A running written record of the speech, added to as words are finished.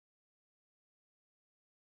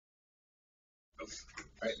Okay. All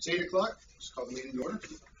right, it's 8 o'clock. Let's call the meeting to order.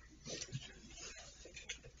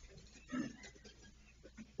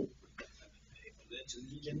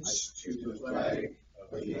 Allegiance to the flag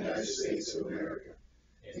of the United States of America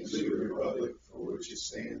and to the republic for which it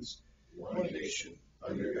stands, one nation,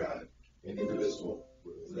 under God, indivisible,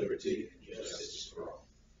 with liberty and justice for all.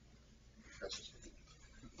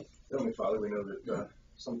 Heavenly Father, we know that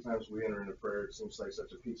sometimes we enter into prayer. It seems like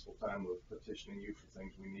such a peaceful time of petitioning you for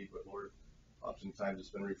things we need, but Lord, oftentimes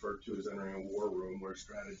it's been referred to as entering a war room where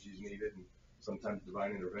strategy is needed and sometimes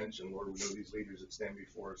divine intervention. Lord, we know these leaders that stand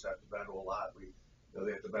before us have to battle a lot. We know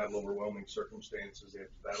they have to battle overwhelming circumstances. They have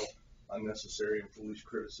to battle unnecessary and foolish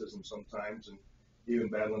criticism sometimes, and even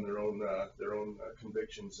battling their own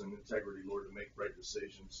convictions and integrity, Lord, to make right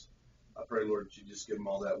decisions. I pray, Lord, that you just give them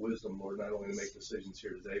all that wisdom, Lord, not only to make decisions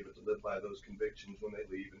here today, but to live by those convictions when they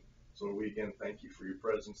leave. And so, Lord, we again thank you for your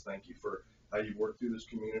presence. Thank you for how you've worked through this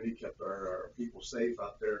community, kept our people safe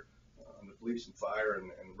out there on the police and fire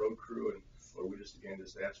and road crew. And Lord, we just again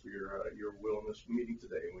ask for your will in this meeting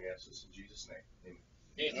today, and we ask this in Jesus' name.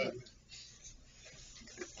 Amen. Amen.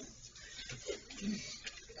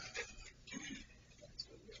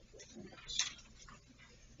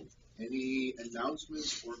 Any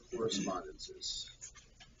announcements or correspondences?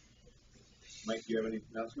 Mike, do you have any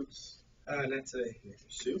announcements? Not today.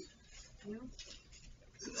 Sue? No.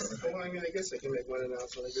 Well, I guess I can make one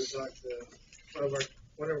announcement. I did talk to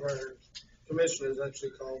one of our commissioners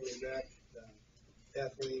actually called me back,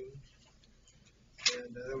 Kathleen,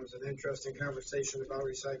 and that was an interesting conversation about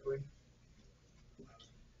recycling.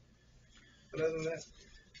 But other than that,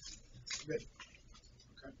 good.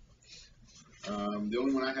 The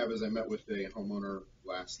only one I have is I met with a homeowner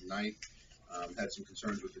last night, had some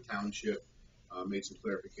concerns with the township, made some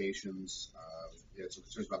clarifications. He had some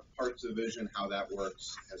concerns about the parks division, how that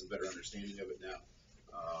works, has a better understanding of it now.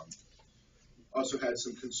 Also had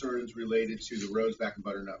some concerns related to the roads back in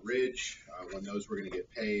Butternut Ridge, when those were going to get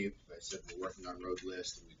paved. I said we're working on road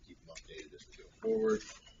lists and we keep them updated as we go forward.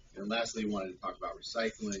 And lastly, wanted to talk about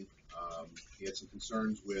recycling. He had some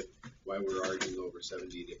concerns with why we're arguing over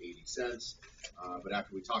 70 to 80 cents. But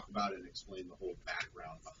after we talked about it and explained the whole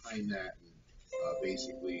background behind that, and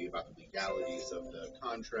basically about the legalities of the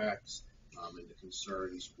contracts and the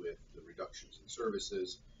concerns with the reductions in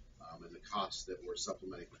services and the costs that we're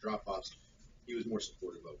supplementing for drop-offs, he was more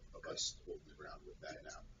supportive of us holding the ground with that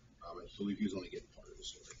now. I believe he was only getting part of the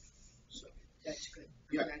story. So that's good.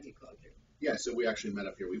 Yeah. I'm glad you called her. Yeah, so we actually met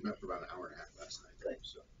up here. We met for about an hour and a half last night. Good.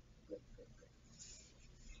 So. Good.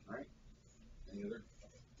 All right. Any other?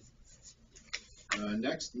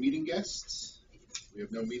 Next, meeting guests. We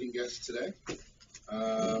have no meeting guests today.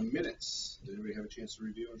 Minutes. Did anybody have a chance to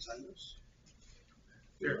review and sign those?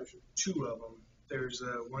 There are two of them. There's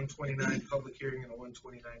a 129 public hearing and a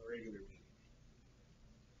 129 regular meeting.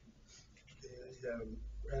 And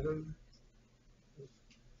Adam,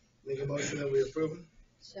 make a motion that we approve them.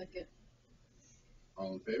 Second.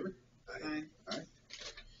 All in favor? Aye. Aye.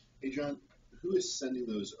 Hey, John, who is sending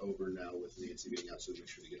those over now with Nancy being out, so make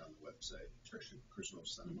sure to get on the website? Kristen will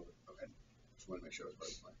send them over. Okay. Just want to make sure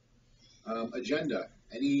it's part of the plan. Agenda.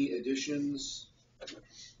 Any additions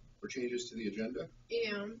or changes to the agenda?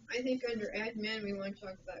 Yeah, I think under admin, we want to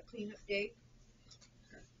talk about cleanup day,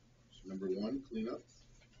 Okay. So number 1, cleanup.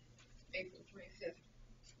 April 25th.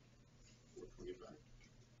 425.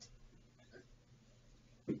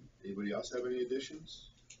 Okay. Anybody else have any additions?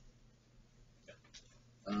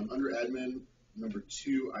 Under admin, number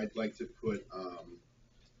 2, I'd like to put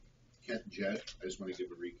Kent Jed. I just want to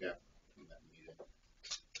give a recap from that meeting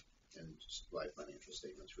and just live financial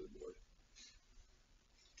statements for the board.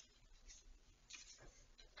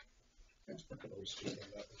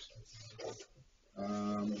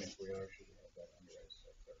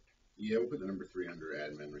 Yeah, we'll put the number 3 under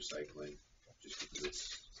admin recycling, just because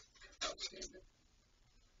it's outstanding.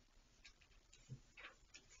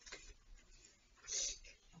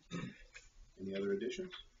 Any other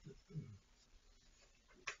additions?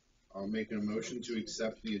 I'll make a motion to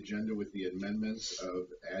accept the agenda with the amendments of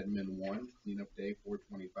admin 1, cleanup day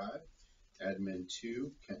 425, admin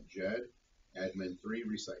 2, Kent Jed, admin 3,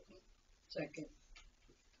 recycling. Second.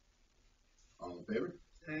 All in favor?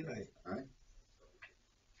 Aye. Aye.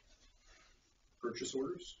 Purchase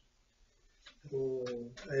orders?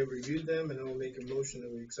 I have reviewed them and I will make a motion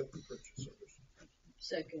that we accept the purchase orders.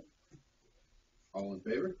 Second. All in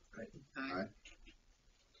favor? Aye.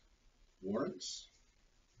 Warrants?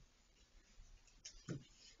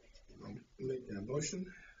 I'll make that motion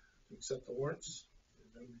to accept the warrants.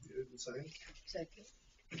 Reviewed and signed. Second.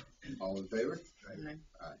 All in favor? Aye.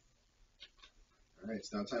 Aye. All right,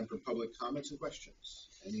 it's now time for public comments and questions.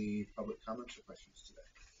 Any public comments or questions today?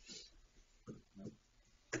 No?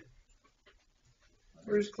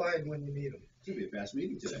 Where's Clyde when you need him? It's gonna be a fast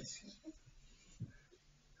meeting today.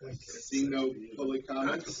 Okay. Seeing no public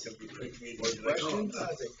comments or questions,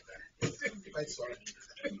 I saw it.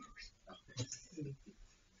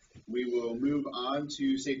 we will move on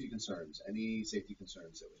to safety concerns. Any safety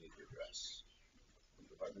concerns that we need to address?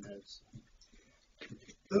 Department heads?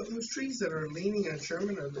 Those trees that are leaning on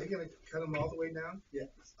Sherman, are they gonna cut them all the way down? Yeah.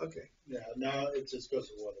 Okay, Yeah, no, it just goes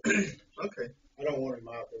with weather. okay, I don't want him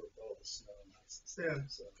out there with all the snow and ice and stuff. yeah,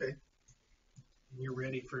 So, okay. You're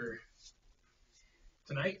ready for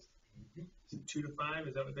tonight? 2 to 5,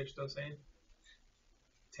 is that what they're still saying?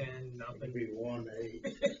 10, it nothing. could be 1 to 8,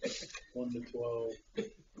 1 to 12.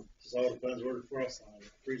 Just all depends where the frost line,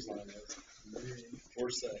 freeze line is. Or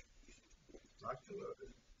set. Locked and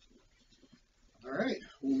loaded. All right,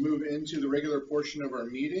 we'll move into the regular portion of our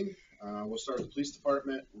meeting. We'll start with the police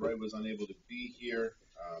department. Roy was unable to be here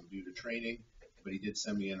due to training, but he did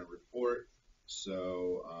send me in a report.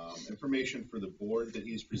 So information for the board that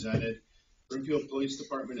he's presented. Brimfield Police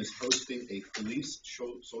Department is hosting a police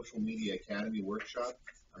social media academy workshop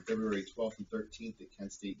on February 12th and 13th at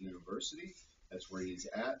Kent State University. That's where he's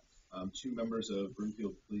at. 2 members of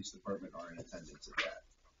Brimfield Police Department are in attendance at that.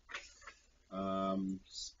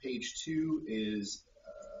 Page 2 is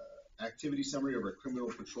activity summary of our criminal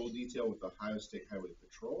patrol detail with Ohio State Highway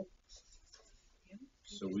Patrol.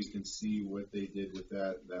 So we can see what they did with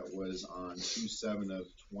that. That was on 2/7 of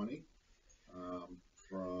 20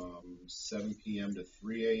 from 7 p.m. to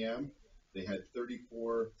 3 a.m. They had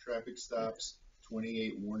 34 traffic stops,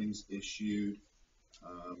 28 warnings issued.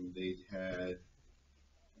 They had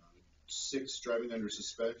 6 driving under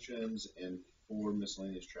suspensions and 4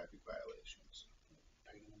 miscellaneous traffic violations.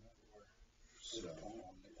 So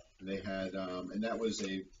they had, and that was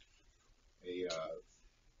a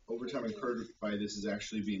overtime incurred by this is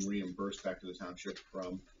actually being reimbursed back to the township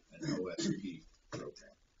from an OSP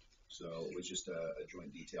program. So it was just a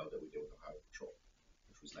joint detail that we did with Ohio Patrol,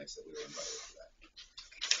 which was nice that we were invited for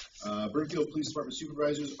that. Brimfield Police Department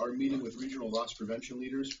supervisors are meeting with regional loss prevention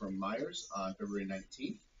leaders from Myers on February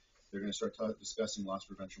 19th. They're going to start discussing loss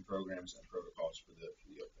prevention programs and protocols for the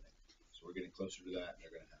opening. So we're getting closer to that, and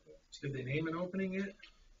they're going to have a. Did they name an opening yet?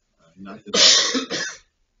 Not the.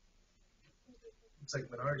 It's like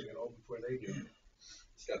Menards gonna open before they do.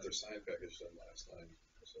 Got their sign package done last time.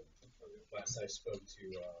 So Last I spoke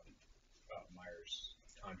to Myers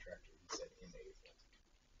contractor, he said in April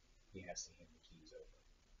he has to hand the keys over.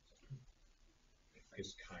 So,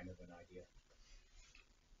 gives kind of an idea.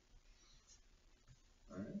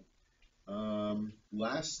 All right.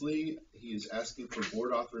 Lastly, he is asking for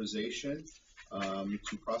board authorization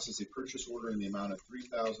to process a purchase order in the amount of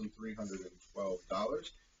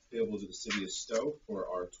 $3,312 payable to the city of Stowe for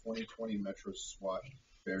our 2020 Metro SWAT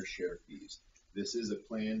fair share fees. This is a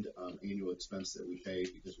planned annual expense that we pay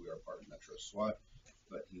because we are part of Metro SWAT,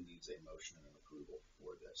 but he needs a motion and an approval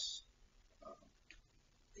for this.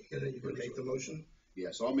 You can make the motion?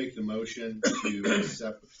 Yes, I'll make the motion to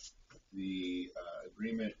accept the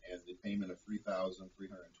agreement and the payment of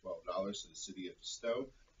 $3,312 to the city of Stowe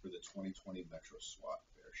for the 2020 Metro SWAT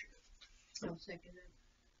fair share. I'll second that.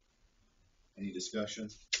 Any discussion?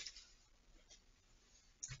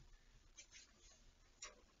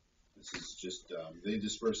 This is just, they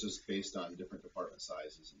disperse us based on different department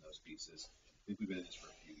sizes and those pieces. I think we've been in this for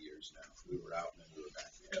a few years now. We were out and then we were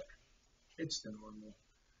back in. Yep. It's the normal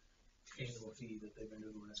annual fee that they've been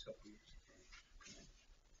doing the last couple of years.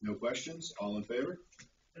 No questions? All in favor?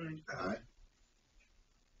 Aye.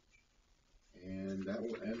 And that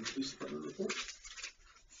will end the police department report.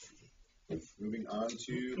 Moving on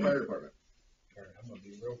to fire department. All right, I'm gonna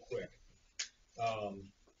be real quick.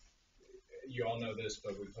 You all know this,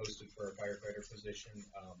 but we posted for a firefighter position.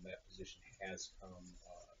 That position has come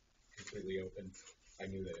completely open. I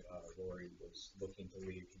knew that Lori was looking to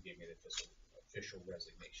leave. He gave me the official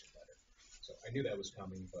resignation letter. So I knew that was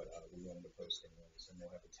coming, but we wanted to post anyways. And we'll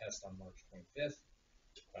have a test on March 25th.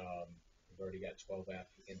 We've already got 12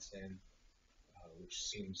 applicants in, which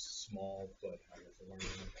seems small, but I was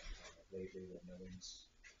learning lately that no one's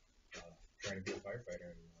trying to be a firefighter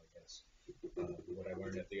anymore, I guess. What I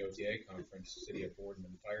learned at the OTA conference, City of Borden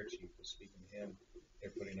and the fire chief was speaking to him.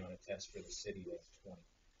 They're putting on a test for the city. They have 20.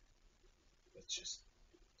 It just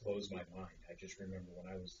blows my mind. I just remember when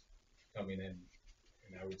I was coming in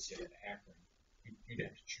and I would sit at Akron, you'd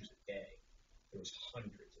have to choose a day. There was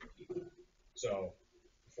hundreds of people. So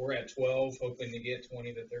if we're at 12, hoping to get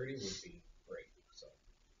 20 to 30 would be great. So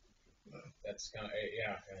That's kind of,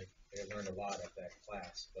 yeah, I learned a lot at that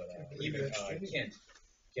class, but believe even that's true.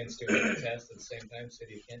 Kent's doing the test at the same time,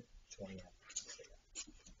 City of Kent, 20 applicants they got.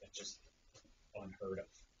 That's just unheard of.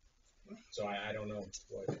 So I don't know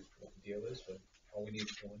what the deal is, but all we need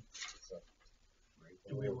is one. So,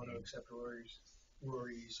 Do we want to accept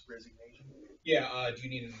Rory's resignation? yeah, do you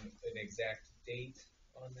need an exact date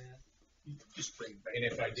on that? You can just bring it back. And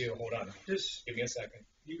if I do, hold on, Just, give me a second.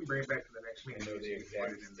 you can bring it back to the next I meeting. know the Just put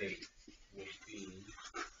it exact in there. date will be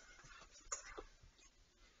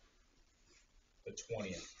the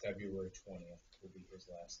 20th, February 20th will be his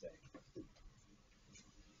last day.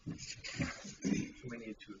 We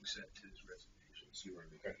need to accept his resignation. So you want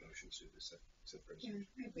to make a motion to accept Yeah, resignation?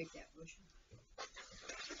 I make that motion.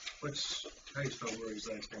 How do you spell Rory's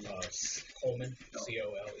last name? Coleman, Coleman.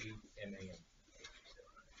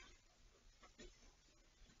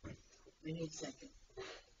 We need a second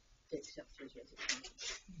to accept his resignation.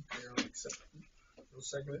 Okay, I'll accept it. I'll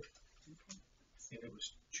second it. And it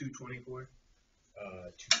was 224.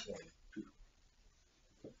 220.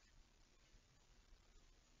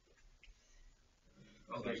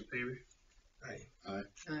 All those in favor? Aye. Aye.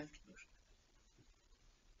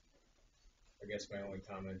 I guess my only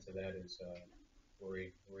comment to that is,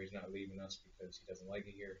 Rory's not leaving us because he doesn't like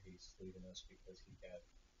it here. He's leaving us because he got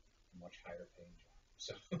a much higher paying job.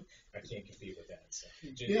 So I can't compete with that. So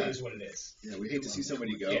it just Yeah. is what it is. Yeah, we hate to see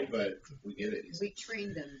somebody go, Yeah. but we get it. We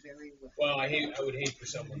trained them very well. Well, I would hate for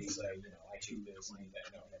someone to say, I hate this and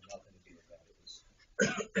that. No, it had nothing to do with that. It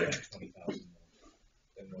was 20,000 more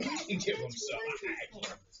than what I can give him. So I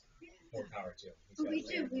can't. More power to him. He's But got we a do,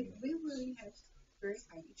 family. we really have very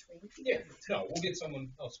highly trained people. Yeah, no, we'll get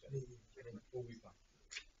someone else good. We'll be fine.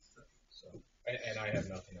 So, and I have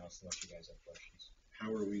nothing else unless you guys have questions.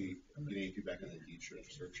 How are we getting any feedback on the deed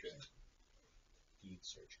search yet? Deed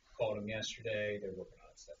search. Called them yesterday. They're working on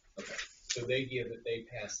it. Stuff. Okay. So they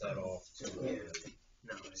pass that off to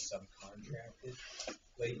No, a subcontracted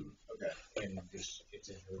lady, Okay. and it's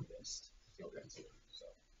in her list. Okay. So,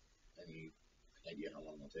 Any idea how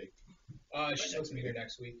long it'll take? she's supposed to be here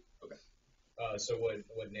next week. Okay. So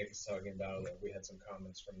what Nick is talking about, we had some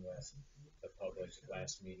comments from the public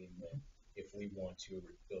last meeting that if we want to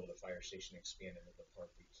build a fire station, expand into the park,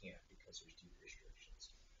 we can't because there's deed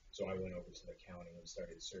restrictions. So I went over to the county and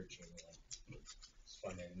started searching,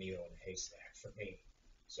 finding a needle in a haystack for me.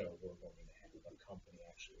 So we're going to have a company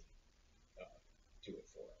actually do it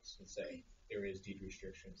for us and say there is deed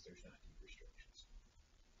restrictions, there's not deed restrictions.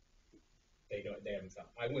 They haven't found.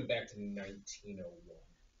 I went back to 1901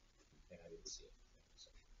 and I didn't see it. So,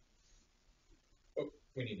 but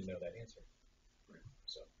we need to know that answer. Right.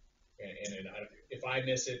 So, and if I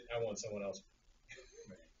miss it, I want someone else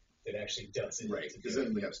that actually does it. Right, because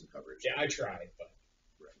then we have some coverage. Yeah, I tried, but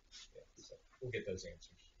Right. Yeah, so we'll get those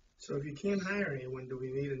answers. So if you can't hire anyone, do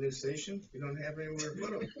we need a new station? We don't have anywhere to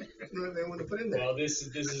put them. We don't have anyone to put in there. Well, this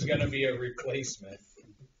is going to be a replacement,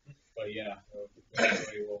 but yeah,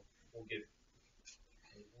 anyway, we'll get.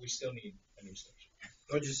 We still need a new station.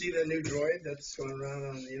 Did you see that new droid that's going around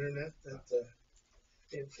on the internet? That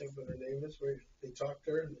I can't think what her name is. Where they talk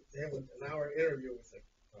to her and they have an hour interview with her.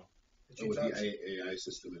 Oh. And she With talks, the AI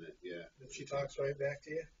system in it, yeah. and she talks right back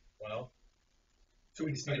to you. Well, so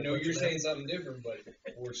we just I need know to you're saying something different, but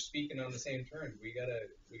we're speaking on the same terms. We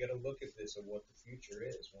gotta look at this of what the future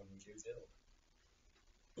is when we do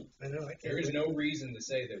build. I know. I can't. There is wait. no reason to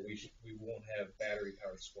say that we won't have battery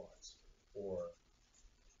powered squads or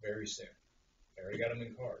very soon. I already got them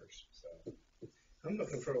in cars, so. I'm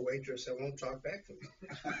looking for a waitress that won't talk back to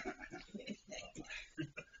me.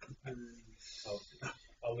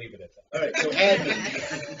 I'll leave it at that. All right, so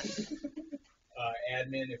admin.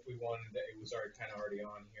 Admin, if we wanted, it was already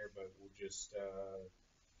on here, but we'll just,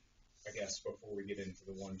 I guess before we get into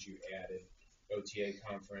the ones you added, OTA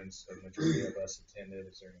conference, the majority of us attended.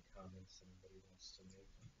 Is there any comments anybody wants to make?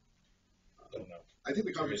 Don't know. I think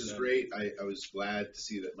the conference is great. I was glad to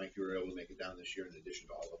see that Mike, you were able to make it down this year in addition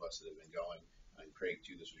to all of us that have been going. And Craig,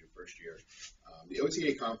 too, this was your first year. The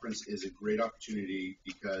OTA conference is a great opportunity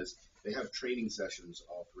because they have training sessions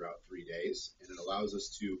all throughout 3 days, and it allows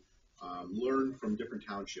us to learn from different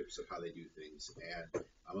townships of how they do things, and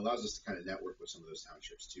allows us to kind of network with some of those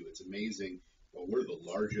townships, too. It's amazing. Well, we're the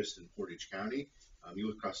largest in Portage County. You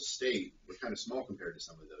look across the state, we're kind of small compared to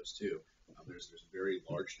some of those, too. There's very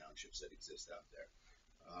large townships that exist out there.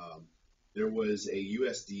 There was a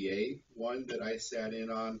USDA one that I sat in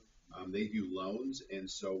on. They do loans, and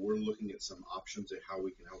so we're looking at some options of how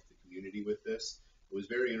we can help the community with this. It was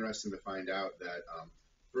very interesting to find out that,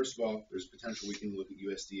 first of all, there's potential we can look at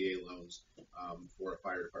USDA loans for a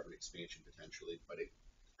fire department expansion potentially, but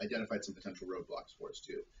identified some potential roadblocks for us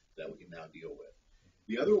too that we can now deal with.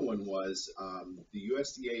 The other one was the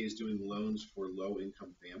USDA is doing loans for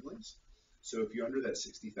low-income families. So if you're under that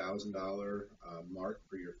 $60,000 mark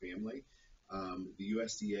for your family, the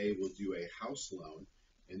USDA will do a house loan,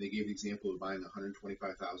 and they gave the example of buying a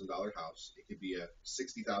 $125,000 house. It could be a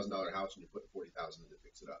 $60,000 house, and you put $40,000 in to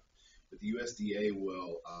fix it up. But the USDA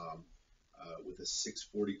will, with a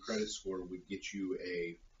 640 credit score, would get you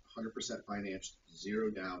a 100% financed, zero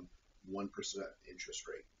down, 1% interest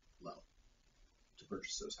rate loan to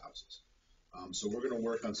purchase those houses. So we're going to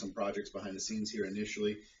work on some projects behind the scenes here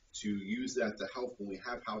initially to use that to help when we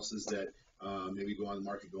have houses that maybe go on the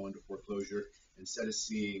market, go into foreclosure. Instead of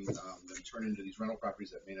seeing them turn into these rental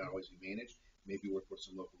properties that may not always be managed, maybe work with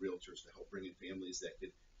some local realtors to help bring in families that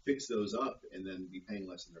could fix those up and then be paying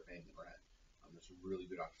less than they're paying in rent. There's some really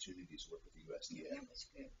good opportunities to work with the USDA. Yeah, that's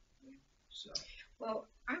good. Yeah. So. Well,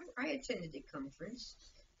 I attended the conference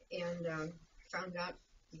and found out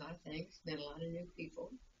a lot of things, met a lot of new people.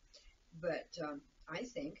 But I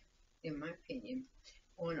think, in my opinion,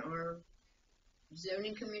 on our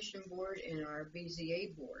zoning commission board and our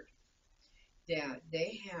BZA board, that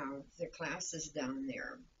they have the classes down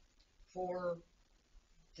there for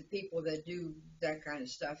the people that do that kind of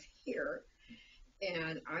stuff here.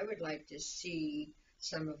 And I would like to see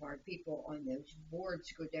some of our people on those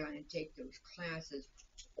boards go down and take those classes,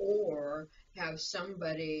 or have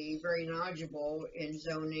somebody very knowledgeable in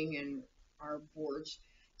zoning and our boards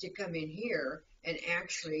to come in here and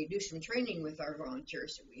actually do some training with our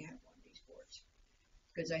volunteers that we have on these boards.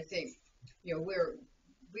 Because I think,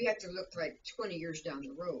 we have to look like 20 years down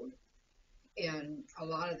the road. And a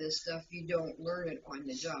lot of this stuff, you don't learn it on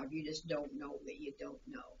the job. You just don't know that you don't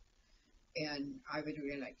know. And I would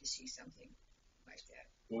really like to see something like that.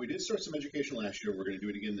 Well, we did start some education last year. We're going to do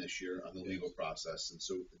it again this year on the legal process. And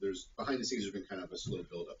so there's behind the scenes, there's been kind of a slow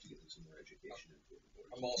build up to getting some more education into the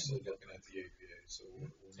boards. I'm also looking at the APA, so we're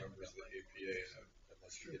members of the APA, and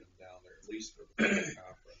unless you get them down there, at least for the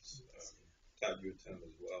conference. Todd, you attend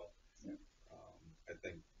as well. Yeah. I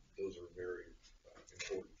think those are very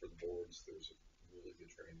important for the boards. There's a really good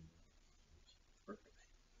training. Perfect.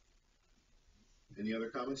 Any other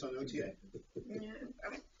comments on OTA? Yeah,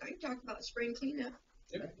 I can talk about spring cleanup.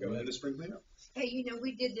 Yeah, go ahead to spring cleanup. Hey,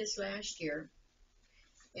 we did this last year,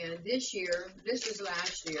 and this was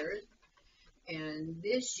last year, and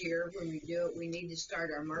this year when we do it, we need to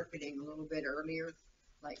start our marketing a little bit earlier,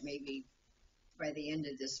 like maybe by the end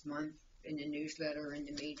of this month in the newsletter and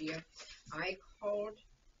the media. I called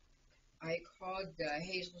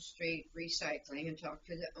Hazel Street Recycling and talked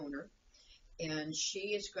to the owner, and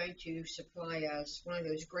she is going to supply us one of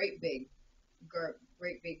those great big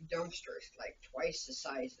dumpsters, like twice the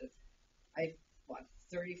size of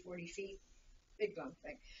 30, 40 feet, big long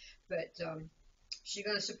thing. But she's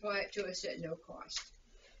going to supply it to us at no cost.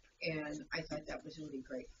 And I thought that was really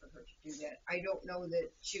great for her to do that. I don't know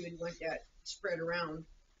that she would want that spread around,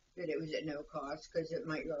 that it was at no cost, because it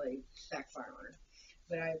might really backfire on her.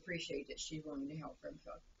 But I appreciate that she's willing to help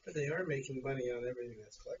herself. But they are making money on everything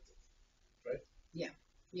that's collected, right?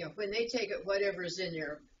 Yeah, when they take it, whatever's in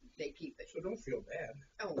there, they keep it. So don't feel bad.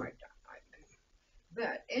 Oh, I don't.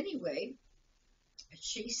 But anyway,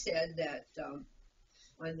 she said that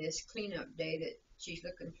on this cleanup day that she's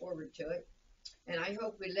looking forward to it. And I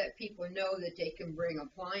hope we let people know that they can bring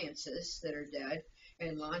appliances that are dead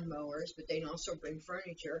and lawnmowers, but they can also bring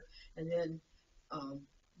furniture. And then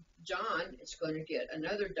John is going to get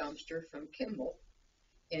another dumpster from Kimball,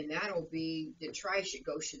 and that'll be the trash that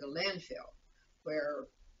goes to the landfill, where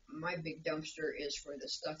my big dumpster is for the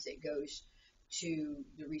stuff that goes to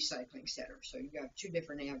the recycling center. So you've got two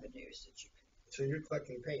different avenues that you can. So you're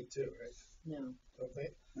collecting paint too, right? No.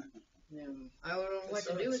 Okay. No, I don't know what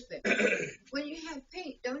to do with it. When you have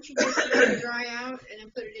paint, don't you just let it dry out and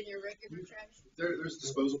then put it in your regular trash? There's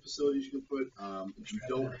disposal facilities you can put. If you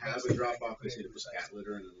don't have a drop off, it's put cat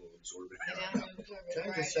litter and it will absorb it.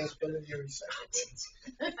 John just says put it in your recycle bins.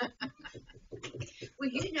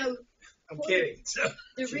 Well, I'm kidding.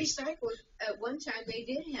 The recycle at one time they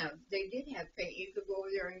did have paint. You could go over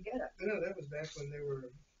there and get it. No, that was back when they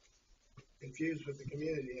were infused with the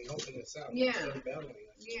community and helping us out. Yeah. Instead of battling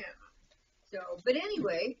us. Yeah. So, but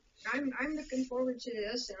anyway, I'm looking forward to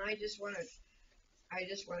this, and I just want it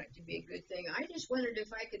to be a good thing. I just wondered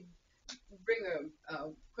if I could bring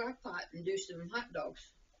a crock pot and do some hot dogs.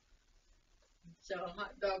 Sell a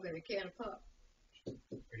hot dog and a can of pop.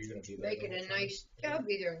 Are you going to be there? Make it a nice. Yeah, I'll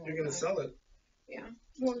be there. You're going to sell it. Yeah.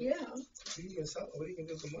 Well, yeah. You can sell it. What are you going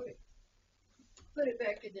to do with the money? Put it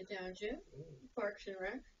back in the township, Parks and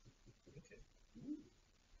Rec. Okay.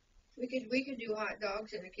 We could do hot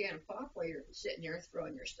dogs and a can of pop while you're sitting there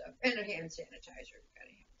throwing your stuff, and a hand sanitizer. Gotta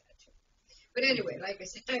have that too. But anyway, like I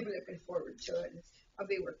said, I'm looking forward to it. And I'll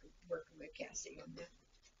be working with Cassie on that.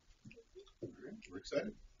 All right, we're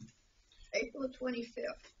excited. April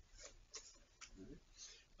 25th.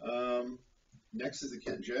 Next is the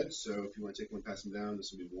Kent Jed, so if you want to take one, pass them down.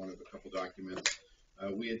 This will be one of a couple documents.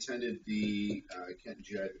 We attended the Kent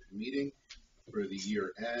Jed meeting for the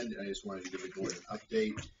year end, and I just wanted to give the board an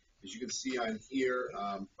update. As you can see on here,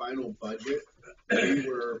 final budget, we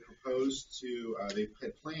were proposed to, they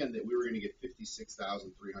had planned that we were going to get $56,300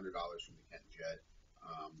 from the Kent Jed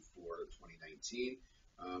for 2019.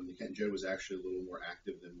 The Kent Jed was actually a little more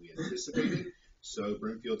active than we anticipated. So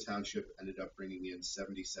Brimfield Township ended up bringing in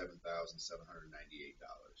 $77,798.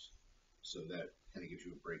 So that kind of gives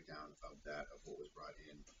you a breakdown of that, of what was brought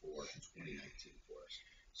in for 2019 for us.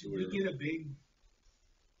 So Did we get a big,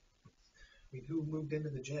 I mean, who moved into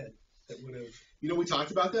the Jed that would have? You know, we talked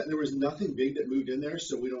about that, and there was nothing big that moved in there,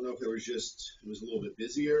 so we don't know if there was just, it was a little bit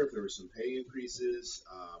busier, if there were some pay increases.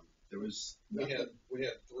 There was nothing. We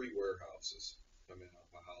had 3 warehouses come in off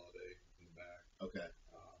a holiday in the back. Okay.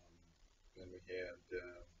 Then we had, the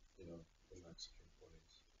Mexican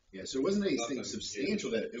place. Yeah, so it wasn't anything Nothing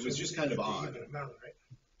substantial that, it was just kind of odd. Even amount, right?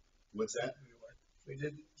 What's that? We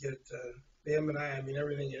did get the M&I. I mean,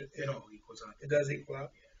 everything. It all equals out. It does equal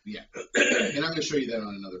out. Yeah. And I'm going to show you that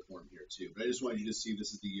on another form here too, but I just wanted you to see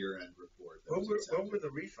this is the year-end report. What were the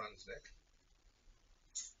refunds, Nick?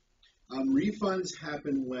 Refunds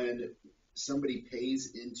happen when somebody pays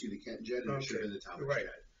into the Kent Jed and should in the town Right.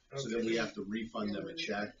 Jed. So then we have to refund them a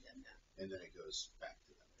check, and then it goes back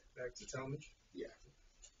to them. Back to Talmadge? Yeah.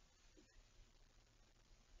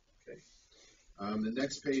 Okay. The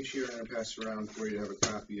next page here, I'm going to pass around for you to have a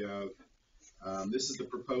copy of. This is the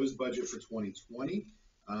proposed budget for 2020.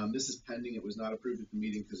 This is pending. It was not approved at the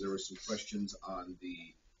meeting because there were some questions on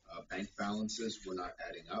the bank balances were not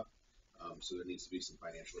adding up. So there needs to be some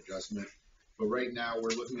financial adjustment. But right now,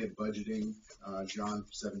 we're looking at budgeting, John,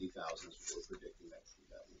 70,000 is what we're predicting that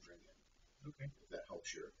will bring in. Okay. If that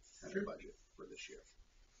helps your kind of budget for this year.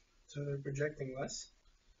 So they're projecting less?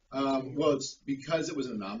 Well, it's because it was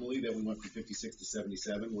an anomaly that we went from 56 to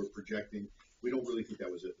 77. We're projecting, we don't really think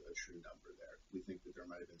that was a true number there. We think that there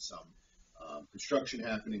might have been some construction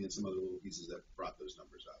happening and some other little pieces that brought those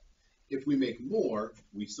numbers up. If we make more,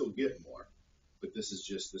 we still get more, but this is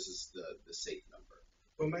the safe number.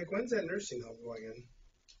 Well, Mike, when's that nursing home going in?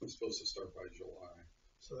 It's supposed to start by July.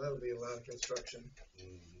 So that'll be a lot of construction.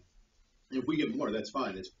 If we get more, that's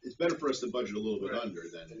fine. It's better for us to budget a little bit under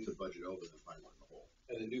than to budget over than find one in the hole.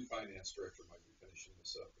 And the new finance director might be finishing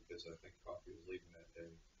this up because I think Coffee was leaving that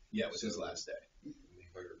day. Yeah, it was his last day. And they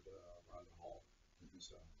hired Rhonda Hall.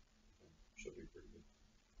 So should be pretty good.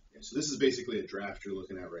 Yeah, so this is basically a draft you're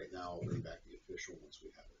looking at right now. I'll bring back the official once we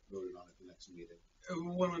have it voted on at the next meeting.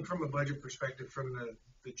 Well, and from a budget perspective, from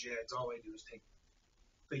the Jeds, all I do is take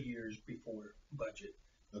the years before budget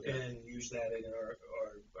and use that in our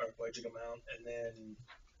budget amount. And then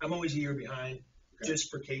I'm always a year behind just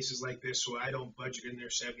for cases like this. So I don't budget in there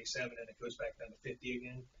 77 and it goes back down to 50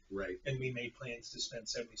 again. Right. And we made plans to spend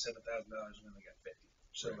 $77,000 and we only got 50.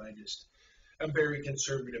 So I'm very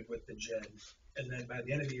conservative with the Jed. And then by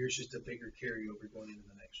the end of the year, it's just a bigger carryover going into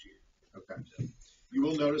the next year. Okay. So you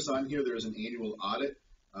will notice on here there is an annual audit.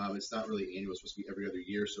 It's not really annual; it's supposed to be every other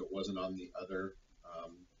year, so it wasn't on the other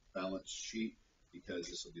balance sheet because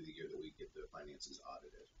this will be the year that we get the finances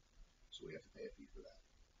audited. So we have to pay a fee for that.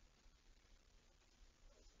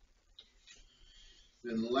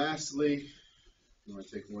 Then lastly, you want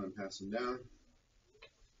to take one and pass them down.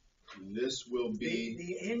 This will be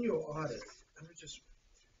the annual audit.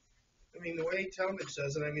 I mean, the way Talmadge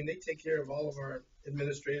does it, I mean, they take care of all of our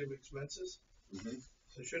administrative expenses. Mm-hmm.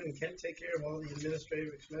 So shouldn't Kent take care of all the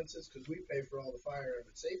administrative expenses? Because we pay for all the fire and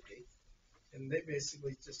the safety. And they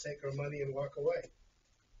basically just take our money and walk away.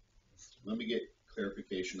 Let me get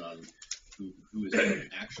clarification on who is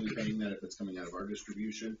actually paying that, if it's coming out of our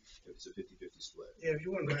distribution, if it's a 50-50 split. Yeah, if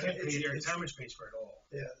you want to. Talmadge pays for it all.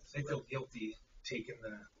 Yeah. They feel guilty taking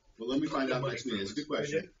the. Well, let me find out next meeting. It's a good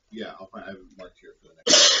question. Yeah, I have it marked here for the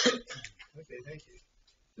next meeting. Okay, thank you.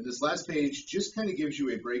 And this last page just kind of gives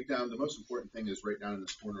you a breakdown. The most important thing is right down in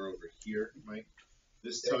this corner over here, Mike.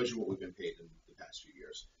 This tells you what we've been paid in the past few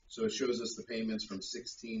years. So it shows us the payments from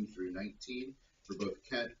 16 through 19 for both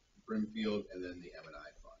Kent, Brimfield, and then the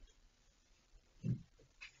M&I fund.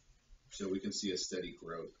 So we can see a steady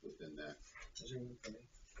growth within that.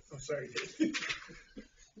 I'm sorry, Dave.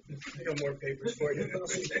 I got more papers for you.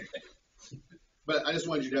 But I just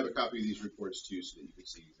wanted you to have a copy of these reports too, so that you could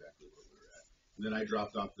see exactly where we're at. And then I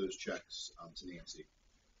dropped off those checks to Nancy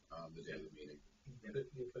the day of the meeting. You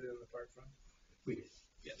put it in the park fund? We did,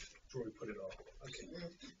 yeah, Troy put it all. Okay.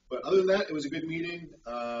 But other than that, it was a good meeting.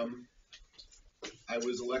 I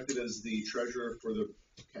was elected as the treasurer for the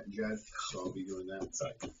Kent and Jed, so I'll be doing that. So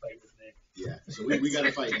I can fight with Nick. Yeah, so we got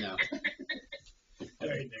to fight now. All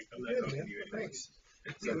right, Nick, I'm not Good, talking man. to you anymore. Thanks.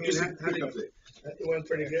 So I mean, just a how quick did- update. It went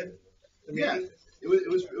pretty good? The Yeah. meeting? It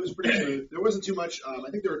was pretty smooth. There wasn't too much. I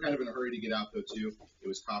think they were kind of in a hurry to get out though too. It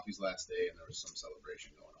was coffee's last day, and there was some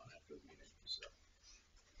celebration going on after the meeting. So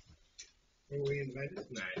Were we invited?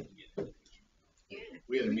 Nah, I didn't get it. Yeah.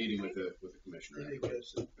 we had a meeting with the commissioner. Really after, good.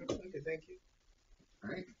 so, Okay, thank you. all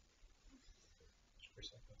right.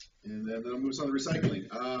 And then moves on to recycling.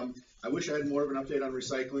 I wish I had more of an update on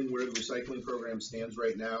recycling. Where the recycling program stands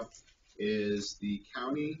right now is the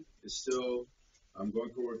county is still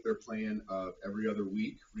going forward with their plan of every other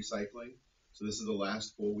week recycling. So this is the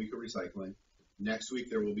last full week of recycling. Next week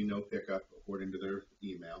there will be no pickup according to their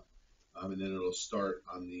email, and then it'll start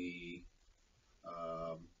on the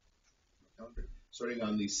starting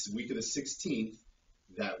on the week of the 16th.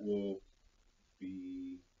 That will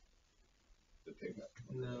be the pickup.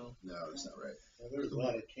 No, No, that's not right. Well, there's a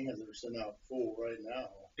lot of cans that are sitting out full right now.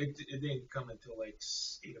 it didn't come until like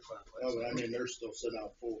 8 o'clock Oh, last but I night. mean, they're still sitting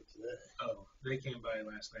out full today. Oh, they came by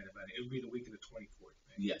last night about it. It would be the week of the 24th.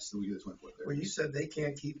 Maybe. Yes, the week of the 24th. there. Well, you said they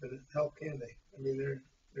can't keep it help, can they? I mean,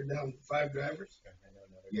 they're down 5 drivers?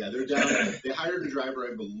 Yeah, they're down. They hired a driver,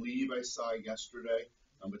 I believe I saw yesterday,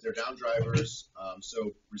 but they're down drivers.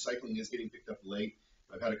 So recycling is getting picked up late.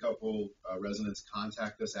 I've had a couple residents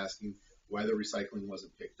contact us asking why the recycling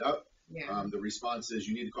wasn't picked up. Yeah. The response is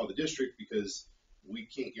you need to call the district because we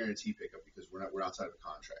can't guarantee pickup because we're outside of a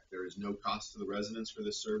contract. There is no cost to the residents for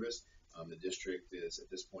this service. The district is at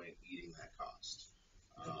this point eating that cost.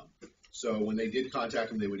 So when they did contact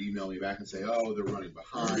them, they would email me back and say, oh, they're running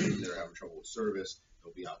behind, they're having trouble with service,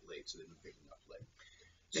 they'll be out late, so they've been picking up late.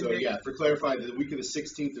 So yeah, for clarify, the week of the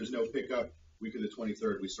 16th, there's no pickup. Week of the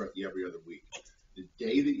 23rd, we start the every other week. The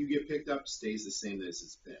day that you get picked up stays the same as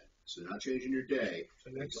it's been. So not changing your day,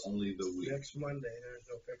 So it's only the week. next Monday, there's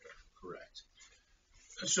no pickup. Correct.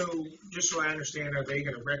 So, just so I understand, are they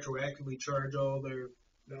going to retroactively charge all their?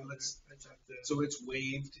 No, Let's- that's up to. So it's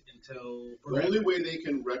waived until. The only way they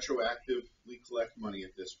can retroactively collect money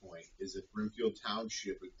at this point is if Brimfield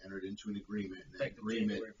Township entered into an agreement, and that Effective agreement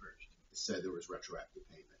January 1st. said there was retroactive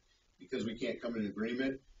payment. Because we can't come in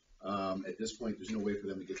agreement, at this point, there's no way for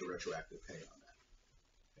them to get the retroactive pay on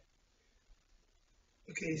that.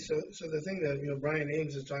 Okay, so the thing that, Brian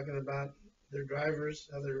Ames is talking about, their drivers,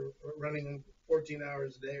 how they're running 14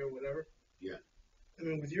 hours a day or whatever. Yeah. I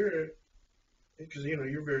mean, because,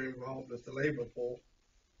 you're very involved with the labor pool,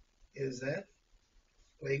 is that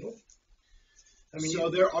legal? I mean, So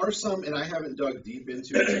there are some, and I haven't dug deep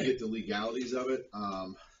into it to get the legalities of it.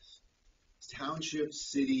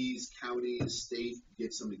 Townships, cities, counties, state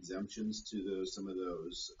get some exemptions to some of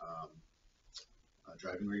those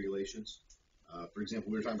driving regulations. For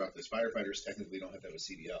example, we were talking about this. Firefighters technically don't have to have a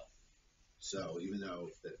CDL. So even though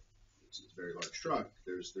that it's a very large truck,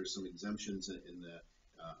 there's some exemptions in the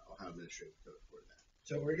Ohio Administrative Code for that.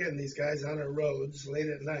 so we're getting these guys on our roads late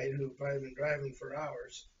at night who've probably been driving for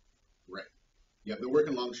hours. Right. Yeah, they're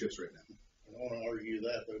working long shifts right now. I don't want to argue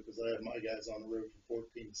that though, because I have my guys on the road for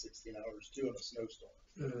 14, 16 hours too in a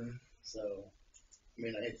snowstorm. So, I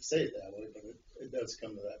mean, I hate to say it that way, but it does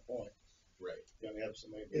come to that point. Right. You gotta have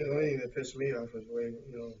somebody. The only thing that pissed me off was the way,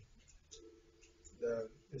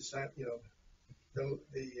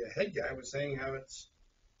 the head guy was saying how it's,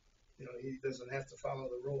 he doesn't have to follow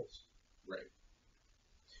the rules. Right.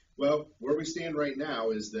 Well, where we stand right now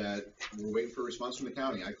is that we're waiting for a response from the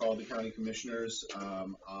county. I called the county commissioners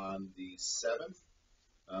on the 7th,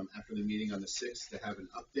 after the meeting on the 6th, to have an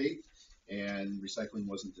update, and recycling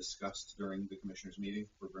wasn't discussed during the commissioners' meeting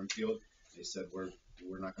for Brimfield. They said we're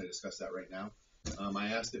not going to discuss that right now. I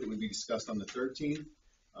asked if it would be discussed on the 13th.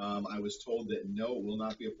 I was told that no, it will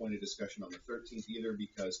not be a point of discussion on the 13th either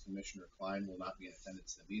because Commissioner Klein will not be in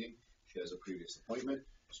attendance at the meeting. She has a previous appointment,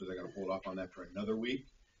 so they're going to hold off on that for another week.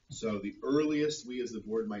 So the earliest we as the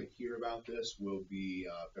board might hear about this will be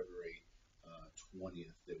February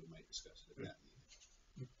 20th that we might discuss it at that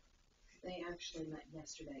meeting. They actually met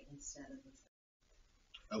yesterday instead of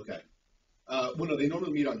the. Okay. Well, no, they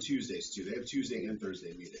normally meet on Tuesdays too. They have Tuesday and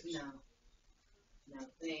Thursday meetings. No,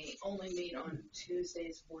 they only meet on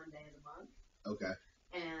Tuesdays one day of the month, Okay.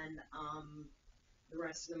 and the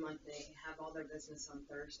rest of the month they have all their business on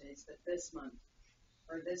Thursdays. But this month,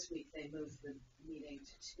 or this week, they moved the meeting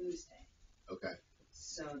to Tuesday. Okay.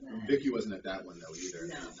 So that. Vicky wasn't at that one though either.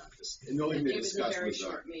 No. And the only thing they It was a discussed very was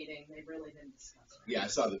short meeting. They really didn't discuss it. yeah, I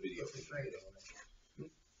saw the video.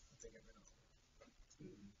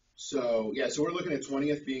 So, yeah, so we're looking at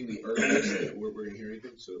 20th being the earliest that we're going to hear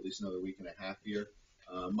anything, so at least another week and a half here.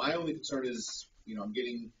 My only concern is, I'm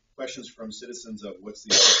getting questions from citizens of what's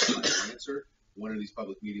the final answer. When are these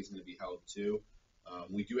public meetings going to be held too?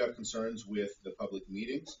 We do have concerns with the public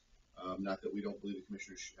meetings. Not that we don't believe the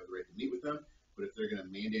commissioners should have the right to meet with them, but if they're going to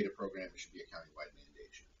mandate a program, it should be a countywide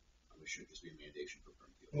mandation. It shouldn't just be a mandation for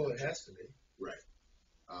Brimfield. Well, it has to be. Right.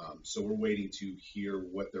 So we're waiting to hear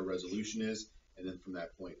what their resolution is, and then from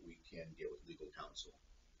that point, we can get with legal counsel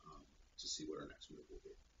to see what our next move will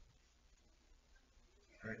be.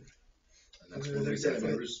 All right. And that's what we said.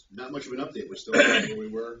 There's not much of an update. We're still where we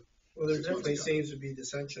were. Well, there definitely seems to be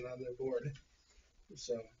dissension on their board.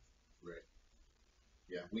 So. Right.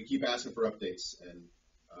 Yeah, we keep asking for updates, and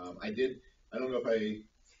I don't know if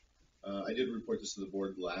I did report this to the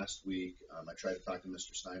board last week. I tried to talk to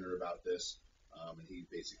Mr. Steiner about this, and he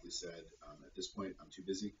basically said, at this point, I'm too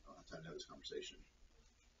busy. I don't have time to have this conversation.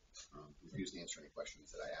 Refused to answer any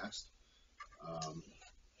questions that I asked.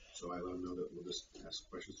 So I let him know that we'll just ask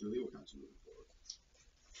questions to the legal counsel moving forward.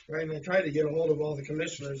 Right, and I tried to get a hold of all the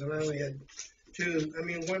commissioners, and I only had two. I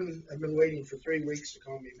mean, one I've been waiting for 3 weeks to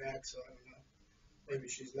call me back, so I don't know. Maybe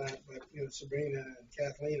she's not, but Sabrina and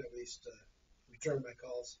Kathleen at least return my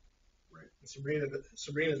calls. Right. And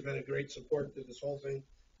Sabrina's been a great support to this whole thing.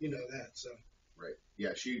 You know that, so. Right.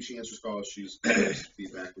 Yeah, she answers calls. She's gives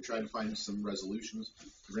feedback. We tried to find some resolutions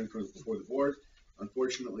to bring before the board.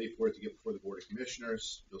 Unfortunately, for it to get before the board of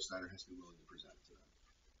commissioners, Bill Steiner has to be willing to present it to them,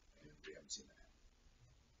 and we haven't seen that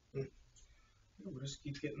happen. We'll just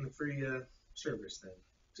keep getting the free service then.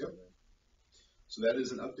 Yep. So that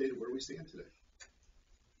is an update of where we stand today.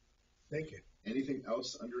 Thank you. Anything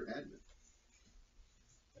else under admin?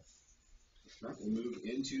 If not, we'll move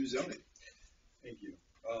into zoning. Thank you.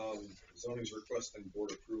 Zoning's requesting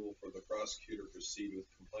board approval for the prosecutor proceed with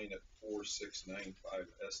complaint at 4695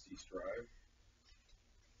 Estes Drive.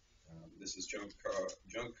 This is junk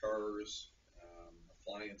cars,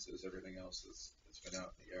 appliances, everything else that's been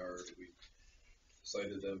out in the yard. We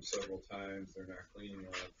cited them several times. They're not cleaning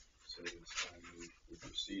up, so it's time we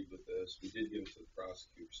proceed with this. We did give it to the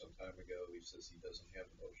prosecutor some time ago. He says he doesn't have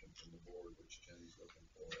a motion from the board, which Jenny's looking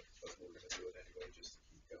for, but we're going to do it anyway just to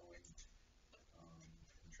keep going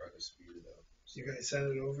and try to speed it up. So you guys sent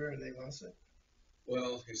it over and they lost it?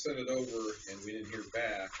 Well, he sent it over and we didn't hear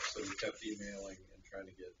back, so we kept emailing and trying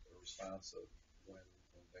to get a response of when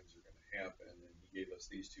things are going to happen. And he gave us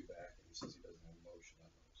these two back, and he says he doesn't have a motion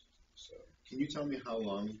on those. So, can you tell me how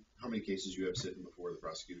many cases you have sitting before the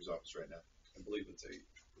prosecutor's office right now? I believe it's 8.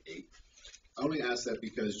 8. I only ask that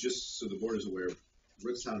because just so the board is aware,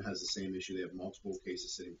 Ritztown has the same issue. They have multiple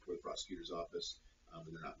cases sitting before the prosecutor's office, and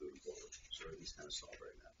they're not moving forward. So everything's kind of stalled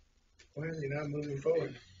right now. Why are they not moving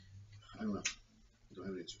forward? I don't know. I don't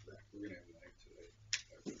have an answer for that. We're going to have a night today.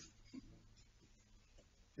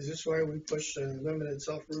 Is this why we push limited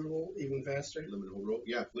self-rule even faster? Limited hold rule?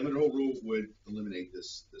 Yeah, limited hold rule would eliminate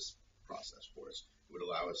this process for us. It would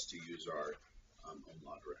allow us to use our own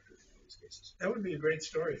law director in all these cases. That would be a great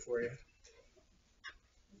story for you.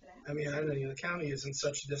 I mean, I don't know, the county is in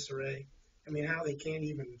such disarray. I mean, how they can't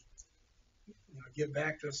even get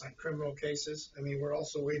back to us on criminal cases. I mean, we're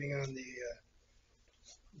also waiting on the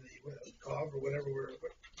COV or whatever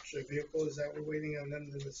the vehicle is that we're waiting on them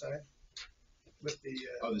to decide with the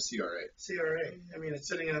the CRA. CRA. I mean, it's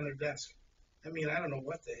sitting on their desk. I mean, I don't know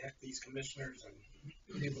what the heck these commissioners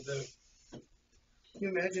and people do. Can you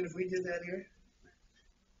imagine if we did that here?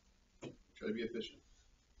 Try to be efficient.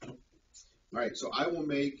 All right, so I will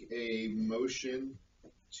make a motion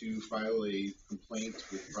to file a complaint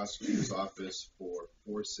with the prosecutor's office for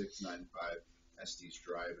 4695 Estes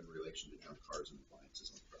Drive in relation to junk cars and appliances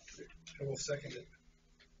on the property. I will second it.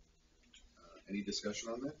 Any discussion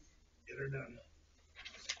on that? Get her done.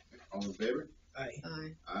 All in favor? Aye.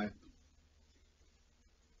 Aye. Aye.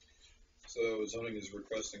 So zoning is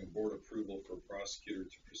requesting board approval for prosecutor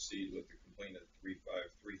to proceed with the complaint at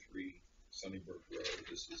 3533 Sunnybrook Road.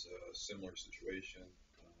 This is a similar situation,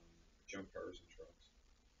 junk cars and trucks.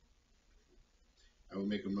 I will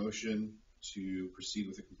make a motion to proceed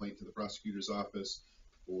with a complaint to the prosecutor's office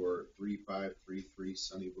for 3533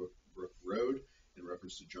 Sunnybrook Road in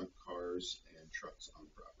reference to junk cars and trucks on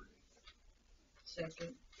the property.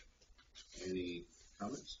 Second. Any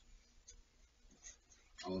comments?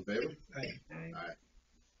 All in favor? Aye. Aye. Aye.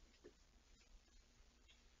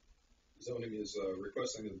 Zoning is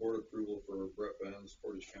requesting the board approval for Brett Benz,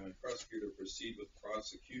 Portage County prosecutor, to proceed with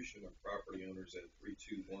prosecution of property owners at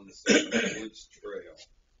 3217 Woods Trail.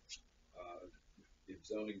 If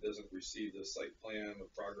zoning doesn't receive the site plan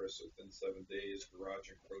of progress within 7 days, garage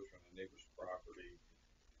encroachment on neighbor's property,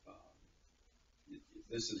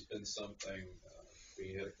 this has been something,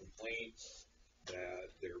 we had a complaint that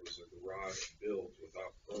there was a garage built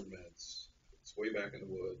without permits. It's way back in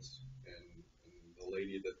the woods, and the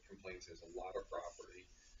lady that complains has a lot of property.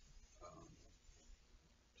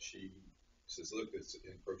 She says, look, it's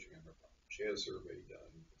encroaching on her property. She had a survey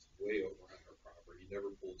done. It's way over on her property.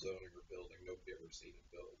 Never pulled zoning or building. Nobody ever seen it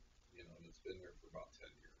built, you know, and it's been there for about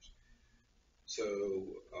 10 years. So,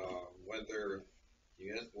 went there,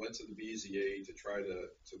 he went to the BZA to try to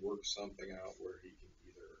work something out where he can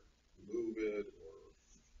either move it or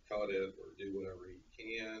cut it or do whatever he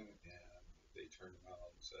can, and they turned him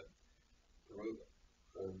out and said, remove it,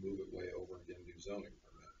 or move it way over and get a new zoning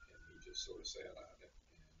permit, and he just sort of sat on it.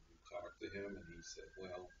 And we talked to him, and he said,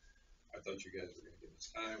 well, I thought you guys were going to give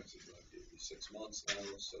us time. I said, well, I'll give you 6 months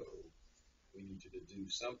now, so we need you to do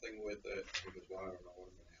something with it. And he goes, well, I don't know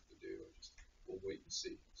what I'm going to have to do. We'll wait and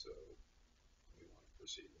see. So we want to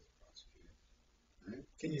proceed with the prosecutor.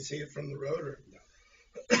 Can you see it from the road, or? No.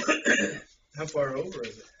 How far over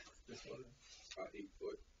is it? Just wondering. About 8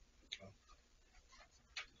 foot.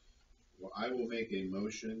 Well, I will make a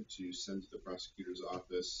motion to send to the prosecutor's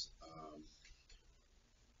office,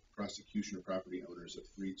 prosecution of property owners of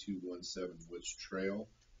 3217 Woods Trail.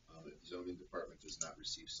 If the zoning department does not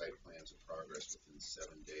receive site plans of progress within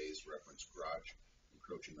 7 days, reference garage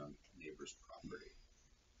encroaching on neighbor's property.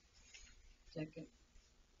 Second.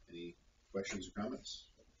 Any questions or comments?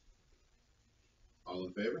 All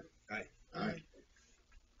in favor? Aye. Aye.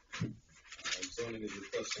 Zoning is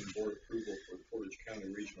requesting board approval for the Portage County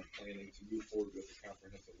Regional Planning to move forward with a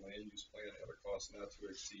comprehensive land use plan at a cost not to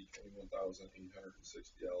exceed $21,860.68.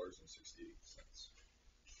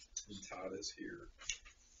 And Todd is here.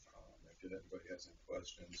 If anybody has any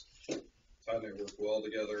questions. Todd and I work well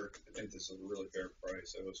together. I think this is a really fair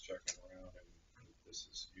price. I was checking around, and this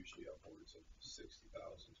is usually upwards of $60,000 to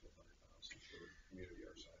 $100,000 for a community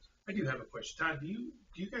our size. I do have a question. Todd, do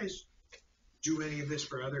you guys do any of this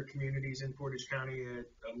for other communities in Portage County at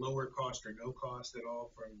a lower cost or no cost at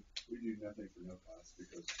all? We do nothing for no cost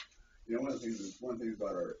because, you know, one of the things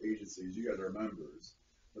about our agency is you guys are members,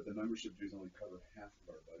 but the membership dues only cover half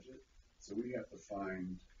of our budget. So we have to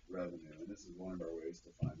find revenue, and this is one of our ways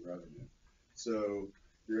to find revenue. So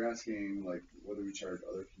you're asking, like, whether we charge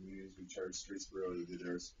other communities. We charge Streetsboro to do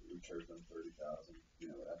theirs. We charge them $30,000,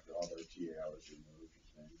 you know, after all their TA hours removed and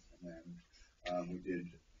things. And then we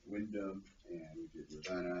did Wyndham, and we did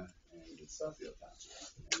Ravenna, and we did Suffield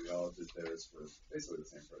Township, and we all did theirs for basically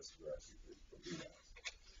the same price we're asking for you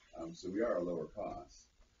guys. So we are a lower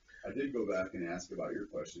cost. I did go back and ask about your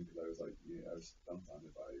question because I was like, I was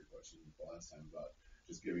dumbfounded by your question the last time about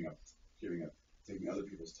just taking other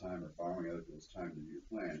people's time or borrowing other people's time to do your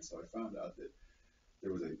plan. So I found out that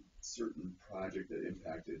there was a certain project that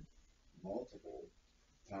impacted multiple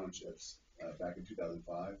townships back in 2005,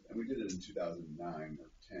 and we did it in 2009 or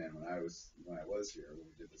 10 when I was here when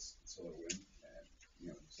we did this solar wind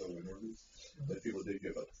and solar wind ordinance. That people did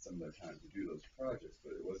give up some of their time to do those projects,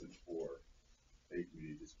 but it wasn't for a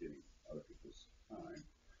community just getting other people's time.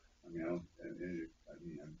 You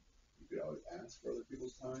could always ask for other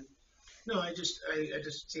people's time. No, I just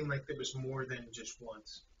seemed like there was more than just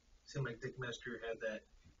once. It seemed like Dick Mester had that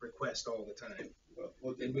request all the time.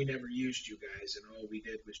 Well, and we never used you guys, and all we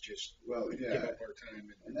did was just give up our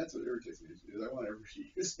time. And that's what irritates me is I want everybody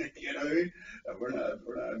to use me. You know what I mean? We're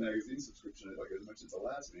not a magazine subscription like as much as it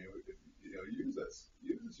lasts me. Use us.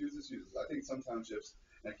 I think some townships,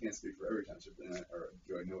 and I can't speak for every township, or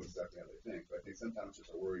do I know exactly how they think, but I think some townships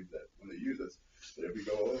are worried that when they use us, that if we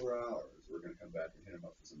go over hours, we're going to come back and hit them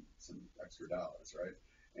up for some extra dollars, right?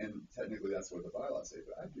 And technically that's what the bylaws say,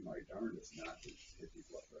 but I do my darndest not to hit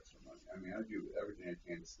people up for extra money. I mean, I do everything I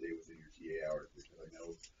can to stay within your TA hours because I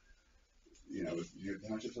know, your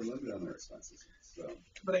townships are limited on their expenses. So.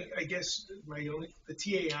 But I guess the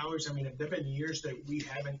TA hours, I mean, have there been years that we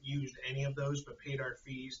haven't used any of those but paid our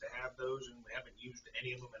fees to have those and we haven't used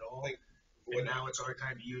any of them at all? And now it's our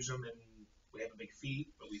time to use them and we have a big fee,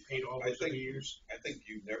 but we paid all those other years? I think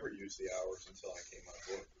you never used the hours until I came on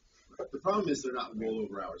board. The problem is they're not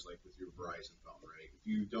rollover hours like with your Verizon phone, right? If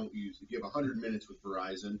you have 100 minutes with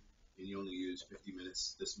Verizon and you only use 50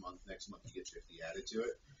 minutes this month, next month you get 50 added to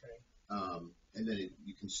it. Okay. And then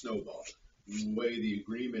you can snowball. The way the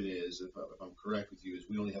agreement is, if I'm correct with you, is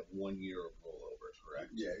we only have 1 year of rollover,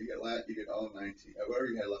 correct? Yeah, you get all 19, whatever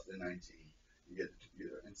you had left in 19, you get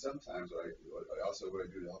either. And sometimes what I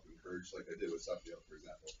do to help encourage, like I did with Suffield, for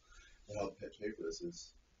example, to help pay for this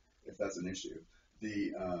is, if that's an issue,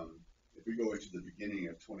 if we go into the beginning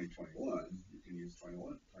of 2021, you can use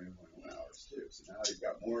 21 hours too. So now you've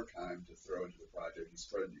got more time to throw into the project. You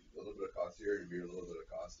spread a little bit of cost here and maybe a little bit of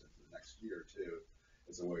cost into the next year too.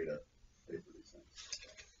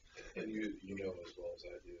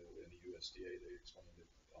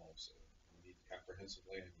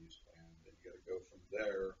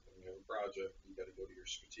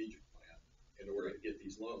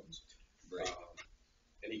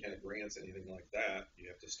 finance, anything like that, you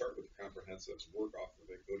have to start with the comprehensive, work off of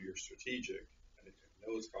it, go to your strategic. And I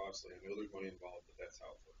know it's costly, I know there's money involved, but that's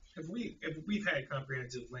how it works. We've had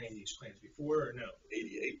comprehensive land use plans before or no?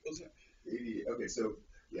 88, wasn't it? 88, okay, so,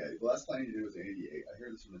 yeah, the last plan you did was 88. I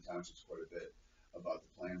hear this from the townships quite a bit about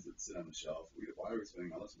the plans that sit on the shelf. Why are we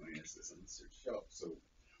spending all this money on this on this shelf? So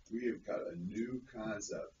we have got a new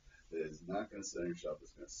concept that is not gonna sit on your shelf,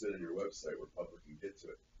 it's gonna sit on your website where public can get to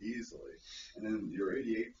it easily. And then your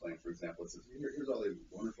 88 plan, for example, it says, here's all these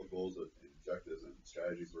wonderful goals and objectives and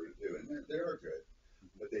strategies we're gonna do, and they are good.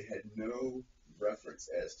 But they had no reference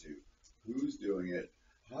as to who's doing it,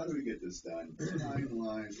 how do we get this done,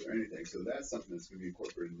 timelines or anything. So that's something that's gonna be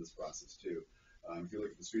incorporated into this process too. If you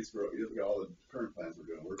look at the streets, you look at all the current plans we're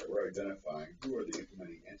doing, we're identifying who are the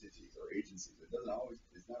implementing entities or agencies. It's not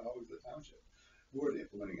always the township. Who are the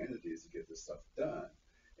implementing entities to get this stuff done?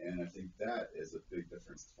 And I think that is a big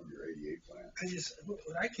difference from your 88 plan.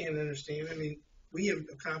 What I can't understand, I mean, we have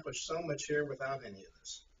accomplished so much here without any of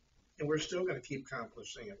this. And we're still gonna keep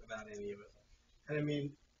accomplishing it without any of it. And I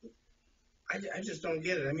mean, I just don't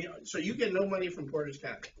get it. I mean, so you get no money from Portage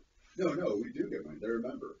County? No, we do get money. They're a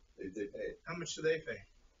member. They pay. How much do they pay?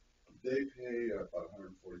 They pay about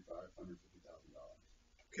 $145,000, $150,000.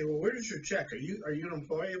 Okay, well, where does your check? Are you an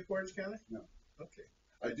employee of Portage County? No. Okay.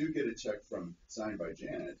 I do get a check signed by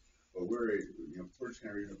Janet, but Portage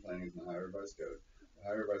County Regional Planning is in the Ohio Revised Code. The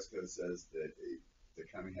Ohio Revised Code says that the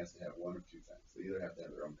county has to have one of two things. They either have to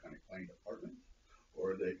have their own county planning department,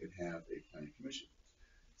 or they could have a planning commission.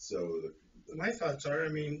 So my thoughts are, I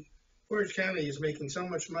mean, Portage County is making so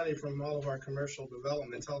much money from all of our commercial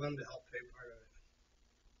development. Tell them to help pay part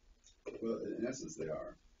of it. Well, in essence, they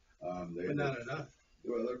are. But not enough.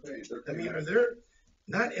 Well, they're paying. I mean,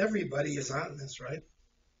 not everybody is on this, right?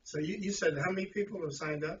 So you said how many people have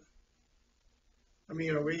signed up? I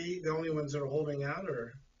mean, are we the only ones that are holding out,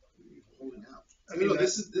 or? Holding out. I mean, no,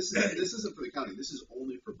 this isn't for the county. This is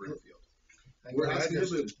only for Brimfield. We're asking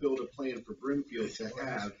them to build a plan for Brimfield to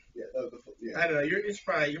have. I don't know. I'm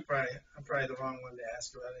probably the wrong one to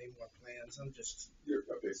ask about any more plans. I'm just.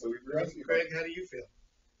 Okay, so Craig, how do you feel?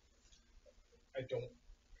 I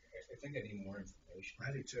think I need more information.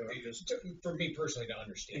 I do too. I'm just. For me personally to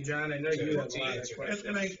understand. And John, I know you have a lot of questions.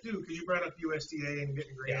 And I do, because you brought up USDA and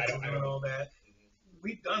getting grants and doing all that.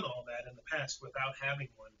 We've done all that in the past without having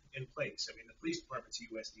one in place. I mean, the police department's a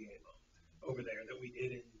USDA loan over there that we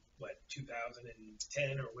did in,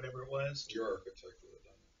 2010 or whatever it was? Your architect would have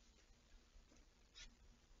done it.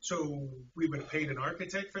 So we would have paid an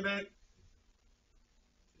architect for that?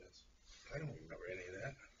 Yes. I don't remember any of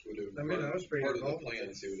that. I mean, that was pretty part of the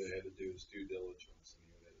plan. See what they had to do is due diligence, and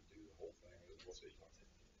you had to do the whole thing.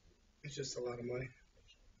 It's just a lot of money.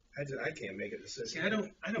 I can't make a decision. See, I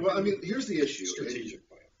don't. Well, I mean, here's the issue. Strategic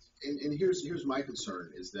plans. And here's my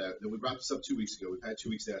concern is that we brought this up 2 weeks ago. We've had 2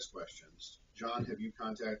 weeks to ask questions. John, have you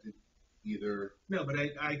contacted either? No, but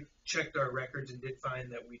I checked our records and did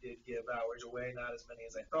find that we did give hours away. Not as many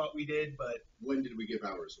as I thought we did, but when did we give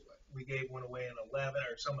hours away? We gave one away in 11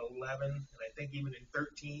 or some 11, and I think even in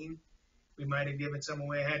 13 we might have given some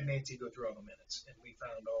away. I had Nancy go through all the minutes, and we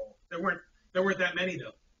found there weren't that many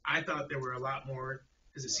though. I thought there were a lot more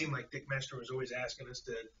because it seemed like Dick Mester was always asking us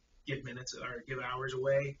to give minutes or give hours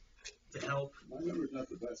away to help. My number's not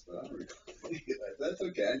the best, but I don't remember. That's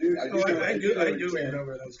okay. I do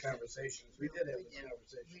remember those conversations. We did have those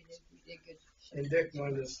conversations. We did good. And Dick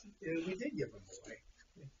wanted us, and we did give them away.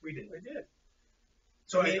 We did.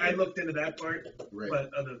 So I looked into that part, right.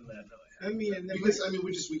 But other than that, no.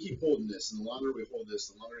 Because we keep holding this, and the longer we hold this,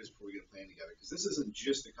 the longer it is before we get a plan together. Because this isn't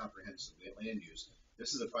just a comprehensive land use.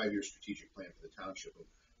 This is a 5-year strategic plan for the township of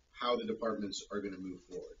how the departments are going to move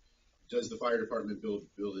forward. Does the fire department build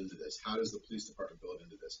into this? How does the police department build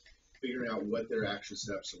into this? Figuring out what their action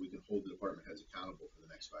steps so we can hold the department heads accountable for the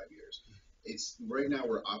next 5 years. It's right now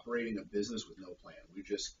we're operating a business with no plan. We're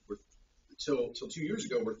till 2 years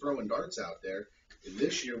ago we're throwing darts out there. And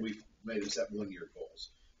this year we've made them set 1-year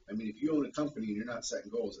goals. I mean, if you own a company and you're not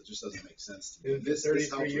setting goals, it just doesn't make sense to me. In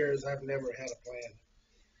 33 years, I've never had a plan.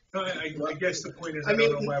 I guess the point is, I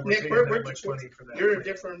don't know why we're Nick, paying that much money for that. You're a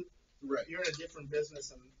different, right. You're in a different business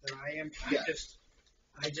than I am. Yeah.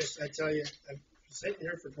 I tell you, I've been sitting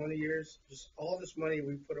here for 20 years. Just all this money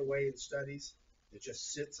we put away in studies, it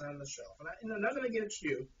just sits on the shelf. And nothing against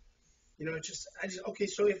you. Okay.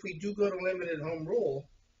 So if we do go to limited home rule,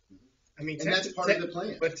 I mean, and that's part of the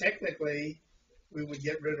plan. But technically, we would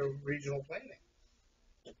get rid of regional planning.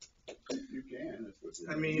 You can.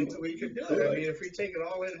 I mean, we could do it. I mean, if we take it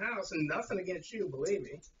all in-house, and nothing against you, believe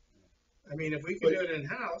me. I mean, if we could do it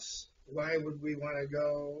in-house, why would we want to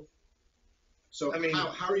go So I mean-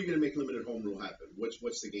 how are you gonna make limited home rule happen?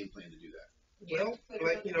 What's the game plan to do that? Well,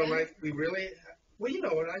 like, we really, well, you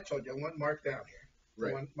know what I told you, I want Mark down here. I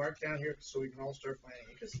Right. want Mark down here so we can all start planning,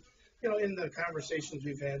 because, in the conversations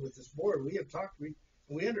we've had with this board, we have talked,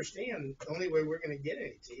 we understand the only way we're gonna get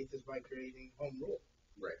any teeth is by creating home rule.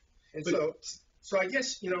 Right. And But- so I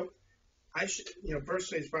guess, I should,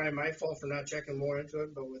 personally, it's probably my fault for not checking more into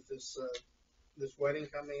it, but with this wedding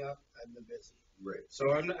coming up, I've been busy. Right.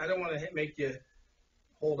 So I don't wanna make you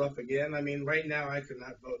hold up again. I mean, right now, I could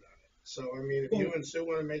not vote on it. So, I mean, if you and Sue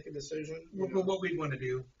wanna make a decision, Well, what we'd want to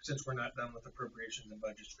do, since we're not done with appropriations and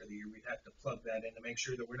budgets for the year, we'd have to plug that in to make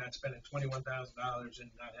sure that we're not spending $21,000 and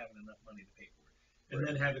not having enough money to pay for it. And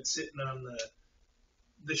then have it sitting on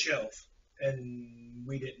the shelf, and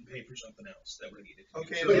we didn't pay for something else that we needed.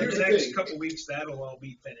 Okay, So but in here's the the next thing. couple weeks, that'll all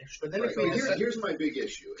be finished. but then Right, if but we here's my big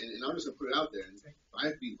issue, and I'm just gonna put it out there, and if I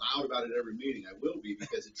have to be loud about it every meeting, I will be,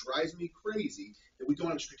 because it drives me crazy that we don't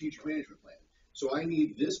have a strategic management plan. So I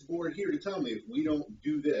need this board here to tell me if we don't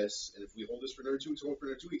do this, and if we hold this for another 2 weeks, hold it for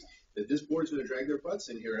another 2 weeks, that this board's gonna drag their butts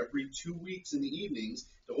in here every 2 weeks in the evenings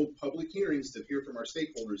to hold public hearings to hear from our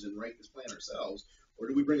stakeholders and write this plan ourselves, or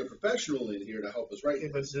do we bring a professional in here to help us write Okay,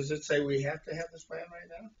 it? but does it say we have to have this plan right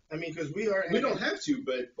now? I mean, because we are. We don't have to,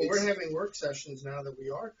 but But we're it's- having work sessions now that we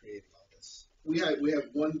are creating all this. we have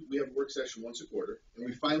a work session once a quarter, and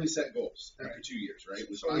we finally set goals after Right. 2 years, right?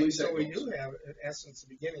 We So finally we, set so we goals. do have, in essence, the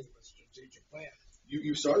beginning of a strategic plan.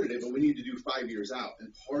 You started it, but we need to do 5 years out.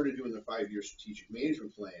 And part of doing the 5-year strategic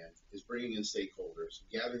management plan is bringing in stakeholders,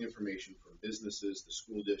 gathering information from businesses, the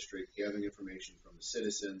school district, gathering information from the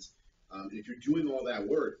citizens. And if you're doing all that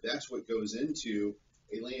work, that's what goes into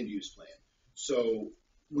a land use plan. So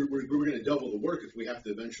we're going to double the work if we have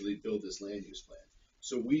to eventually build this land use plan.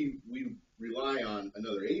 So we rely on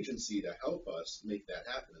another agency to help us make that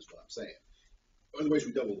happen, is what I'm saying. Otherwise,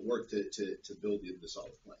 we double the work to build the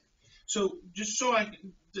solid plan. So just so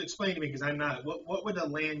to explain to me, because I'm not, what would a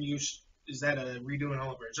land use, is that a redoing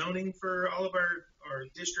all of our zoning for all of our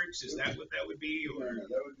districts? Is that what that would be, No, or? no,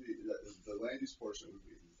 that would be, the land use portion would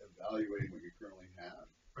be evaluating what you currently have.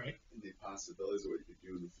 Right. And the possibilities of what you could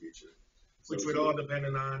do in the future. Which So would if you- all depend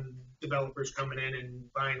on developers coming in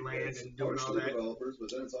and buying land It's and doing all partially that. developers, but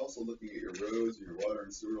then it's also looking at your roads and your water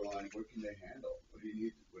and sewer line. What can they handle? What do you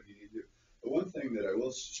need to do? The one thing that I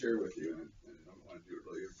will share with you, and I don't want to do it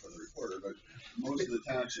really in front of the reporter, but most of the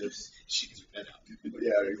townships,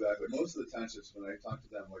 yeah, exactly. Most of the townships, when I talk to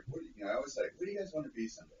them, like, I always say, what do you guys want to be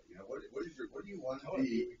someday? What do you want I to want to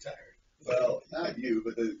be? be retired. Well, not you,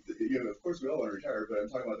 but of course we all want to retire, but I'm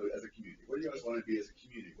talking about as a community. What do you guys want to be as a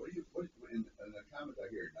community? And the comment I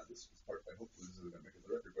hear, now this is part, I hope this isn't going to make it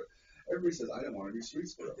the record, but everybody says, I don't want to be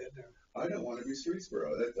Streetsboro. I don't want to be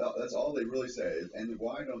Streetsboro. That's all they really say. And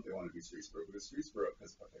why don't they want to be Streetsboro? Because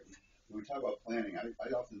when we talk about planning, I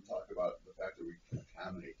often talk about the fact that we can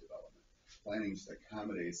accommodate development. Planning just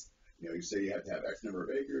accommodates, you say you have to have X number of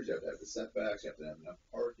acres, you have to have the setbacks, you have to have enough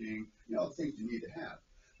parking, all the things you need to have.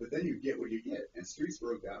 But then you get what you get. And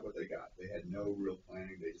Streetsboro got what they got. They had no real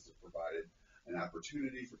planning. They just provided an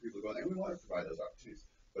opportunity for people to go in. And we want to provide those opportunities.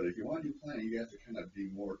 But if you want to do planning, you have to kind of you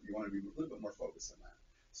want to be a little bit more focused on that.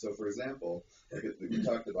 So, for example, like we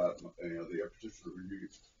talked about, the architectural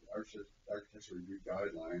review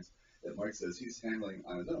guidelines that Mike says he's handling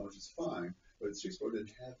on his own, which is fine, but Streetsboro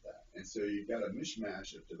didn't have that. And so you've got a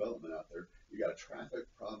mishmash of development out there. You got traffic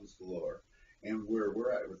problems galore. And where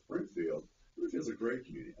we're at with Brimfield's a great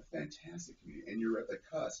community, a fantastic community, and you're at the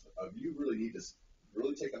cusp of you really need to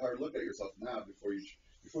really take a hard look at yourself now before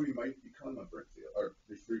you might become a Brimfield or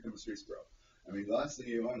before you become a Streetsboro. I mean, the last thing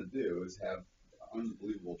you want to do is have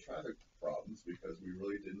unbelievable traffic problems because we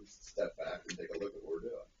really didn't step back and take a look at what we're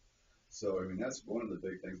doing. So, I mean, that's one of the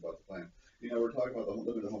big things about the plan. We're talking about the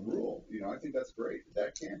limited home rule. I think that's great.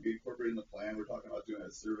 That can be incorporated in the plan. We're talking about doing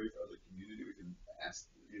a survey for the community. We can ask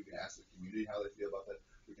the community how they feel about that.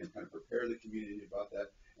 We can kind of prepare the community about that,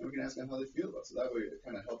 and we can ask them how they feel about it. So that way, it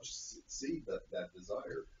kind of helps see that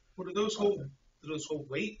desire. Well, do those hold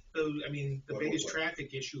weight? The biggest What?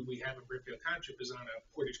 traffic issue we have in Brimfield Township is on a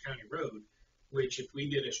Portage County road, which if we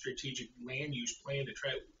did a strategic land use plan to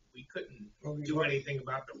try, we couldn't do anything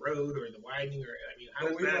about the road or the widening, or, how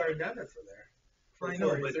Well, does we've that? already done it for there. I know,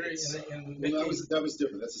 but 43, it's- Well, that was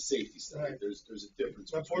different. That's a safety study. Right. There's a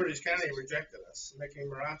difference. But between- Portage County rejected us. Mickey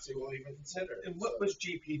Marazzi won't even consider it. And what was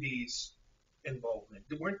GPD's involvement?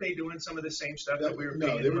 Weren't they doing some of the same stuff That- that we were no,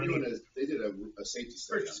 paying they were money? they did a safety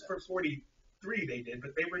study on that. For 43 they did,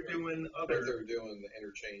 but they were doing I think they other. were doing the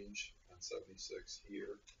interchange on 76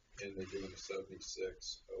 here. and they're doing a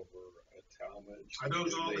 76 over at Talmadge. Are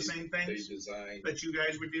those all the same They things designed. that you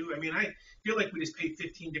guys would do? I mean, I feel like we just paid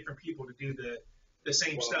 15 different people to do the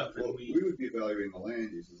same stuff. Well, And we would be evaluating the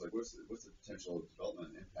land uses, like what's the potential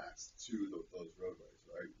development impacts to those roadways,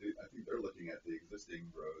 right? I think they're looking at the existing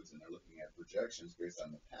roads and they're looking at projections based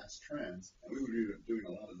on the past trends, and we would be doing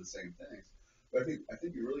a lot of the same things. But I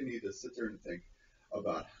think you really need to sit there and think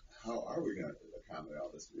about how are we going to accommodate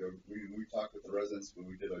all this. You know, we talked with the residents when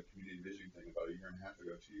we did a community vision thing about a year and a half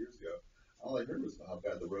ago, 2 years ago. All I heard was how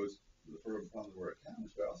bad the roads, the problems were at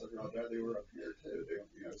Talmadge, but I also heard how bad they were up here too. They,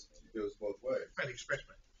 you know, it goes both ways. by the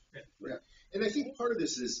expressway. Yeah. And I think part of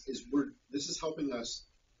this is this is helping us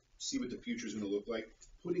see what the future is going to look like,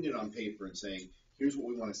 putting it on paper and saying, here's what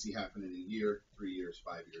we want to see happen in a year, 3 years,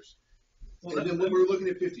 5 years. Well, And then when we're looking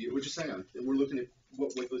at 50 years, we're just saying, and we're looking at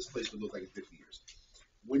what this place would look like in 50 years.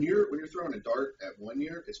 When you're throwing a dart at 1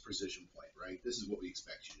 year, it's precision point, right? This is what we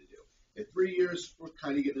expect you to do. At 3 years, we're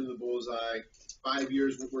kind of getting into the bullseye. 5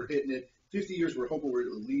 years, we're hitting it. 50 years, we're hoping we're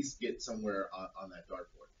at least get somewhere on that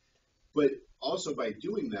dartboard. But also by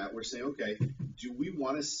doing that, we're saying, okay, do we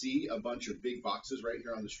want to see a bunch of big boxes right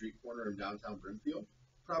here on the street corner in downtown Brimfield?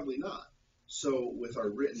 Probably not. So with our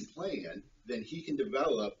written plan, then he can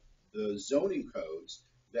develop the zoning codes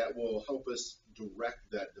that will help us direct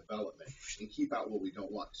that development and keep out what we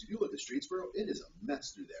don't want. Because if you look at Streetsboro, it is a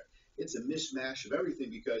mess through there. It's a mishmash of everything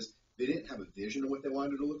because they didn't have a vision of what they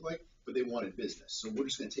wanted it to look like, but they wanted business. So we're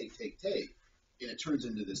just going to take, and it turns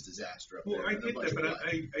into this disaster up Well, there. I and a get bunch that, of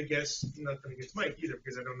but blood. I guess nothing against Mike either,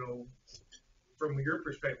 because I don't know from your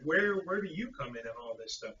perspective, where do you come in on all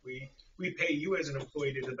this stuff? We pay you as an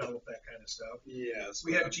employee to develop that kind of stuff. Yes.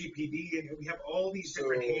 We have GPD and we have all these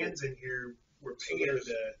different So- hands in here. We're So paying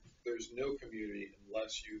the. there's no community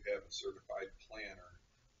unless you have a certified planner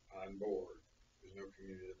on board. There's no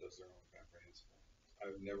community that does their own comprehensive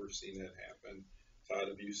plan. I've never seen that happen. Todd,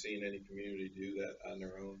 have you seen any community do that on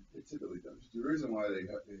their own? They typically don't. The reason why they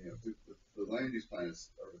have, you know, the land use plan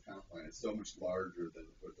is, or the town plan is so much larger than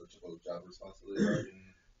what the typical job responsibilities are,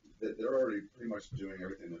 that they're already pretty much doing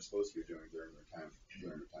everything they're supposed to be doing during their time.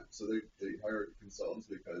 So they hire consultants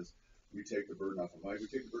because we take the burden off of Mike, we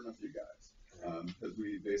take the burden off of you guys. Because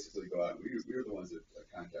we basically go out and we're the ones that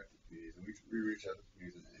contact the communities, and we reach out to the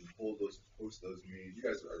communities and host those meetings. You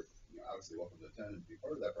guys are, you know, obviously welcome to attend and be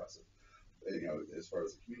part of that process. You know, as far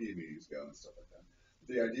as the community meetings go and stuff like that. But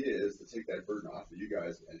the idea is to take that burden off of you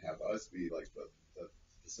guys and have us be like the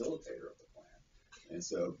facilitator of the plan. And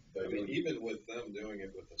so, I mean, even with them doing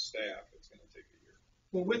it with the staff, it's going to take a year.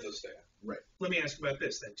 Well, With the staff. let me ask about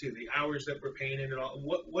this then too. The hours that we're paying in it all.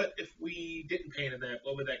 What if we didn't pay into that?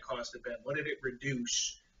 What would that cost have been? What did it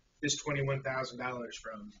reduce this $21,000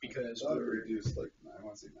 from? Because I thought it reduced, like, I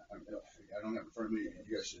want to say, I don't have it in front of me,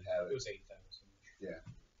 you guys should have It it. was 8,000.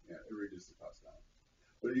 Yeah, it reduced the cost down.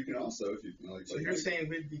 But you can also, if you know, like. So you're saying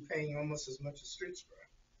we'd be paying almost as much as Streetsboro?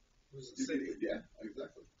 Was the city? Yeah,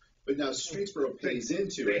 exactly. But now Streetsboro pays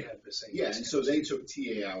into they it. have the same. Yeah, and so they took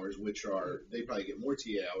TA hours, which are, they probably get more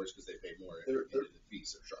TA hours because they pay more into the fee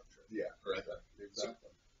structure. Yeah, Correct.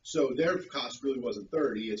 exactly. So their cost really wasn't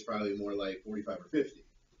 30, it's probably more like 45 or 50.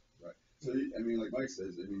 So, I mean, like Mike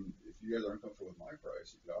says, I mean, if you guys aren't comfortable with my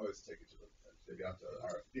price, you could always take it out to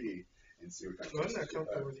an RFP and see what kind of. Well, I'm prices not you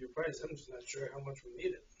comfortable have. with your price, I'm just not sure how much we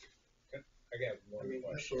need it. I got I one mean,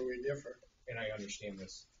 that's question, where we differ. and I understand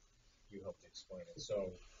this. You helped explain it.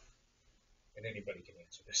 So, and anybody can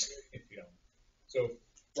answer this if you don't. So,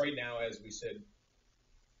 right now, as we said,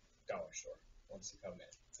 dollar store wants to come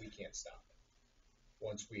in. We can't stop it.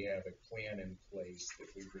 Once we have a plan in place that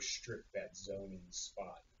we restrict that zoning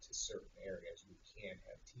spot to certain areas, we can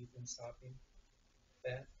have teeth in stopping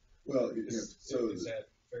that. Well, Is that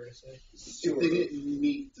fair to say? If they didn't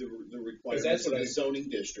meet the requirements that's of what the zoning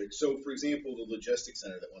district, so for example, the logistics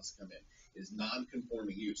center that wants to come in is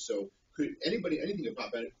non-conforming use, so anything could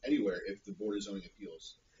pop out anywhere if the Board of Zoning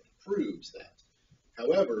Appeals approves that.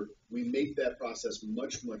 However, we make that process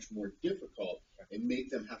much, much more difficult and make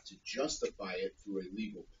them have to justify it through a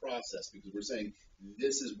legal process because we're saying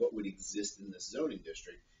this is what would exist in this zoning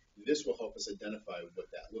district. This will help us identify what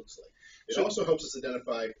that looks like. It also helps us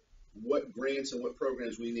identify what grants and what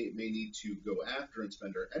programs we may need to go after and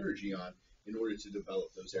spend our energy on in order to develop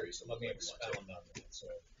those areas. So let me expound on that. So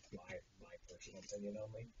my personal opinion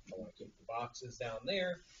only, I want to keep the boxes down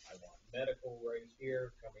there. I want medical right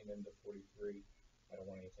here coming into 43. I don't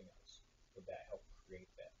want anything else. Would that help create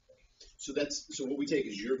that plan? So what we take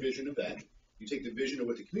is your vision of that. You take the vision of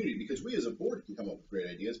what the community, because we as a board can come up with great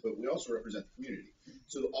ideas, but we also represent the community.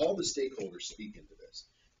 So all the stakeholders speak into this.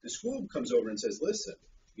 The school comes over and says, listen,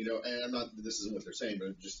 you know, and this isn't what they're saying,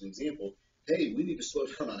 but just an example, hey, we need to slow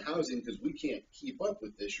down on housing because we can't keep up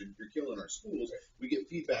with this. You're killing our schools. We get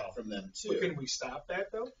feedback from them too. But can we stop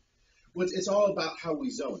that though? Well, it's all about how we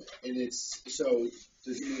zone it, and it's so.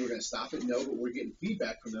 Does it mean we're going to stop it? No, but we're getting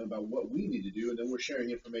feedback from them about what we need to do, and then we're sharing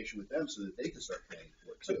information with them so that they can start planning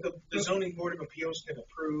for it too. But the zoning board of appeals can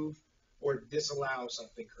approve or disallow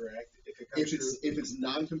something, correct? If it comes If it's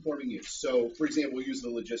non-conforming use. So, for example, we'll use the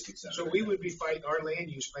logistics center. So we would be fighting, our land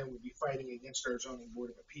use plan would be fighting against our zoning board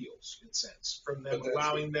of appeals, in a sense, from them But that's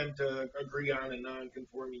allowing them to agree on a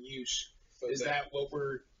non-conforming use. Is that what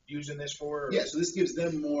we're using this for? Or? Yeah, so this gives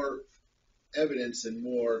them more evidence and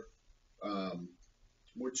more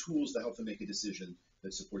tools to help them make a decision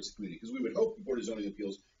that supports the community. Because we would hope the Board of Zoning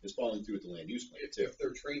Appeals is following through with the land use plan too. If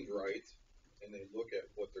they're trained right and they look at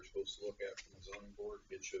what they're supposed to look at from the zoning board,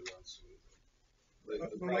 it should run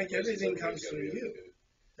smoothly. Well, Mike, everything comes through you.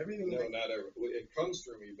 Everything. No, not every. It comes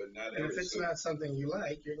through me, but not And every. if it's not something you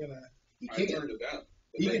like, you're gonna. I turned it down.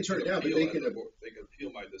 He can turn it down, but they can. They can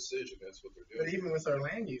appeal my decision. That's what they're But doing. even with our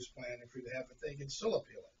land use plan, if we have it, they can still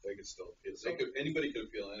appeal it. They can still appeal. Anybody could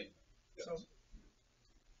appeal anything. Yes. So-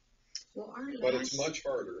 Well, our But last, it's much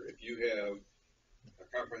harder if you have a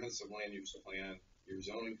comprehensive land use plan, your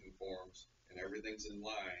zoning conforms, and everything's in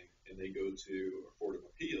line, and they go to a court of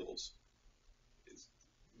appeals. It's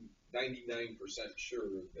 99% sure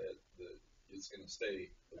that it's going to stay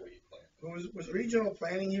the way you planned it. Was regional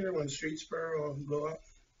planning here when Streetsboro will go up?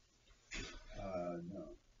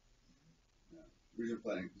 No. Regional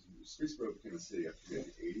planning, Streetsboro became a city after the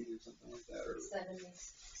 80s or something like that, or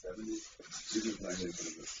 70s. Regional planning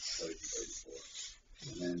was a study from 84.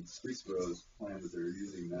 And then Streetsboro's plan that they're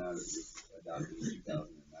using now that was adopted in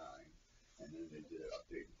 2009, and then they did an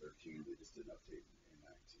update in 13, they just did an update in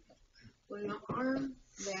 19. well, our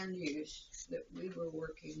land use that we were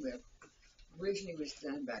working with originally was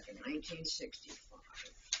done back in 1965.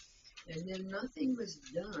 And then nothing was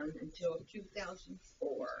done until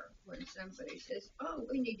 2004, when somebody says, oh,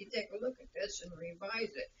 we need to take a look at this and revise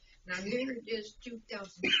it. Now here it is,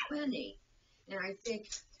 2020, and I think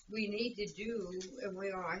we need to do, and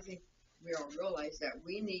I think we all realize that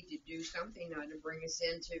we need to do something now to bring us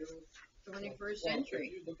into 21st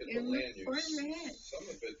century. If you look at the And land look farther use, ahead. some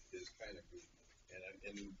of it is kind of goofy.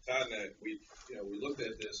 And Todd and I, we looked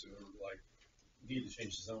at this and we were like, we need to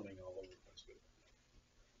change the zoning all over the place. But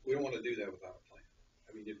we don't want to do that without a plan.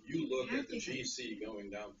 I mean, if you look at the GC going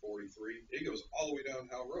down 43, it goes all the way down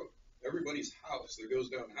Howe Road. Everybody's house that goes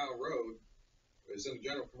down Howe Road is in a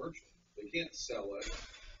general commercial. They can't sell it,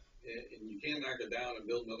 and you can't knock it down and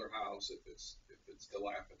build another house if it's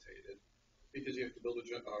dilapidated, because you have to build a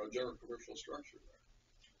general commercial structure there.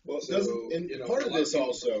 Well, So, part of this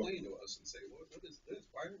also. Complain to us and say, what is this?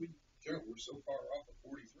 Why are we? We're so far off of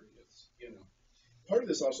 43. It's Part of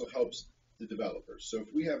this also helps the developers. So if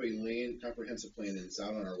we have a land comprehensive plan and it's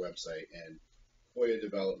out on our website, and Hoya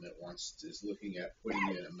Development is looking at putting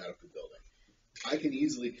in a medical building, I can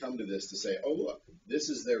easily come to this to say, oh look, this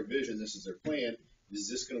is their vision, this is their plan. Is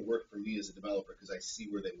this going to work for me as a developer? Because I see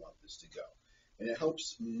where they want this to go, and it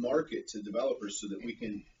helps market to developers so that we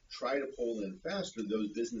can try to pull in faster those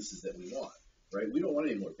businesses that we want. Right? We don't want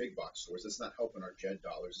any more big box stores. That's not helping our JED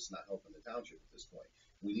dollars. It's not helping the township at this point.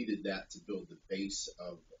 We needed that to build the base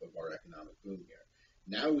of our economic boom here.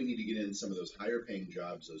 Now we need to get in some of those higher paying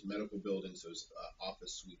jobs, those medical buildings, those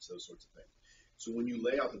office suites, those sorts of things. So when you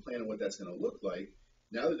lay out the plan of what that's going to look like,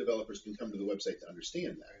 now the developers can come to the website to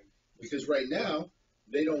understand that. Because right now,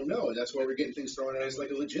 they don't know, and that's why we're getting things thrown at us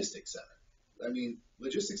like a logistics center. I mean,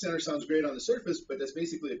 logistics center sounds great on the surface, but that's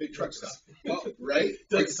basically a big truck stop, right?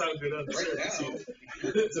 Doesn't sound good on the right surface.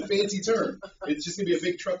 now. It's a fancy term. It's just going to be a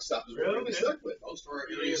big truck stop is what we're going to be stuck with. Most of our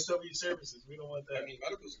areas, ASW services, we don't want that. I mean,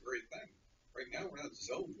 medical's a great thing. Right now, we're not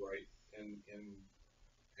zoned right in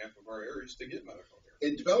half of our areas to get medical here.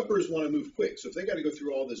 And developers want to move quick, so if they got to go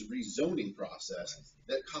through all this rezoning process,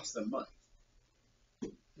 that costs them money.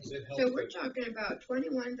 So we're talking about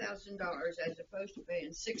 $21,000 as opposed to paying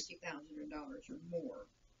 $60,000 or more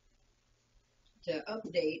to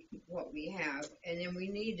update what we have, and then we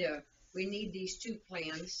need these two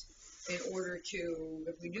plans in order to,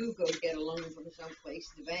 if we do go get a loan from someplace,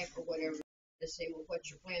 the bank or whatever, to say, well, what's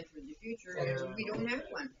your plan for the future? And we don't have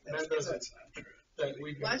one. That doesn't sound true. That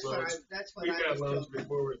we've got We've got loans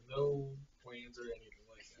before with no plans or anything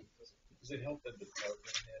like that. Does it help that the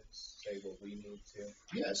department heads say what we need to?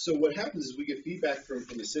 Yeah, so what happens is we get feedback from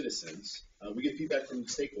the citizens. We get feedback from the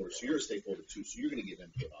stakeholders. So you're a stakeholder too, so you're going to give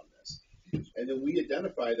input on this. And then we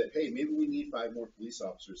identify that, hey, maybe we need 5 more police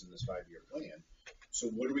officers in this 5-year plan. So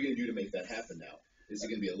what are we going to do to make that happen now? Is it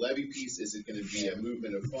going to be a levy piece? Is it going to be a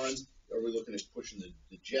movement of funds? are we looking at pushing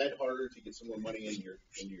the JED harder to get some more money into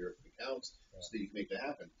your accounts so that you can make that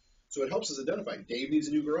happen? So it helps us identify, Dave needs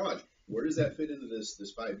a new garage. Where does that fit into this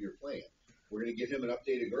 5-year plan? We're gonna give him an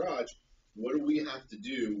updated garage. What do we have to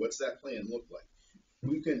do? What's that plan look like?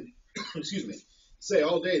 We can, excuse me, say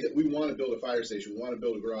all day that we wanna build a fire station, we wanna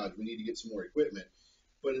build a garage, we need to get some more equipment.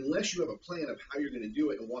 But unless you have a plan of how you're gonna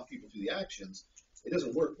do it and walk people through the actions, it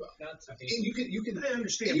doesn't work well. And you can I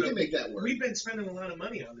understand, you but can make that work. we've been spending a lot of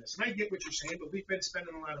money on this, and I get what you're saying, but we've been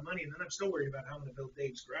spending a lot of money, and then I'm still worried about how I'm gonna build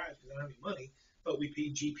Dave's garage, because I don't have any money, but we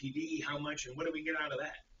paid GPD, how much, and what do we get out of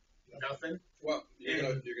that? Nothing? Well, you're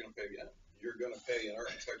gonna pay, yeah, you're gonna pay an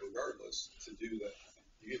architect regardless to do that.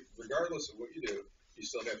 Regardless of what you do, you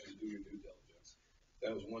still have to do your due diligence.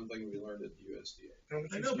 That was one thing we learned at the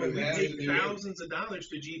USDA. I know, but we paid thousands of dollars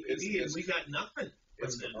to GPD, and we got nothing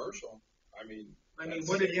It's from them. commercial. I mean,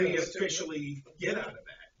 what did we officially get out of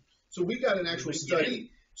that? So we got an actual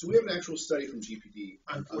study. So we have an actual study from GPD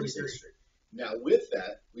On on this 43. district. Now with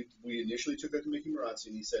that, we initially took that to Mickey Marazzi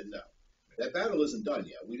and he said no. That battle isn't done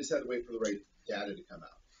yet. We just had to wait for the right data to come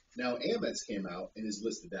out. Now Amex came out and is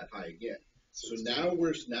listed that high again. So now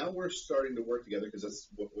we're starting to work together because that's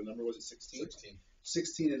what number was it? 16?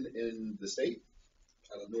 16 in the state.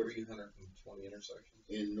 Out of 320 intersections.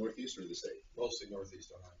 In northeast or the state? Mostly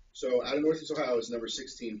northeast Ohio. So out of northeast Ohio is number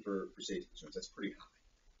 16 for safety concerns. That's pretty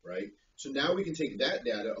high, right? So now we can take that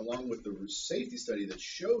data along with the safety study that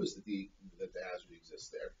shows that the hazard exists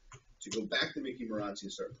there to go back to Mickey Marazzi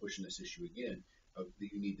and start pushing this issue again of that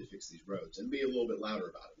you need to fix these roads and be a little bit louder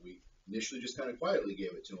about it. We initially just kind of quietly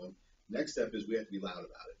gave it to them. Next step is we have to be loud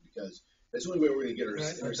about it because that's the only way we're going to get our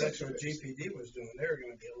That's intersection what fixed. GPD was doing. They were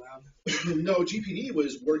gonna be allowed. No, GPD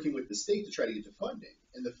was working with the state to try to get the funding.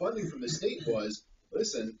 And the funding from the state was,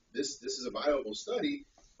 listen, this is a viable study,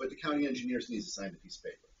 but the county engineers need to sign the piece of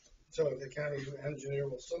paper. So the county engineer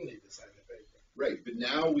will still need to sign the paper. Right, but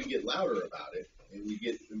now we get louder about it and we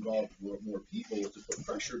get involved with more people to put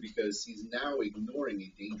pressure because he's now ignoring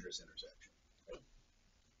a dangerous intersection.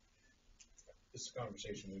 This is a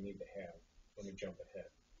conversation we need to have when we jump ahead.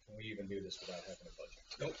 Can we even do this without having a budget?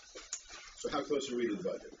 Nope. So how close are we to the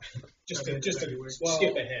budget? Just to Well,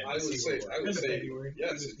 skip ahead. I would say, February.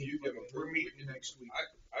 yes, if you give them. We're meeting next week.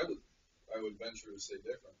 I would venture to say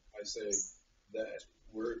different. I say that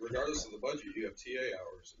regardless of the budget, you have TA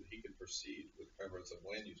hours so that he can proceed with the comprehensive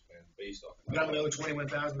land use plan based off. But I'm gonna owe $21,000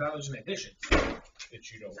 in addition. That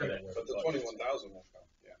you don't know where But the the 21,000 won't come,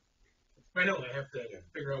 yeah. I know, I have to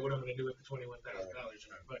figure out what I'm gonna do with the $21,000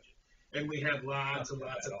 in our budget. And we have lots and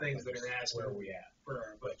lots of things that are asked where are we at? for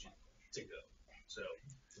our budget to go. So,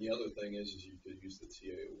 The other thing is you could use the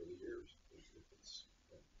TA over the years. If it's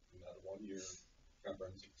not a 1 year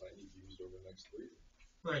comprehensive plan, you can use it over the next 3 years.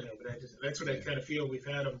 I know, but that's what I kind of feel. We've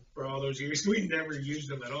had them for all those years. We never used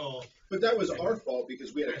them at all. But that was our fault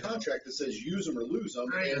because we had a contract that says use them or lose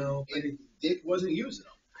them, I know, and Dick wasn't using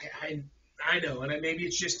them. I know, and maybe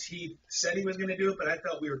it's just he said he was going to do it, but I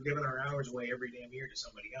felt we were giving our hours away every damn year to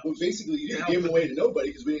somebody else. Well, basically, you didn't give them away to nobody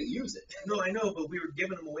because we didn't use it. No, I know, but we were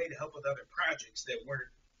giving them away to help with other projects that weren't,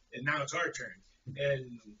 and now it's our turn.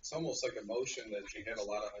 And It's almost like a motion that you had a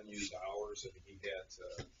lot of unused hours and he had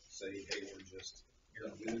to say, hey,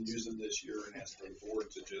 we didn't use them this year and ask for the board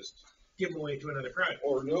to just, give them away to another project.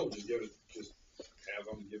 or no, just have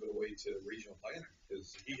them give it away to regional planning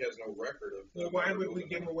because he has no record of. Well, why would we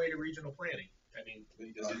give them away to regional planning? I mean,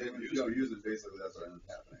 Because he didn't If use you them. don't use it, basically that's what ends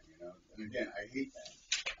up happening, you know? And again, I hate that.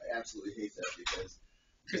 I absolutely hate that because.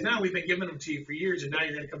 now we've been giving them to you for years, and now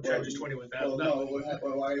you're going to come charge us Well, $21,000.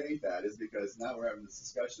 no, why I hate that is because now we're having this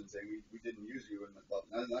discussion saying we didn't use you,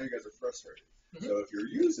 and now you guys are frustrated. Mhm. So if you're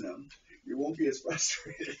using them, you won't be as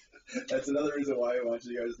frustrated. That's another reason why I want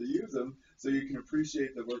you guys to use them, so you can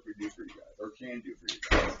appreciate the work we do for you guys, or can do for you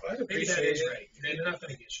guys. Maybe that is right. And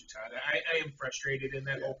nothing against you, Todd. I am frustrated in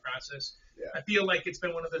that whole process. Yeah. I feel like it's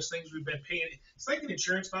been one of those things we've been paying. It's like an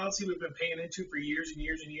insurance policy we've been paying into for years and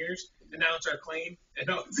years and years, and now it's our claim. And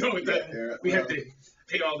so we have to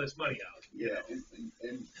pay all this money out. Yeah,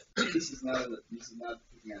 and this is not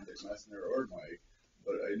picking on Dick Messner or Mike,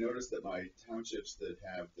 but I noticed that my townships that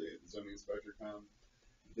have the zoning inspector come,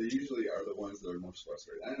 they usually are the ones that are most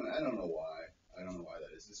frustrated. I don't know why. I don't know why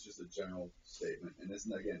that is. It's just a general statement, and it's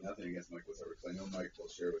again nothing against Mike whatsoever, because I know Mike will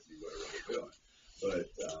share with you whatever they're doing. But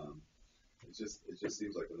it just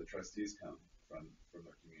seems like when the trustees come from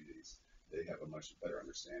their communities, they have a much better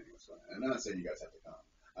understanding of what's going on. And I'm not saying you guys have to come.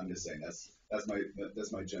 I'm just saying that's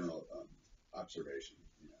my general observation.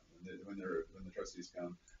 You know, when the trustees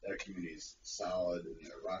come, that community is solid and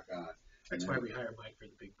they're rock on. That's why we hire Mike for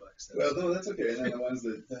the big bucks. Well, no, that's okay. And then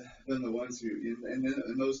the ones who, and then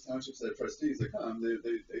in those townships that trustees that come, they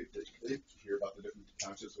hear about the different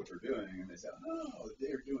townships what they're doing, and they say, oh,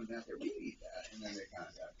 they're doing that there, we need that, and then they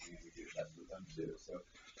contact me and we do that with them too.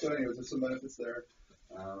 So anyways, there's some benefits there,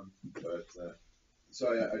 so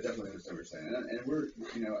I definitely understand what you're saying, and we're,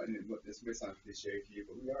 this may sound cliche to you,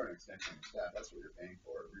 but we are an extension of staff. That's what you're paying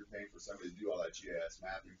for. You're paying for somebody to do all that GIS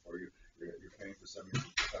mapping for you. You're paying for somebody to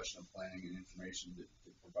do professional planning and information to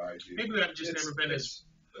provide you. Maybe I've just never been as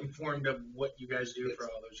informed of what you guys do for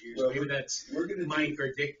all those years. Well, Maybe that's we're Mike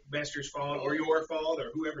or Dick Mester's fault or your fault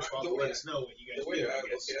or whoever's fault. Let us know what you guys The way do. I I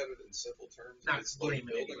look guess. at it in simple terms, Not it's like blaming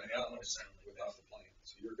building anybody. a I don't want to house sound like without the plan.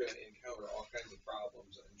 So you're gonna encounter all kinds of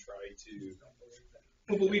problems and try to.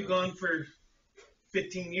 Well, but we've gone for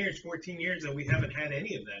 15 years, 14 years, and we haven't had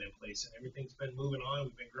any of that in place, and everything's been moving on.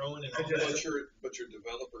 We've been growing and all that. But your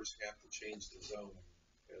developers have to change the zoning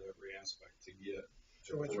at every aspect to get.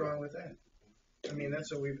 So what's wrong with that? I mean,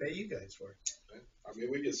 that's what we pay you guys for. I mean,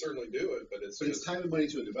 we can certainly do it, but it's time and money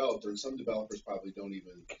to a developer, and some developers probably don't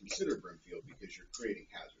even consider Brimfield because you're creating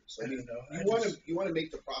hazards. So, I mean, you want to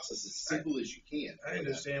make the process as simple as you can. I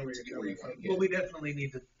understand where you're coming from. Well, we definitely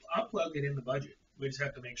need to. I'll plug it in the budget. We just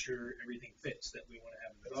have to make sure everything fits that we want to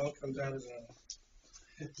have. It all comes out as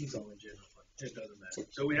a. He's all in general fund. It doesn't matter.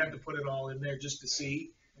 So we have to put it all in there just to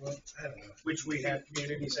see. Well, I don't know. Which we have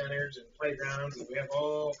community centers and playgrounds, and we have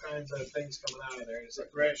all kinds of things coming out of there. It's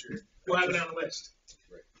like pressure. We'll have it on the list.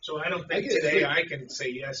 Right. So I don't think today I can say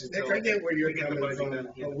yes until. Nick, I get where you're we get the coming budget from. done.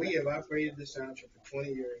 But we have operated this township for 20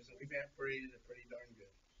 years, and we've operated it pretty darn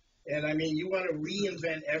good. And I mean, you want to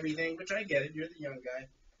reinvent everything, which I get it. You're the young guy.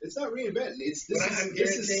 It's not reinventing. This I'm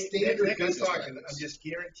is standard Nick, I'm business talking. practice. I'm just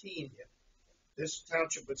guaranteeing you, this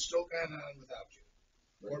township would still go on without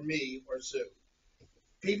you, or me, or Sue.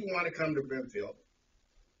 People want to come to Brimfield.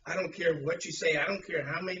 I don't care what you say. I don't care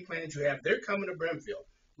how many plans you have. They're coming to Brimfield.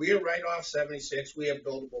 We are right off 76. We have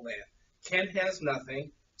buildable land. Kent has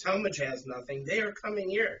nothing. Talmadge has nothing. They are coming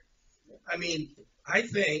here. I mean, I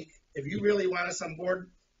think if you really want us on board,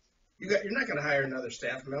 you're not going to hire another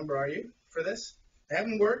staff member, are you, for this? Have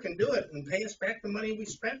them work and do it and pay us back the money we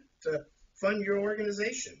spent to fund your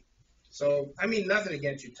organization. So, I mean, nothing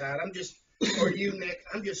against you, Todd. I'm just, or you, Nick,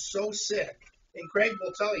 I'm just so sick. And Craig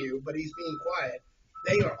will tell you, but he's being quiet.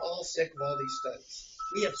 They are all sick of all these studies.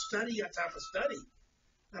 We have study on top of study.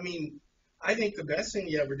 I mean, I think the best thing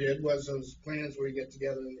you ever did was those plans where you get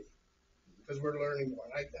together and because we're learning more.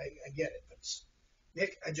 I get it. But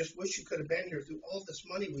Nick, I just wish you could have been here through all this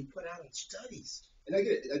money we put out on studies. And I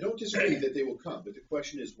get it. I don't disagree that they will come, but the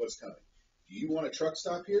question is what's coming. Do you want a truck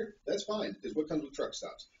stop here? That's fine, because what comes with truck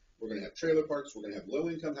stops? We're going to have trailer parks. We're going to have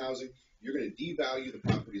low-income housing. You're going to devalue the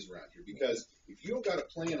properties around here because if you don't got a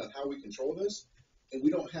plan on how we control this, and we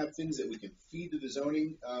don't have things that we can feed to the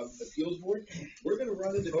zoning appeals board, we're going to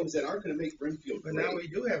run into things that aren't going to make Brimfield But great. now we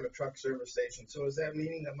do have a truck service station. So is that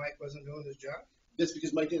meaning that Mike wasn't doing his job? That's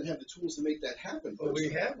because Mike didn't have the tools to make that happen. Well, we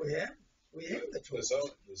have the tools.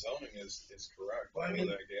 The zoning is correct Well, I for mean,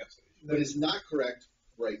 that gas station. But it's not correct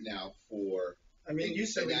right now for. I mean, you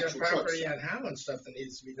said we got actual property trucks. on Howe and stuff that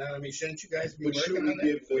needs to be done. I mean, shouldn't you guys be But should working we on that?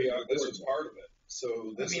 give We the are, this board is more? part of it. So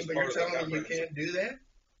I this mean, is but part you're of the telling me you comprehensive. can't do that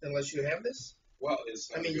unless you have this? Well, it's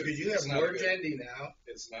not I mean, a good, because you have it's not more a good, agendy now.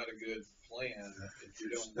 it's not a good plan if you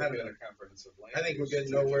don't I look don't at a comprehensive land. I think we're use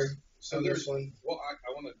getting to nowhere just- So on there's, this one. well, I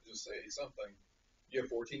want to just say something. You have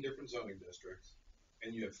 14 different zoning districts,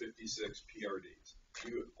 and you have 56 PRDs.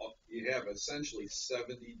 You have essentially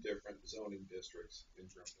 70 different zoning districts in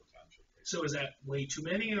Brimfield Township. So is that way too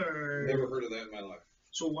many, or Never heard of that in my life.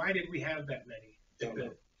 so why did we have that many? Don't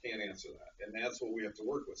know. Can't answer that. And that's what we have to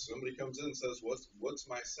work with. Somebody comes in and says, what's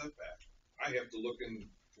my setback? I have to look in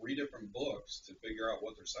 3 different books to figure out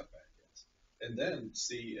what their setback is. And then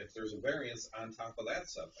see if there's a variance on top of that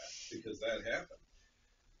setback, because that happened.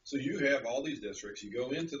 So you have all these districts, you go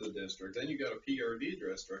into the district, then you got a PRD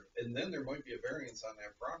district, and then there might be a variance on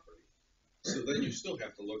that property. So then you still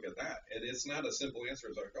have to look at that. And it's not a simple answer.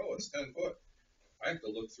 It's like, oh, it's 10 foot. I have to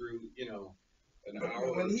look through, an hour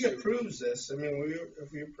But when or he 2. approves this, I mean,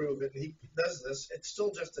 if we approve it and he does this, it's still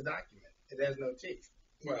just a document. It has no teeth.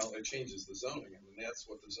 Well, it changes the zoning, and that's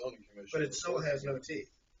what the zoning commission. But it still was has no working teeth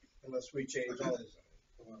unless we change all the zoning.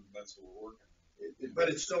 on. Well, that's what we're working But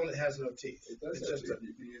it still has no teeth. It does It's have just to,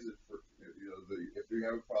 you can use it for, if you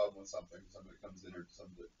have a problem with something, somebody comes in or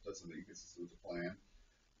somebody does something inconsistent with the plan,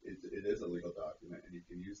 it is a legal document and you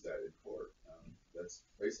can use that in court. That's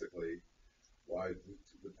basically why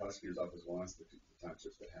the prosecutor's office wants the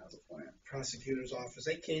townships to have a plan. prosecutor's office.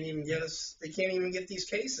 They can't even get these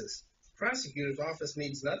cases. Prosecutor's office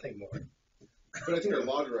needs nothing more. But I think our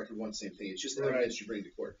law director wants the same thing. It's just Right. evidence you bring to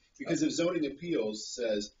court. Because if zoning appeals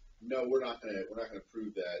says, no, we're not gonna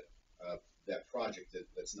approve that project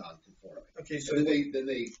that's non-conforming. Okay, so And then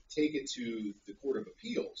they take it to the Court of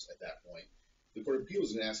Appeals at that point. The Court of Appeals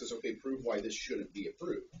is gonna ask us, okay, prove why this shouldn't be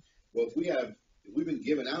approved. Well, if we've been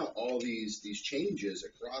giving out all these changes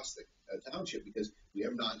across the township because we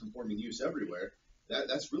have non-conforming use everywhere,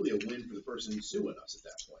 that's really a win for the person suing us at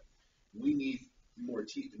that point. We need more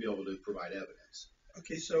teeth to be able to provide evidence.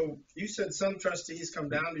 okay, so you said some trustees come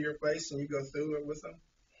down to your place and you go through it with them?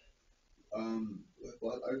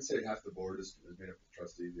 Well, I would say half the board is made up of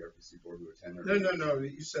trustees, the RPC board who attend. No.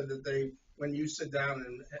 You said that when you sit down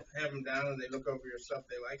and have them down and they look over your stuff,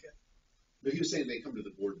 they like it? But he was saying they come to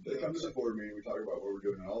the board. They come to the board meeting, we talk about what we're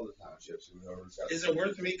doing in all the townships. And Is it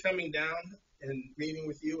worth me coming down and meeting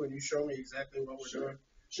with you and you show me exactly what we're doing?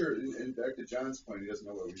 Sure, and back to John's point, he doesn't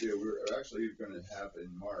know what we do. We're actually going to have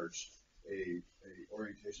in March a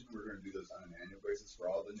orientation. We're going to do this on an annual basis for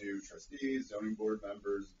all the new trustees, zoning board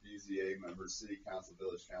members, BZA members, city council,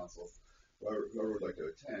 village council, whoever would like to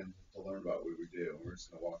attend to learn about what we do. And we're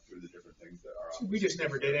just going to walk through the different things that are. We just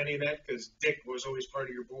never did any of that because Dick was always part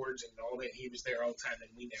of your boards and all that. He was there all the time, and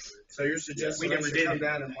we never. So you're suggesting we I never should did come it.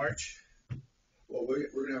 down in March? Well, we're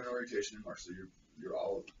going to have an orientation in March, so you're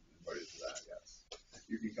all invited to that. Yes,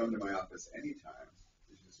 you can come to my office anytime.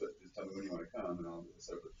 You just tell me when you want to come, and I'll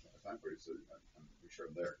set up a time for you. So I'm make sure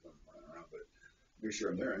I'm there. I'm running around, but make sure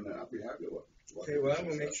I'm there, and then I'll be happy to look. Okay, well, I'm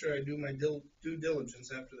gonna make sure I do my due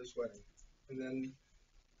diligence after this wedding. And then,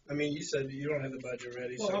 I mean, you said you don't have the budget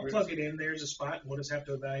ready. Well, so I'll we're- plug it in. There's a spot, and we'll just have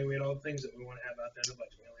to evaluate all the things that we want to have out there in the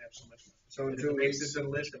budget. We only have so much money. So in If 2 it makes weeks, it to the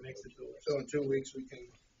list, it makes it to the list. so in 2 weeks, we can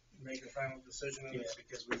make a final decision on Yeah, this.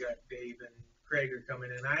 because we got Dave and Craig are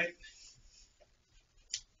coming in. I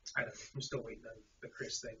don't know. I'm still waiting on the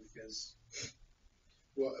Chris thing because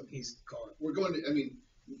Well, he's gone. we're going to, I mean,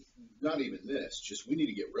 not even this, just we need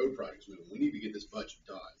to get road projects moving. We need to get this budget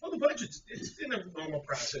done. Well, the budget's it's in a normal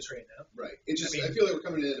process right now. Right. It's just, I I mean- feel like we're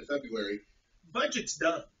coming into February. Budget's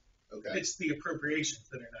done. Okay. It's the appropriations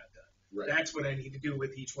that are not done. Right. That's what I need to do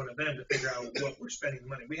with each one of them to figure out what we're spending the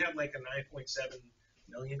money. We have like a $9.7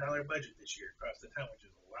 million budget this year across the town, which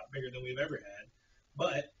is a lot bigger than we've ever had.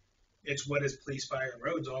 But it's what is police, fire, and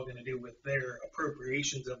roads all going to do with their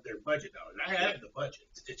appropriations of their budget dollars. I have the budget.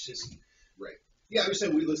 It's just Right. Yeah, I was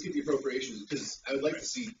saying let's get the appropriations because I would like to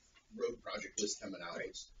see road project list coming out.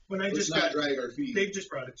 Right. when I Let's just not got. drag our feet. Dave just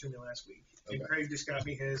brought it to me last week, and Okay. Craig just got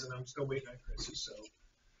me his, and I'm still waiting on Chris's. So.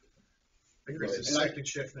 But Chris Right. is And I- second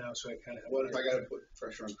shift now, so I kind of. What if I got to put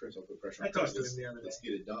pressure on Chris? I'll put pressure on I Chris. talked to him the other Let's day.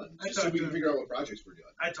 get it done. I Just so talked we to can him. figure out what projects we're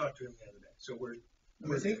doing. I talked to him the other day, so we're.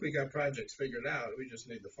 I think we got projects figured out. We just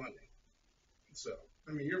need the funding. So,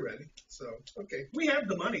 I mean, you're ready. So, okay. We have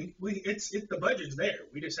the money. The budget's there.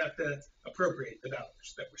 We just have to appropriate the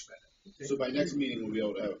dollars that we're spending. So by next meeting, we'll be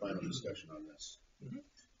able to have a final discussion on this.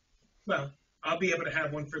 Well, I'll be able to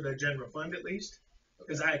have one for the general fund at least,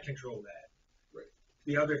 because I control that. Right.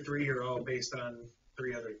 The other three are all based on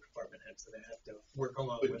 3 other department heads that I have to work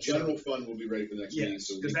along But with. general fund will be ready for the next meeting, Yes,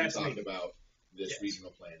 so we 'cause can that's talk me. about this Yes.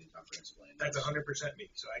 regional plan and comprehensive plan. That's 100% me,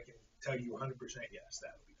 so I can tell you 100% yes,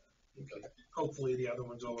 that'll be done. Okay. Hopefully the other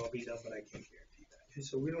ones will all be done, but I can't guarantee that. Okay,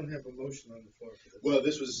 so we don't have a motion on the floor for this. Well,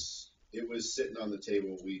 it was sitting on the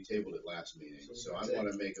table. We tabled it last meeting, so I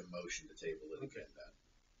want to make a motion to table it again then.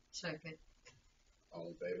 Second. All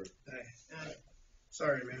in favor?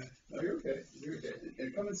 Sorry, man. No, you're okay. You're okay.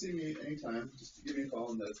 And come and see me anytime. Just give me a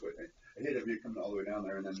call, and that's what I hate if you come all the way down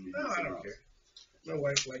there and then you. No, I don't care. My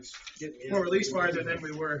wife likes getting me. We're at least farther than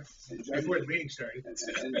we were And John, before the meeting started. and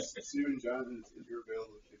Sue and John, if you're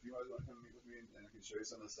available, if you guys want to come meet with me, and I can show you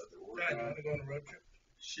some of the stuff that we're God, working you on. want to go on a road trip?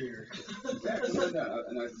 Sure. Yeah, come on down,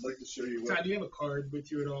 and I'd like to show you what. Todd, do you have a card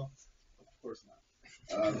with you at all? Of course not.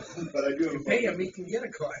 But I do have a You pay phone. him, he can get a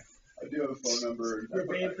car. I do have a phone number. We're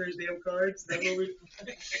paying for his damn cards? Is that what we?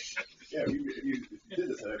 Yeah, if you did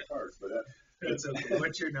this, I'd have cards, but That's okay.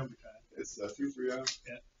 What's your number, Todd? it's 230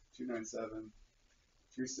 Yeah. 297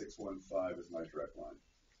 3615 is my direct line.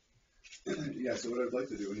 Yeah, so what I'd like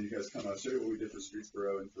to do when you guys come, I'll show you what we did for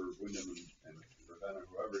Streetsboro and for Wyndham and Ravenna,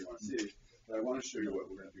 whoever you want to see. But I want to show you what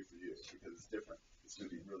we're going to do for you because it's different. It's going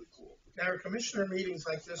to be really cool. Now, are commissioner meetings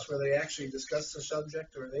like this where they actually discuss the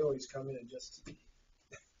subject, or they always come in and just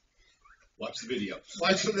Watch the video.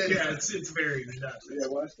 watch the video? Yeah, it's very not. Yeah,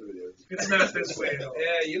 watch the video. It's not this way at all.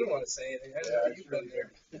 Yeah, you don't want to say anything. I know Yeah, you've been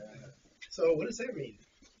there. Yeah. So what does that mean?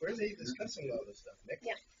 Where are they discussing all this stuff, Nick?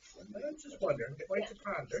 Yeah. I'm just wondering. I'd like to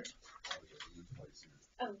ponder.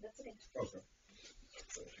 Oh, that's okay. Okay.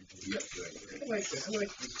 I like that. I like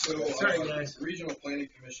So, Sorry, guys. Regional Planning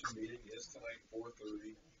Commission meeting is tonight,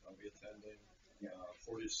 4:30. I'll be attending.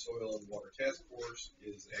 Portage Soil and Water Task Force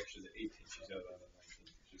is actually the 18th. She's out on the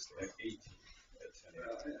 19th. She's the 18th at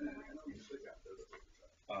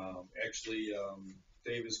 10. Actually,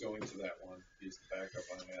 Dave is going to that one. He's the backup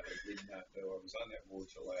on that. I did not know. I was on that board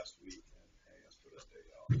till last week, and I asked for that day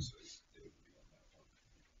off, so Dave will be on that one.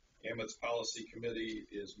 Amit's Policy Committee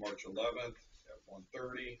is March 11th at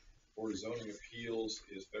 1:30. Board of Zoning Appeals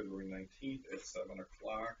is February 19th at 7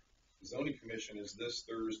 o'clock. The Zoning Commission is this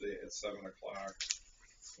Thursday at 7 o'clock.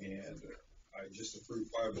 And I just approved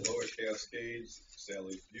Five Below at Cascades,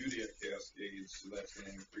 Sally's Beauty at Cascades, so that's going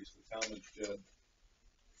to increase the townage jed.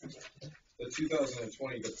 The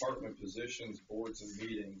 2020 department positions, boards, and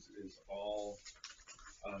meetings is all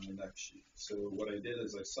on the next sheet. So what I did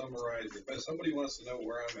is I summarized, if somebody wants to know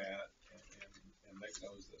where I'm at, and Nick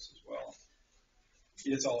knows this as well,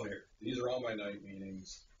 it's all here. These are all my night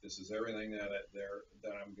meetings. This is everything that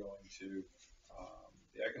I'm going to.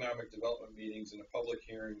 The economic development meetings and the public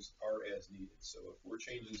hearings are as needed. So if we're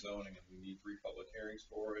changing zoning and we need 3 public hearings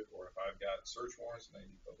for it, or if I've got search warrants and I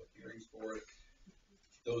need public hearings for it,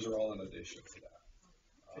 those are all in addition to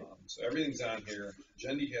that. So everything's on here.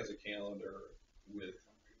 Jendi has a calendar with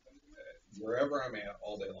wherever I'm at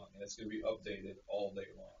all day long, and it's going to be updated all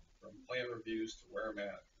day long, from plan reviews to where I'm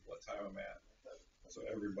at, what time I'm at. So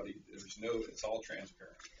everybody, it's all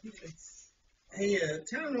transparent. Hey,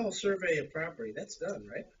 town hall survey of property, that's done,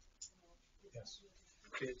 right? Yes.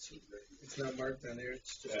 It's not marked on there,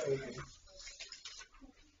 it's just open.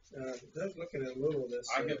 Just looking at a little of this.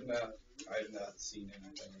 I have not seen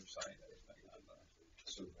anything or signed anything on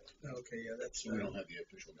the survey. Okay, yeah, that's. So we don't have the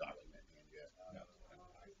official document in yet. No.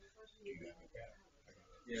 Do you have it?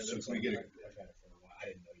 Yeah, So that's if we get I've had it for a while. I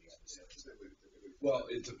didn't know you had to say this. Well,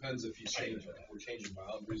 it depends if you change it. If we're changing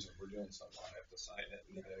boundaries, if we're doing something, I have to sign it.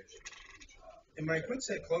 And actually, And Mike, what's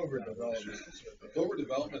that Clover development? Clover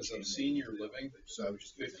Development's of senior living, So I was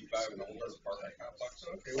just 55 and older apartment complex.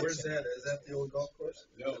 Okay, where's that? Is that the old golf course?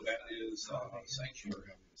 No, that is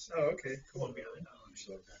Sanctuary. Oh, okay, cool.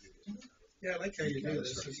 So Yeah, I like how you do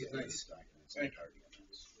this. This is nice. Sanctuary.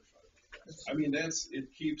 I mean,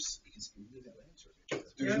 it keeps.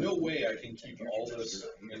 There's no way I can keep all this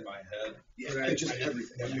in my head. yeah, just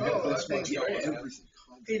everything. When you Oh, get this I much think- going on.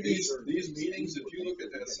 Everything. These meetings, if you look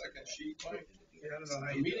at that second sheet, Mike, Yeah, I don't know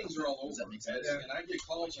how the you do meetings are all over. Does that make And sense? I get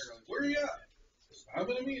calls, they're like, where are you at? I'm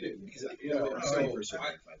in a meeting. You know, so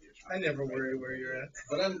I never worry where you're at.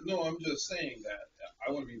 but I'm just saying that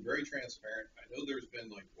I want to be very transparent. I know there's been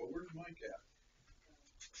like, well, where's Mike at?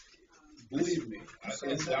 Believe me,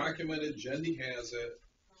 it's documented. Jendi has it.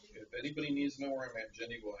 If anybody needs to know where I'm at,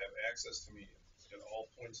 Jendi will have access to me at all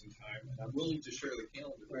points in time. And I'm willing to share the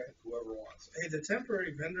calendar with whoever wants it. Hey, the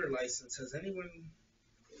temporary vendor license, has anyone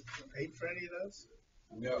paid for any of those?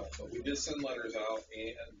 No, but we did send letters out,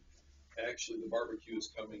 and actually the barbecue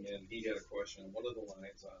is coming in. He had a question. What are the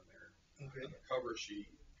lines on there? Okay. On the cover sheet,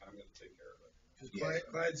 I'm going to take care of it. Because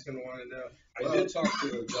Clyde's gonna wanna know. I did talk to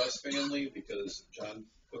the Just family because John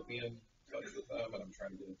put me in touch with them, and I'm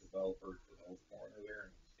trying to get a developer to the whole corner there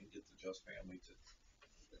and get the Just family to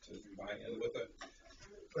buy in with it.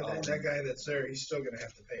 But that guy that's there, he's still gonna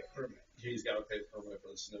have to pay a permit. He's got to pay a permit for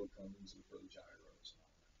the snow cones and for the gyros.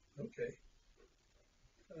 Okay.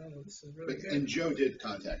 This is really But, good. and Joe did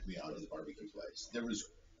contact me on his barbecue place. There was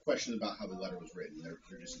question about how the letter was written. There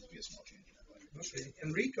just needs to be a small change in that letter. Okay,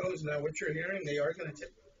 and Rico's now, what you're hearing, they are gonna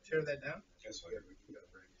tear that down? That's why we got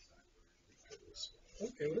ready.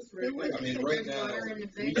 Okay, well, that's very There good. I mean, Put right the now, water in the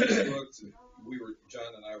we bin. just looked, and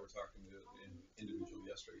John and I were talking to an individual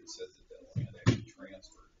yesterday that said that that land actually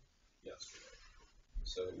transferred yesterday.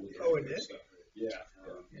 So with Oh, it did? stuff. Yeah.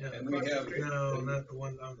 Yeah, And we have, no, not the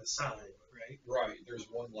one on the side, right? right, there's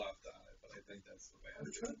one left on it, but I think that's the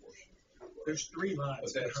Which vast one? portion. There's 3 But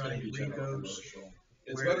lots that's gonna behind be general Rico's, commercial.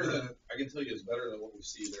 It's where better the- than, I can tell you it's better than what we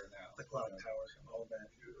see there now. the clock tower, and all that.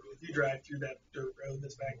 If you drive through that dirt road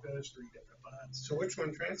that's back there, there's 3 different lots. So which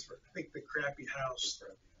one transferred? I think the crappy house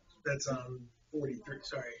that's on 43,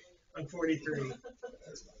 on 43,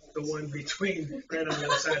 the one between, right on the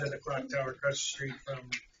other side of the clock tower, across the street from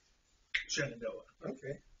Shenandoah.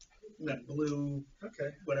 Okay, That blue,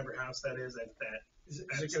 okay. whatever house that is, that's that. Is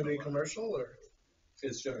it gonna be commercial or?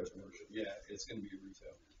 It's general commercial, yeah, it's gonna be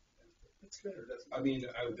retail. That's good. I mean,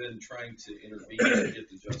 I've been trying to intervene to get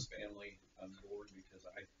the Just family on board because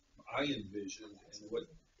I envisioned, and what,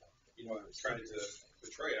 I was trying to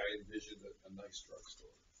portray, I envisioned a nice drugstore,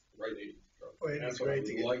 Rite Aid drugstore. Oh, it'd be That's what I great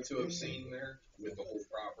to would get. like to have seen there with the whole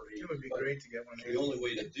property. It would be but great to get one. The only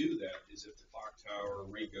way to do that is if the clock tower,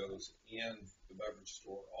 Rico's, and the beverage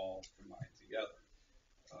store all combine together.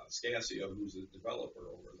 Scassia, who's a developer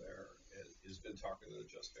over there, has been talking to the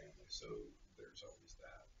Just family, so there's always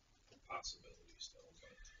that possibility still.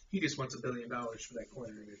 But He just wants $1 billion for that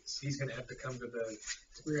corner, and he's gonna have to come to the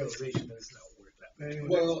realization that it's not worth that.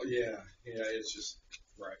 well, yeah, it's just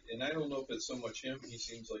right, and I don't know if it's so much him. He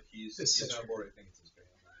seems like he's on board. I think it's his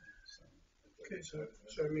family. So. Okay,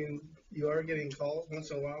 so I mean, you are getting calls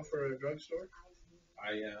once in a while for a drugstore?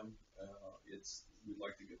 I am. We'd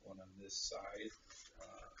like to get one on this side.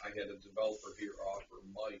 I had a developer here offer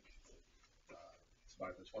Mike to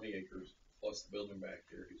buy the 20 acres plus the building back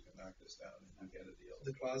here. He's gonna knock this down, and he had a deal.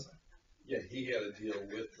 The plaza? Yeah, he had a deal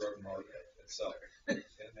with Drug Mart itself, and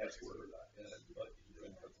that's where but he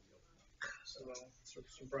couldn't cut the deal. So,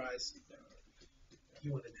 surprise. He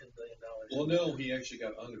wanted $10 billion. Well, no, he actually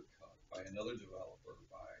got undercut by another developer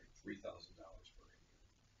by $3,000 per acre.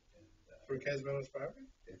 And, For Casablanca's property?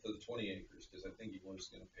 for the 20 acres, because I think he was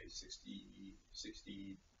going to pay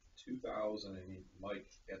 62,000, and Mike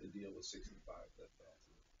had to deal with 65 that fell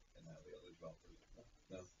through, and now the other developer,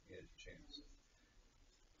 no, he had a chance.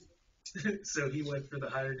 So he went for the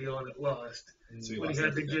higher deal and it lost. So When he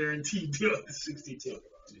had the guaranteed deal at 62.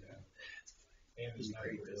 Yeah. And he's not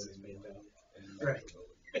Great really business man. And Right.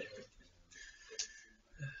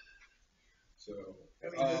 So, I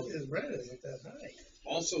mean, his rent isn't that high.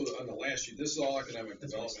 also on the last sheet, this is all economic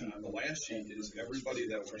development. On the last sheet is everybody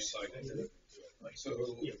that we're citing. So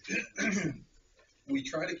we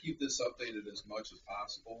try to keep this updated as much as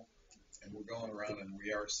possible, and we're going around and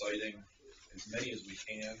we are citing as many as we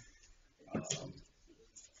can.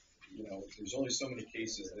 There's only so many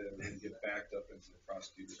cases that are going to get backed up into the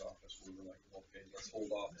prosecutor's office where we're like, okay, let's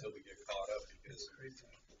hold off until we get caught up, because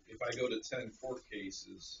if I go to 10 court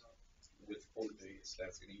cases with court dates,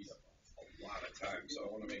 that's going to eat up a lot of time. So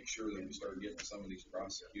I want to make sure that we start getting some of these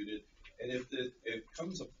prosecuted. And if it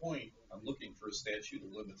comes a point, I'm looking for a statute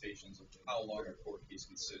of limitations of how long a court case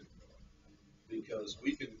can sit, because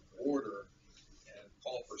we can order and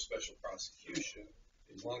call for special prosecution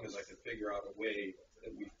as long as I can figure out a way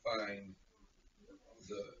that we find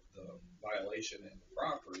the violation and the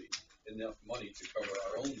property enough money to cover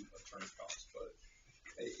our own attorney costs. But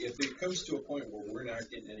if it comes to a point where we're not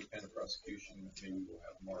getting any kind of prosecution, maybe we'll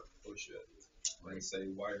have Mark push it and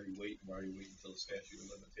say, why are you waiting? Why are you waiting until the statute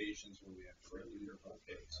of limitations where we have to read your whole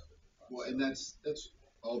case? Well, and that's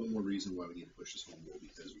all the more reason why we need to push this home rule,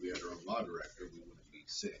 because we had our own law director, we wouldn't be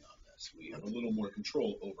sitting on this. We have a little more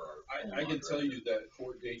control over our own I law can tell director. you that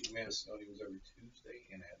court date in Macedonia was every Tuesday,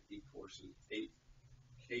 and I had 8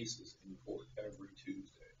 cases in court every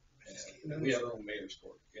Tuesday. And we have our own mayor's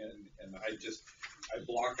court, and I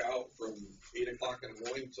block out from 8 o'clock in the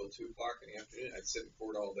morning till 2 o'clock in the afternoon. I'd sit in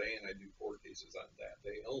court all day, and I do court cases on that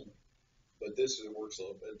day only. But this works a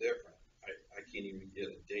little bit different. I can't even get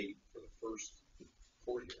a date for the first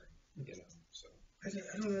court hearing, so. I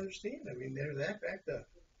don't understand. I mean, they're that backed up.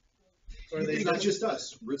 It's not just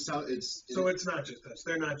us. Ritstown, So it's not just us.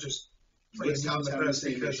 They're not just playing Ritstown's with having the us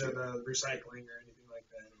same because issue. of the recycling or anything like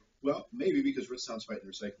that. Well, maybe because Ritstown's fighting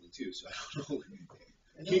recycling too, so I don't know.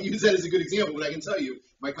 I can't use that as a good example, but I can tell you,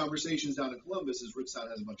 my conversations down in Columbus is Ritstown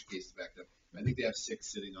has a bunch of cases backed up. I think they have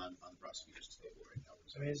 6 sitting on the prosecutor's table right now.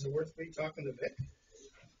 I mean, is it worth me talking to Vic?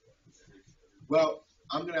 Well,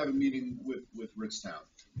 I'm going to have a meeting with Ritstown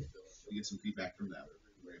to get some feedback from them,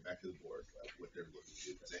 bring it back to the board, what they're looking to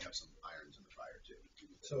do, because they have some irons in the fire too.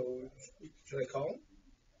 So, should I call him?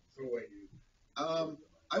 Or wait?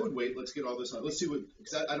 I would wait. Let's get all this on. Let's see what,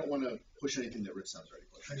 because I don't want to push anything that Ritstown's already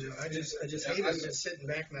pushed. I just hate us just sitting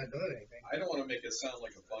back not doing anything. I don't want to make it sound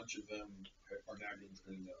like a bunch of them are not getting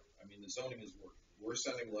cleaned up. I mean, the zoning is working. We're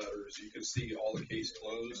sending letters. You can see all the case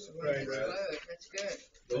closed. Right. Good, that's good.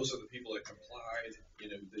 Those are the people that complied.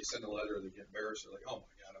 They send a letter, they get embarrassed. They're like, oh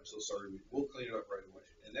my God, I'm so sorry. We'll clean it up right away.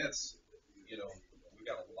 And that's, we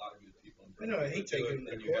got a lot of good people. I know, I hate taking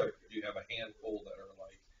them to court. You have a handful that are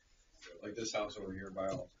like this house over here by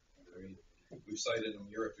all. I mean, we've cited them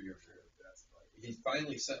year after year after year. He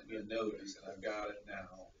finally sent me a notice, and I've got it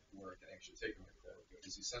now where I can actually take him to court,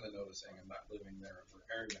 because he sent a notice saying I'm not living there, I'm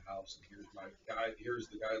repairing the house, and here's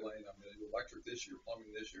the guideline, I'm going to do electric this year, plumbing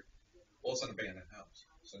this year. Well, it's an abandoned house,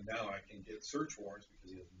 so now I can get search warrants because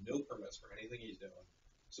he has no permits for anything he's doing.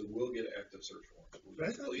 So we'll get active search warrants. But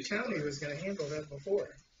I thought the county was going to handle that before.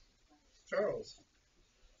 Charles,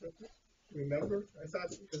 remember? I thought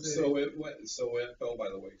because So it fell by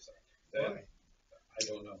the wayside. Why? I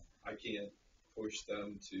don't know. I can't push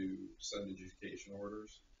them to send adjudication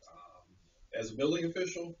orders. As a building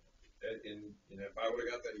official, if I would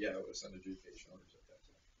have got that, I would have sent adjudication orders at that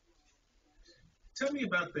time. Tell me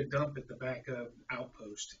about the dump at the back of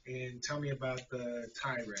Outpost, and tell me about the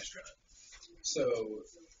Thai restaurant. So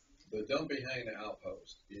the dump behind the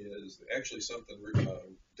outpost is actually something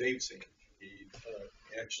Dave seen. He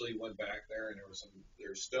actually went back there, and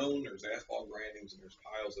there's stone, there's asphalt grindings, and there's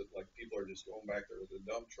piles that like people are just going back there with the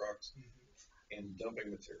dump trucks and dumping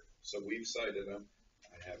material. So we've cited them.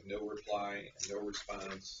 I have no reply and no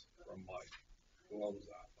response from Mike, who owns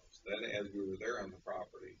the outpost. Then as we were there on the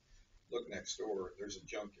property, look next door, there's a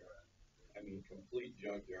junkyard. I mean, complete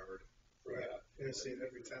junkyard for that. I see it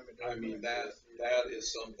every time it I does. mean, that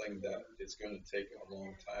is something that it's gonna take a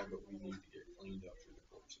long time, but we need to get cleaned up through the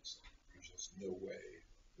court system. There's just no way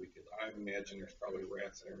we could, I imagine there's probably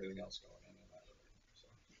rats and everything else going in that area, so.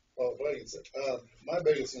 Well, like I said, my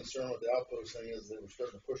biggest concern with the outpost thing is they were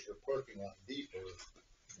starting to push their parking lot deeper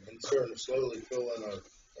and starting to slowly fill in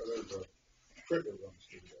there's a creek that runs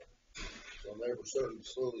through there. So they were starting to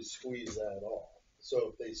slowly squeeze that off.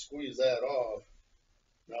 So if they squeeze that off,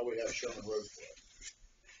 now we have Sherman Road flood.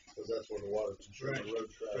 Because that's where the water from Sherman Road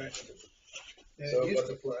travels. Yeah, So, it used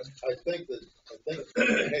but to flood. I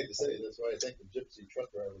hate to say this, but I think the gypsy truck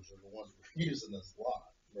drivers are the ones that are using this lot.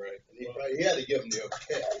 Right. And he had to give them the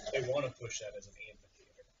okay. They want to push that as an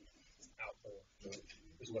amphitheater outdoor,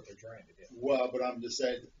 is what they're trying to do. Well, but I'm just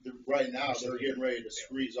saying, right now, they're getting ready to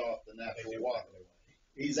squeeze off the natural water.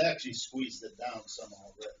 He's actually squeezed it down some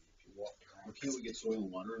already, if you walk around. Well, can't we get soil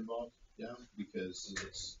and water involved? Yeah, because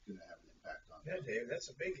it's gonna have an impact on Yeah, it. Dave, that's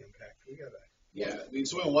a big impact. We gotta. Yeah, I mean,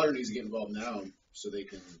 soil and water needs to get involved now so they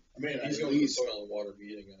can. I mean, He's at going to the least- soil and water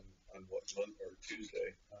meeting on what, Monday or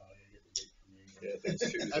Tuesday? Yeah, I think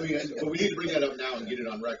it's Tuesday. I mean, well, we need to bring that up now and get it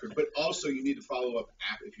on record, but also you need to follow up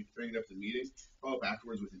if you bring it up to the meeting, follow up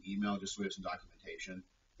afterwards with an email, just so we have some documentation.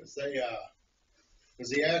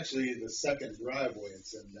 Because he actually, the second driveway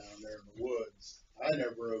it's in down there in the woods, I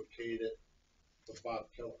never okayed it, but Bob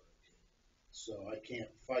Keller. So I can't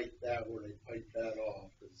fight that where they pipe that off,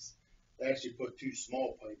 because they actually put two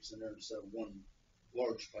small pipes in there instead of one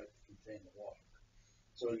large pipe to contain the water.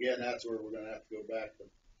 So again, that's where we're gonna have to go back to,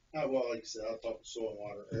 well, like I said, I'll talk to soil and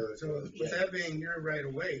water, Eric. So with that being your right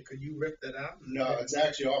of way, could you rip that out? No, it's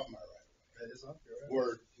actually off my right of way. That is off your right.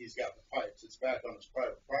 Where he's got the pipes. It's back on his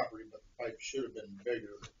private property, but the pipe should have been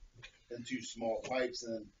bigger than two small pipes.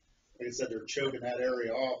 And like I said, they're choking that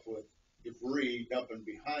area off with debris dumping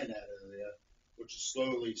behind that area, which is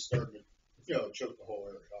slowly starting to, choke the whole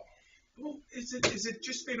area off. Well, is it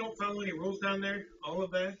just they don't follow any rules down there? All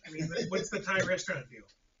of that? I mean, what's the Thai restaurant deal?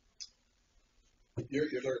 You're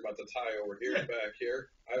talking about the tie over here, Yeah. back here?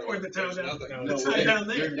 I don't Or know. the town There's down- nothing. the tie down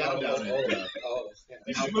there. They're now down at,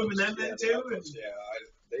 You should move in that Yeah, then the too? outpost, yeah,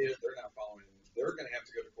 they're not following. They're gonna have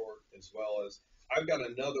to go to court as well as, I've got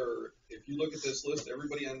another, if you look at this list,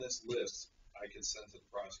 everybody on this list, I can send to the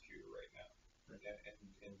prosecutor right now.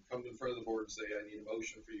 And come in front of the board and say, I need a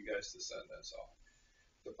motion for you guys to send this off.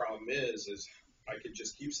 The problem is I could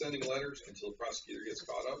just keep sending letters until the prosecutor gets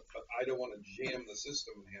caught up, but I don't wanna jam the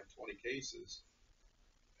system and have 20 cases.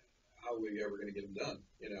 How are we ever gonna get them done,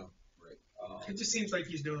 Right. It just seems like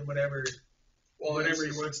he's doing whatever. Well, Whatever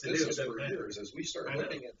this he wants to this do, is it doesn't for matter. years. As we start I know.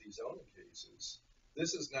 looking at these zoning cases,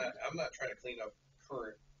 this is not, I'm not trying to clean up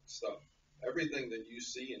current stuff. Everything that you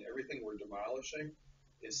see and everything we're demolishing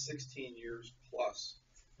is 16 years plus.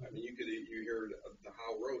 I mean, you heard of the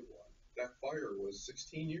Howe Road one. That fire was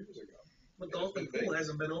 16 years ago. The Dolphin Pool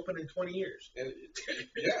hasn't been open in 20 years. And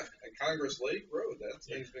and Congress Lake Road, that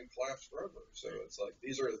thing's been collapsed forever. So it's like,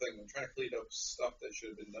 these are the things, I'm trying to clean up stuff that should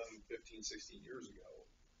have been done 15, 16 years ago.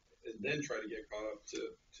 And then try to get caught up to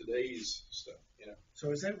today's stuff,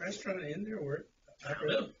 So is that restaurant in there or? I don't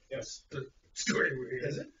know. Yes. The story we're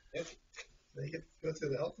Is hearing. it? Yep. They get to go through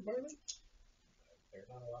the health department? They're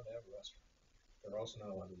not allowed to have a restaurant. They're also not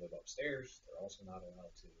allowed to live upstairs. They're also not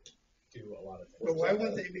allowed to do a lot of things. Well, why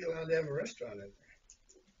wouldn't they be allowed to have a restaurant in there?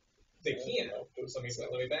 They can. Let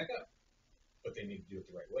me back up. But they need to do it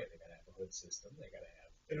the right way. They gotta have a hood system. They gotta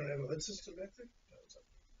have. They don't have a hood system back there? No, it's a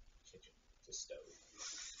kitchen. It's a stove.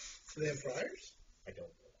 Do they have fryers? I don't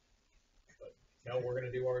know. But no, we're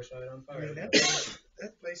gonna do our side on I fire. mean,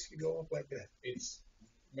 that place could go up like that.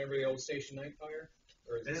 Remember the old Station Night fire?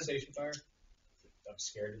 Or is it Yeah. Station Fire? I'm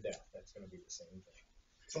scared to death. That's gonna be the same thing.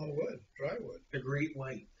 It's all wood, dry wood. The Great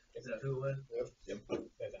White. Is that who it was?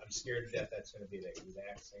 I'm scared to death that's gonna be the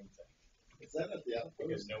exact same thing. Is that at the outpost?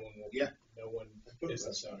 Because no one will, Yeah.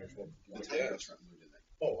 business owners will. The Thai restaurant moved in there.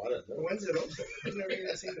 Oh, I didn't know. When's it open? I've never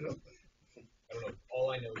even seen it open. I don't know. All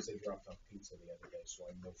I know is they dropped off pizza the other day, so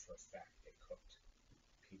I know for a fact they cooked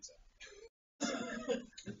pizza.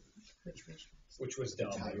 Which was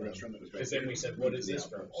dumb. Thai restaurant that was Because then we said, what is this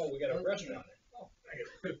from? Oh, we got a restaurant there. Oh, I got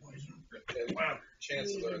food poisoning. And Wow.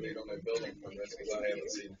 chances are they don't have building permits because I haven't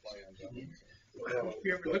seen plans on it. Well, if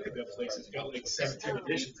you ever look at that place, it's got like 17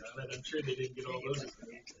 editions on it. I'm sure they didn't get all those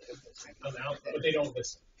on the outlet. But they don't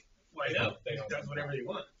listen. Why not? They done whatever they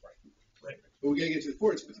want. But we gotta get to the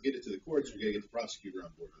courts, but to get it to the courts, we gotta get the prosecutor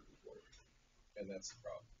on board moving forward. And that's the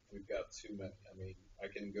problem. We've got too many. I mean, I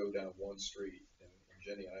can go down one street and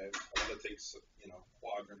Jenny, I want to take,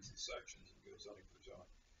 quadrants and sections and go zoning for zoning.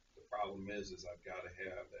 The problem is I've got to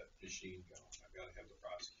have that machine going. I've got to have the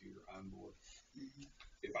prosecutor on board.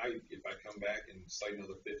 If I come back and cite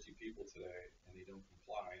another 50 people today and they don't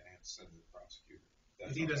comply, I have to send it to the prosecutor.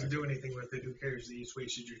 If he doesn't do anything with it, who cares? He just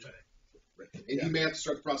wasted your time. Right. And you may have to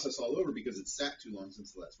start the process all over because it's sat too long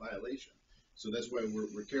since the last violation. So that's why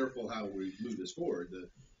we're careful how we move this forward. The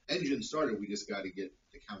engine started, we just got to get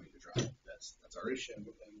the county to drive. That's our issue. And,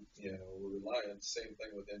 we're relying on the same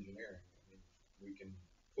thing with engineering. I mean, we can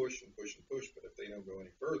push and push and push, but if they don't go any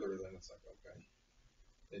further, then it's like, okay.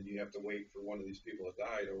 Then you have to wait for one of these people that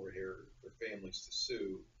died over here, their families to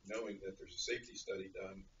sue, knowing that there's a safety study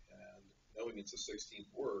done, and knowing it's the 16th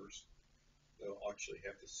worst, they'll actually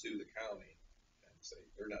have to sue the county and say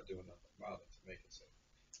they're not doing nothing about it to make it safe.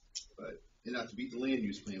 But, and not to beat the land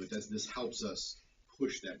use plan, but this helps us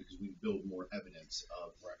push that because we build more evidence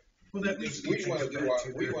of. Right. Well, that makes we want to do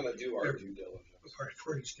our due diligence.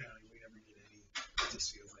 Portage County, we never get any. It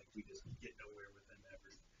just feels like we just get nowhere with them ever.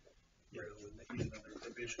 He's another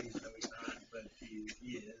provision, even though he's not, but he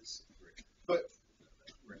is. But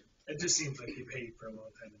it just seems like he paid for a long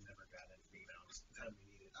time and never got anything else the time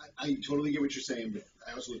we needed. I totally get what you're saying, but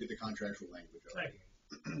I also look at the contractual language of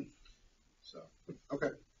it. So,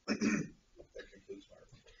 okay. That concludes my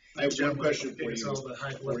report. I have one question for you all the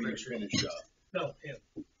high blood before you pressure. finish up. No, him.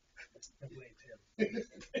 I blamed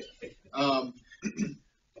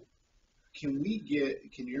him.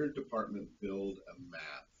 Can your department build a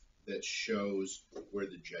map that shows where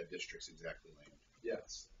the JED districts exactly land?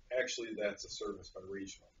 Yes, actually, that's a service by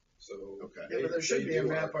regional. So Okay. Yeah, but there should be a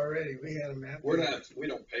map already. We had a map. We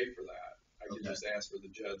don't pay for that. I can just ask for the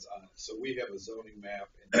JEDs on it. So we have a zoning map,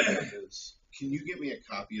 and that is. Can you get me a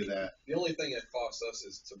copy of that? The only thing it costs us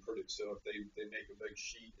is to produce. So if they make a big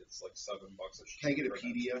sheet, it's like $7 a sheet. Can I get a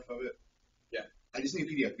PDF of it? Yeah. I just need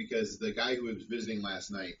a PDF because the guy who was visiting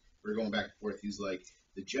last night, we were going back and forth. He's like,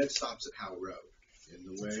 the JED stops at Howe Road. In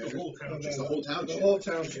the way, The whole township. just the whole township. The whole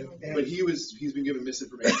township. But he's been given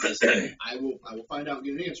misinformation. I will find out and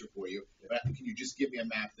get an answer for you. But can you just give me a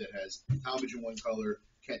map that has Talmadge in one color,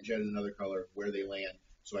 Kent JED in another color, where they land,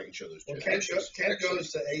 so I can show those Well, JEDs? Kent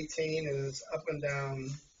goes to 18 and it's up and down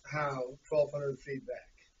Howe, 1,200 feet back.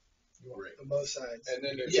 Right. On both sides. And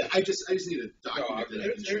then there's I just need a document that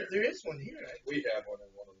I can share. There is one here. we have one in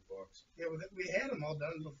one of the books. Yeah, we had them all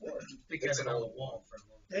done before. They got it on the wall for a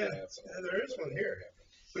long time. Yeah, there is one here.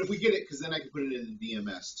 But if we get it, because then I can put it in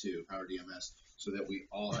DMS too, Power DMS, so that we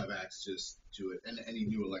all have access to it, and any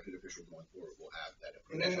new elected official going forward will have that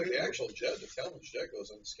And information. then the actual JED, the Talmadge JED goes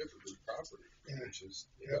on Skipper Group property, which is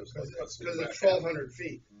Because cuts me it's back 1,200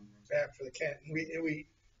 feet back for the Kent. We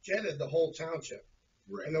jetted the whole township.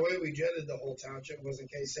 Right. And the way we jetted the whole township was in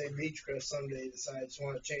case, say, Beechcrest someday decides to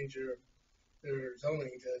want to change their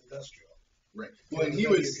zoning to industrial. Right. Well, and he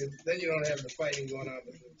was Then you don't have the fighting going on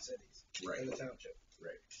between the cities and the township.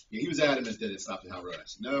 right. Yeah, he was adamant that it stopped at Howe Road. I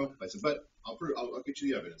said no. I said, but I'll get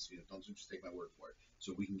you the evidence. Don't just take my word for it.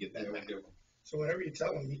 So we can get that back. So whenever you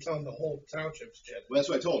tell them the whole township's jetted. Well, that's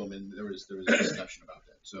what I told him, and there was a discussion about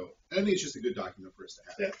that. So I think it's just a good document for us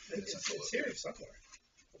to have. Yeah, it's here somewhere.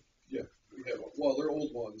 Yeah, we have. Well, they're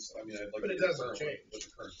old ones. I mean, I'd like But to it get doesn't current change. with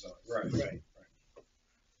the current zone. Right.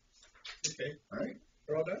 Okay. All right.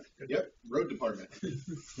 We're all done? Good. Yep. Road department.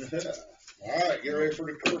 All right, get ready for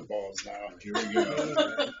the curveballs now. Here we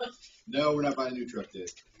go. No, we're not buying a new truck, Dave.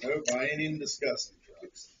 Nope, I ain't even discussing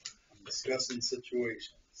trucks. I'm discussing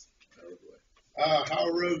situations. Oh boy. Howe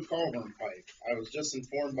Road culvert pipe. I was just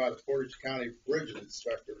informed by the Portage County bridge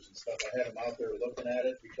inspectors and stuff. I had them out there looking at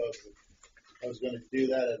it because I was going to do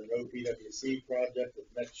that at an OPWC project of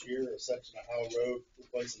next year, a section of Howe Road,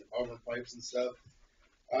 replacing the culvert pipes and stuff.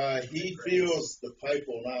 He feels the pipe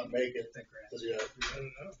will not make it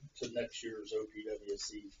to next year's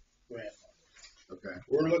OPWC grant money. Okay.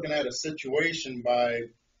 We're looking at a situation by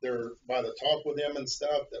the talk with them and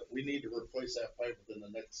stuff that we need to replace that pipe within the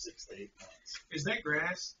next 6 to 8 months. Is that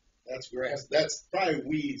grass? That's grass. That's probably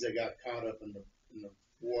weeds that got caught up in the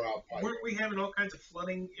wore out pipe. Weren't we having all kinds of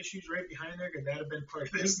flooding issues right behind there? Could that have been part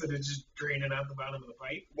of this, that it's just draining out the bottom of the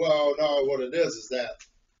pipe? Well, no, what it is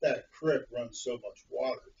that creek runs so much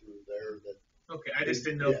water through there that. Okay, I just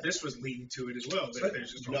didn't know if this was leading to it as well. That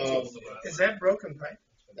there's just a No. hole in the bottom. Is that broken pipe?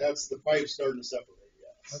 That's the pipe starting to separate,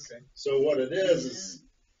 yes. Okay. So what it is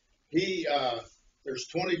he there's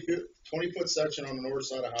 20-foot section on the north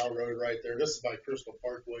side of Howe Road right there. This is by Crystal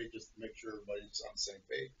Parkway, just to make sure everybody's on the same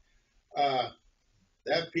page.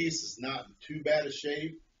 That piece is not in too bad a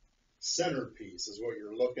shape. Centerpiece is what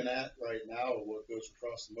you're looking at right now, what goes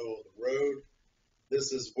across the middle of the road.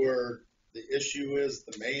 This is where the issue is,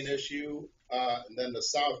 the main issue. And then the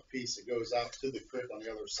south piece that goes out to the creek on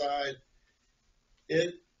the other side.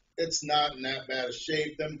 It's not in that bad a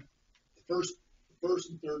shape. Then the first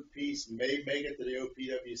and third piece may make it to the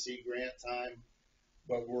OPWC grant time,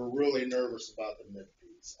 but we're really nervous about the mid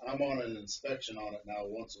piece. I'm on an inspection on it now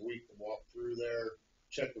once a week to walk through there,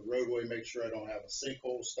 check the roadway, make sure I don't have a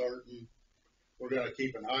sinkhole starting. We're going to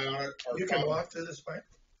keep an eye on it. You can walk through this pipe?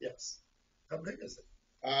 Yes. How big is it?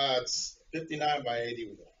 It's 59 by 80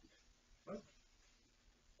 long.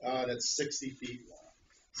 And it's 60 feet long.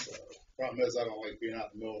 So, problem is, I don't like being out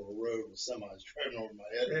in the middle of the road with semis driving over my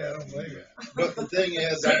head. Yeah, I don't blame you. But the thing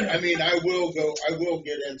is, I will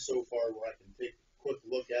get in so far where I can take a quick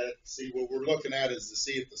look at it. See, what we're looking at is to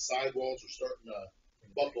see if the sidewalls are starting to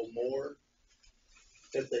buckle more.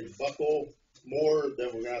 If they buckle more, then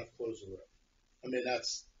we're going to have to close the road. I mean,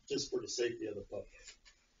 that's just for the safety of the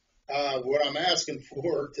public. What I'm asking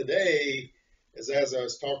for today is, as I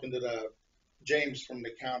was talking to James from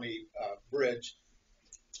the county bridge,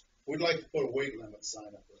 we'd like to put a weight limit sign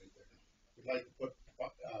up right there. We'd like to put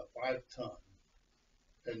 5 ton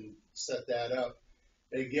and set that up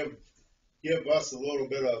and give us a little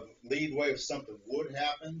bit of leadway if something would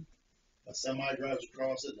happen. A semi drives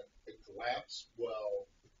across it and it collapses. Well,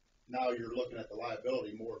 now you're looking at the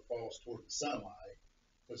liability more falls toward the semi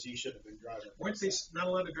because he should have been driving. Weren't they not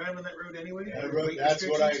allowed to drive on that road anyway? That's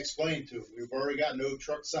what I explained to him. We've already got no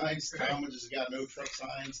truck signs. Talmadge has got no truck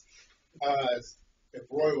signs. If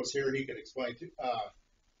Roy was here, he could explain to.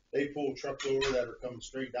 They pull trucks over that are coming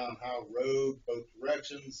straight down Howe Road, both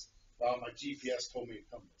directions. Well, my GPS told me to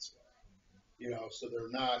come this way. So they're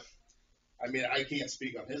not. I mean, I can't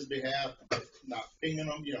speak on his behalf. Not pinging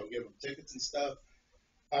them, give them tickets and stuff.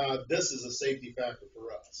 This is a safety factor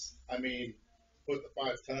for us. I mean, put the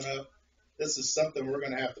 5 ton up. This is something we're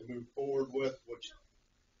going to have to move forward with, which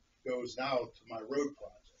goes now to my road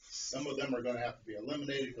projects. Some of them are going to have to be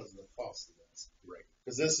eliminated because of the cost of this. Right.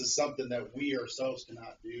 Because this is something that we ourselves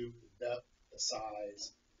cannot do, the depth, the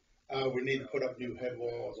size. We need to put up new head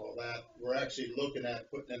walls, all that. We're actually looking at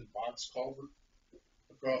putting in box culvert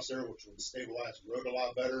across there, which would stabilize the road a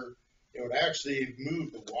lot better. It would actually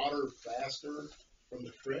move the water faster from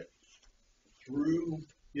the creek through,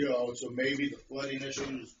 so maybe the flooding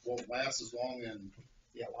issues won't last as long in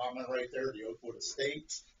the allotment right there, the Oakwood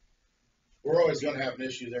Estates. We're always going to have an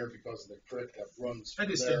issue there because of the creek that runs I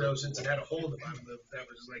just there. didn't know since it had a hole in the bottom that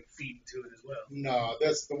was like feeding to it as well. No,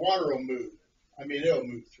 the water will move. I mean, it'll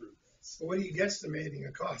move through this. So what are you guesstimating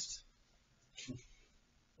a cost?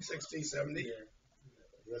 60, 70? Yeah.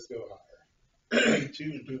 Let's go higher.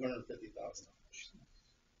 Between $250,000.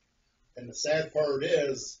 And the sad part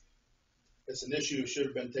is, it's an issue that should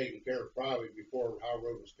have been taken care of probably before Howe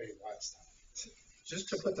Road was paved last time. Just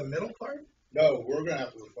to put the middle part? No, we're going to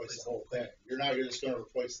have to replace the whole thing. You're not just going to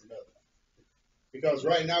replace the middle. Because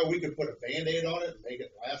right now we could put a Band-Aid on it and make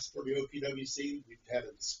it last for the OPWC. We've had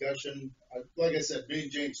a discussion. Like I said, me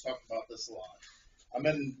and James talked about this a lot.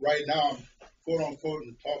 Right now, I'm quote unquote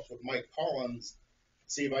in talks with Mike Collins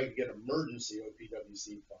to see if I can get emergency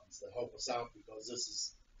OPWC funds to help us out because this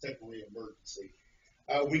is technically emergency.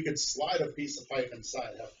 We could slide a piece of pipe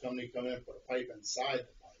inside, have a company come in, put a pipe inside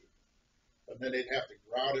the pipe. But then they'd have to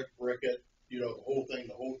grout it, brick it, the whole thing,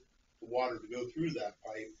 the water to go through that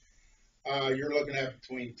pipe. You're looking at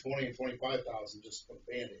between $20,000 and $25,000 just to put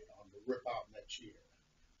a Band-Aid on to rip out next year.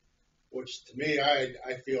 Which to me,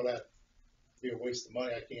 I feel that be a waste of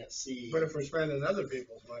money. I can't see. But if we're spending other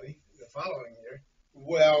people's money the following year.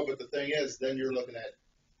 Well, but the thing is, then you're looking at,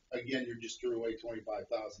 again, you just threw away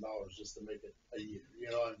 $25,000 just to make it a year.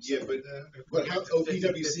 Yeah, but how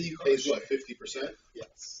OPWC pays what, 50%?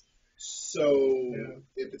 Yes. So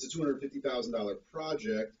if it's a $250,000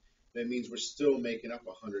 project, that means we're still making up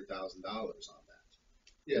 $100,000 on that.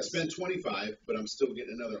 Yeah, I spend 25, but I'm still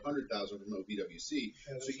getting another 100,000 from OPWC.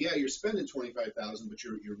 So yeah, you're spending 25,000, but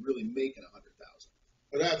you're really making 100,000.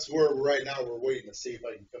 But that's where right now we're waiting to see if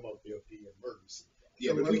I can come up with the OP emergency.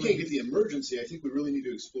 Yeah, but if we can't get the emergency, I think we really need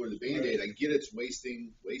to explore the Band-Aid. I get it's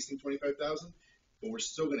wasting 25,000, but we're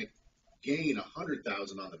still going to gain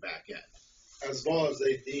 100,000 on the back end. As long as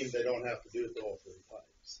they deem they don't have to do it to all 3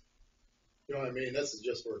 pipes. You know what I mean? This is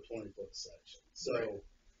just for a 20-foot section. So,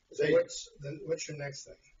 So what's your next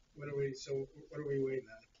thing? What are we waiting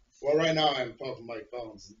on? Well, right now I'm talking to Mike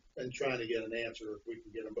Collins and trying to get an answer if we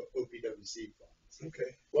can get them OPWC funds.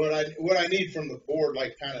 Okay. What I need from the board,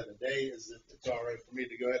 like kind of today, is if it's all right for me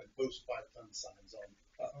to go ahead and post 5-ton signs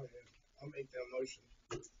on. Oh, yeah. I'll make that motion.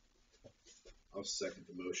 I'll second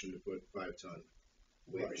the motion to put 5-ton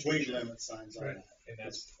weight Weight restriction. limit signs on Right. that. And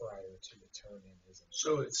that's prior to the turn-in, isn't it?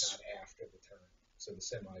 So it's Not after the turn. So the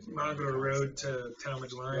semis. are Magro Road to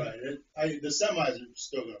Talmadge Line, Right. The semis are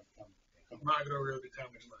still gonna come. Magro Road to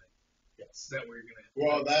Talmadge Line. Yes. Is that where you're gonna?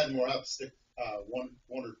 Well, that and we'll have to stick, one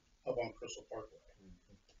or up on Crystal Parkway.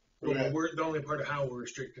 Well, the only part of how we're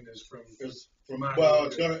restricting is from. Because Magro well, Road.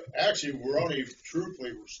 it's gonna, actually, we're only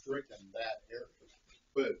truthfully restricting that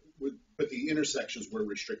area But the intersections we're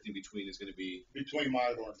restricting between is gonna be, between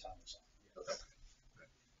Matador and Thomas.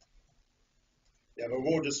 Yeah, but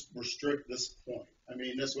we'll just restrict this point. I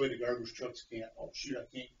mean, this way the garbage trucks can't, oh shoot, I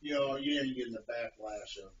can't, you ain't getting the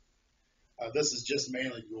backlash of, this is just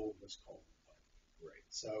mainly to go over this culvert. right,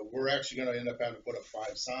 So we're actually gonna end up having to put up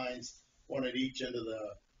 5 signs, one at each end of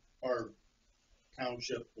our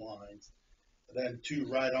township lines, and then 2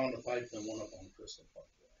 right on the pipe, and 1 up on Crystal Parkway.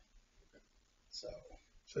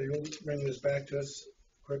 So you'll bring this back to us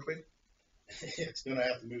quickly? it's gonna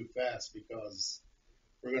have to move fast because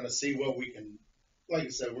we're gonna see what we can, like I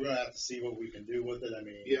said, we're gonna have to see what we can do with it. I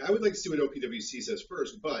mean, yeah, I would like to see what OPWC says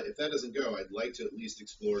first, but if that doesn't go, I'd like to at least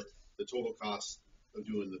explore the total cost of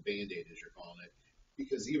doing the Band-Aid, as you're calling it.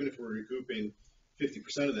 Because even if we're recouping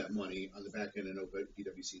 50% of that money on the back end in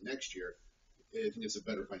OPWC next year, I think it's a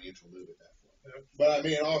better financial move at that point. but I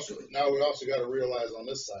mean, also, now we also gotta realize on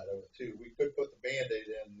this side of it too, we could put the Band-Aid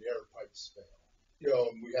in, the air pipes fail.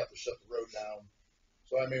 And we have to shut the road down.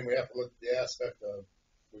 So I mean, we have to look at the aspect of,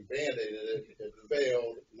 we Band-Aided it, it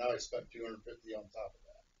failed, now I spent $250 on top of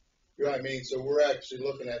that. You know what I mean? So we're actually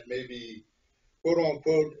looking at maybe, quote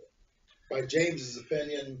unquote, by James's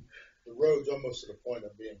opinion, the road's almost to the point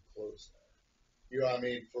of being closed now. You know what I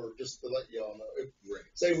mean? For just to let you all know, if, Right.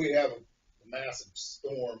 say we have a massive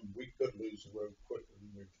storm, we could lose the road quicker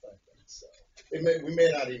than we were thinking. So we may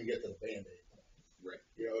not even get to the Band-Aid. Right.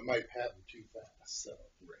 It might happen too fast. So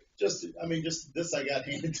Right. just this I got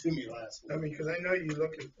handed to me last week. I mean, because I know you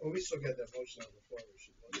look at, well, we still got that motion on the floor. We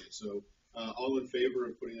should look. Okay, so, all in favor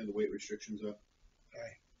of putting in the weight restrictions up?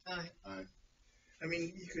 Aye. Aye. I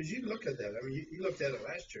mean, because you look at that. I mean, you looked at it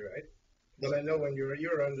last year, right? Because I know when you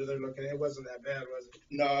were under there looking, it wasn't that bad, was it?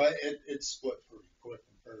 No, it split pretty quick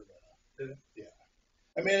compared to. Did it? Yeah.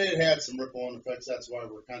 I mean, it had some ripple-on effects. That's why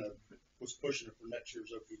we're kind of was pushing it for next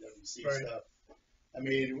year's OPWC Right. stuff. I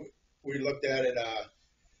mean, we looked at it.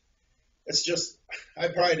 It's just I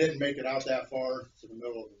probably didn't make it out that far to the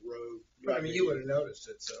middle of the road. But I mean, you would have noticed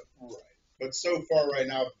it, so. Right. But so far right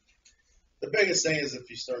now, the biggest thing is if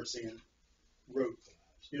you start seeing road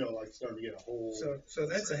collapse, like starting to get a hole. So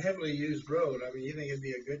that's a heavily used road. I mean, you think it'd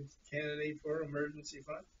be a good candidate for emergency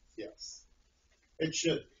fund? Yes. It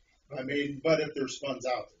should. I mean, but if there's funds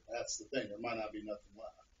out there, that's the thing. There might not be nothing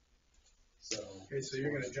left. So. Okay, so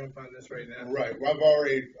you're gonna jump on this right now? Right. Well, I've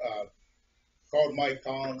already called Mike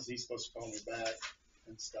Collins. He's supposed to call me back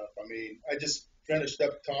and stuff. I mean, I just finished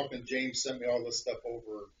up talking. James sent me all this stuff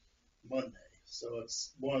over Monday. So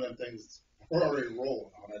it's one of them things. We're already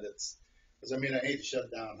rolling on it. Because I mean, I hate to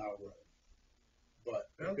shut down Howell Road. But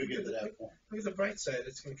Well, we could get to that point. Look at the bright side.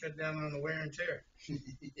 It's gonna cut down on the wear and tear.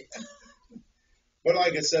 Yeah. But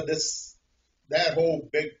like I said, that whole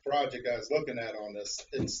big project I was looking at on this,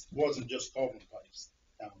 it wasn't just culvert pipes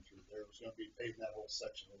down through there. It was going to be paving that whole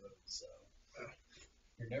section of road. So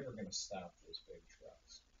You're never gonna stop those big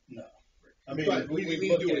trucks. no, I mean, But we need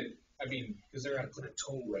to do it. Because they're on, Put a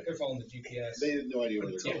toll they're following the GPS. They had no idea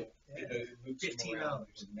where Put a they're toll. going. It loops them $15. around.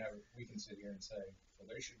 We can sit here and say, well,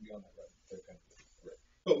 they shouldn't be on that road. They're gonna be.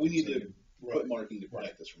 But we need to right. put marking to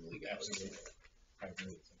protect us from legality. Absolutely. I agree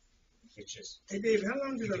with you. It's just. Hey Dave, how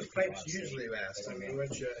long do those pipes usually last? I mean,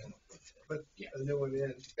 once you put a new one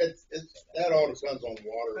in, That all depends on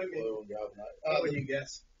water I mean, flow and galvanizing. what would you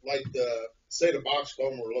guess? Like say the box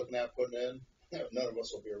culvert we're looking at putting in, none of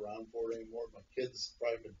us will be around for it anymore. My kids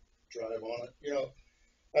probably could drive on it.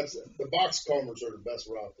 That's the box culverts are the best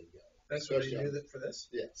route to go. That's what Especially you on- do for this?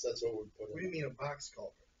 Yes, that's what we put in. What do you mean a box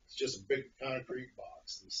culvert? It's just a big concrete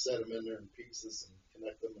box. You set them in there in pieces and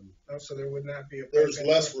connect them. And Oh, so there would not be a. there's pipe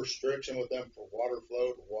less anywhere? restriction with them for water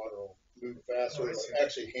flow. The water will move faster. Oh, I It'll see.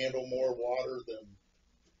 actually handle more water than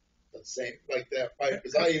the same, like that pipe.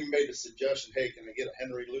 Because I even made a suggestion, hey, can I get a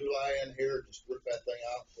Henry Lulai in here? Just rip that thing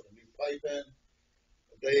out and put a new pipe in.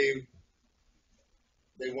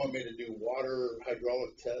 They want me to do water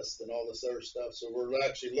hydraulic tests and all this other stuff. So we're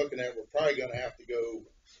actually looking at, we're probably going to have to go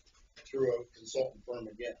through a consultant firm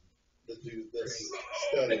again to do this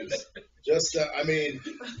studies. Just, I mean,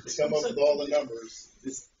 to come up with all the numbers.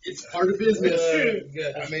 It's part of business.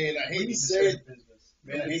 Good. I mean, I We hate need to to say start it, a business.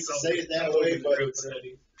 man, I hate to say it that way, but it's,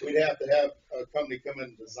 we'd have to have a company come in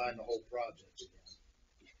and design the whole project again.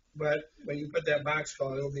 But when you put that box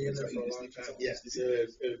call, it'll be in there for a long time. Yes,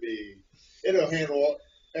 it'll handle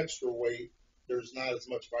extra weight. There's not as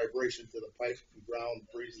much vibration to the pipe and ground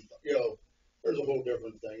freezing. There's a whole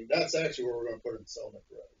different thing. That's actually where we're going to put it in Selnick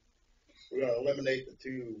Road. We're going to eliminate the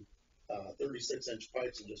two 36-inch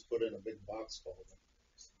pipes and just put in a big box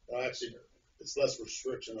culvert. Actually, it's less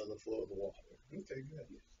restriction of the flow of the water. Okay, good.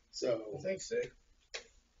 So Well, thanks, Dave.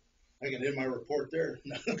 I can end my report there.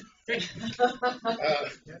 I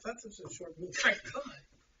thought this was a short meeting.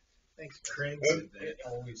 Thanks, Craig. It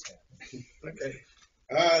always happens.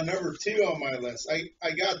 Okay. Number 2 on my list.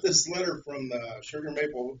 I got this letter from the Sugar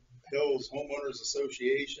Maple Hills Homeowners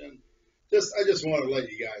Association. I just want to let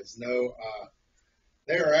you guys know,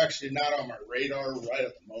 they are actually not on my radar right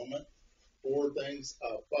at the moment for things.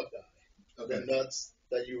 Buckeye, the nuts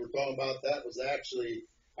that you were talking about, that was actually,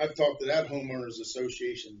 I've talked to that homeowners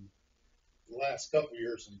association the last couple of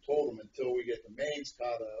years and told them until we get the mains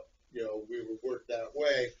caught up, we would work that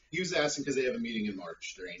way. He was asking because they have a meeting in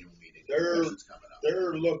March, their annual meeting. They're Coming up.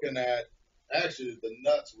 They're looking at, actually, the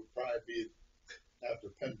nuts would probably be after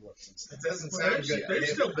Pembroke and stuff. It doesn't sound good. They're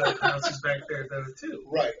still building houses back there though too.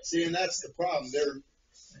 Right. See, and that's the problem.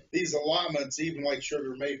 These allotments, even like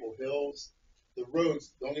Sugar Maple Hills, the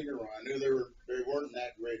roads, don't get me wrong, I knew they weren't in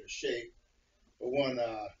that great a shape. But when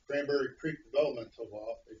Cranberry Creek Development took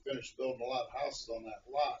off, they finished building a lot of houses on that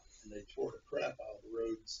lot, and they tore the crap out of the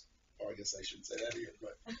roads. Oh, I guess I shouldn't say that here,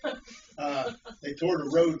 but they tore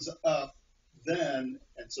the roads up then,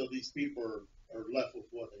 and so these people are left with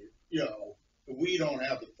what we don't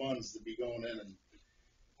have the funds to be going in and,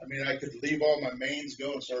 I mean, I could leave all my mains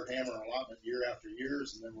go and start hammering allotment year after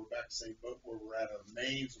years, and then we're back to the same boat where we're at. Our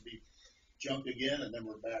mains will be junk again, and then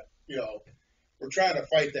we're back, we're trying to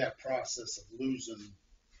fight that process of losing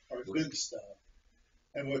our good stuff.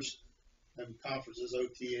 And which, them conferences,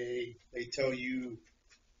 OTA, they tell you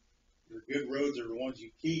your good roads are the ones you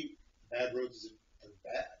keep, bad roads are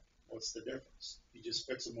bad. What's the difference? You just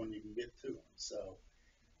fix them when you can get to them. So,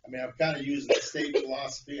 I mean, I'm kind of using the state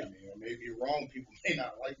philosophy. I mean, I may be wrong. People may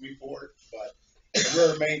not like me for it, but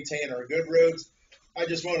we're maintaining our good roads. I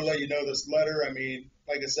just want to let you know this letter. I mean,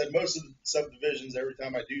 like I said, most of the subdivisions, every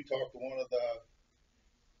time I do talk to one of the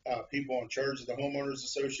people in charge of the homeowners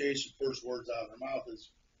association, first words out of their mouth is,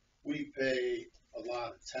 we pay a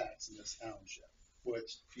lot of tax in this township.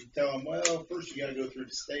 Which you tell them, well, first you got to go through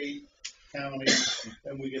the state, county,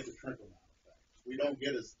 then we get the trickle down effect. We don't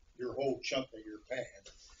get your whole chunk that you're paying.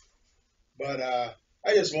 But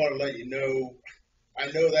I just want to let you know,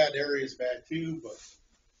 I know that area is bad too,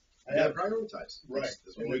 but I have prioritize. Right.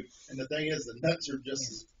 And the thing is, the nuts are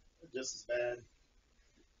just as bad.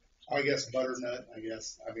 I guess butternut.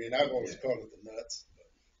 I mean, I've always called it the nuts.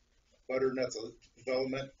 But butternut's a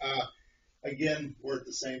development. Again, we're at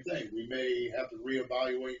the same thing. We may have to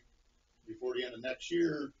reevaluate before the end of next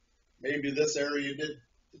year. Maybe this area did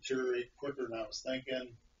deteriorate quicker than I was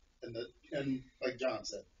thinking. And like John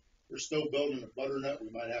said, they're still building a butternut. We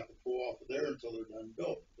might have to pull off of there until they're done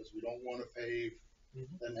building because we don't want to pave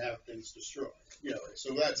and have things destroyed.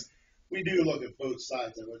 So we do look at both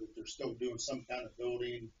sides of it. If they're still doing some kind of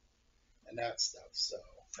building and that stuff. So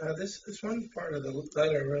this one part of the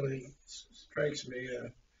letter really strikes me.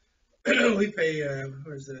 We pay,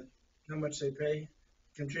 how much they pay,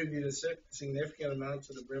 contribute a significant amount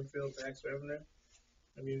to the Brimfield tax revenue.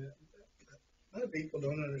 I mean, a lot of people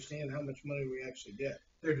don't understand how much money we actually get.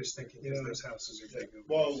 They're just thinking, those houses are taken.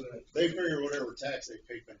 Well, they figure whatever tax they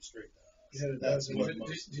pay comes straight to us. That's what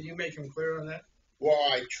most. Do you make them clear on that? Well,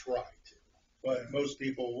 I try to. But most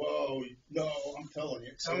people, well, no, I'm telling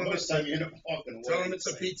you. So most time you end up walking away. Tell them it's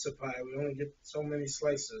a pizza pie. We only get so many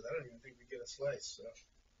slices. I don't even think we get a slice. So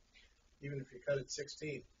even if you cut it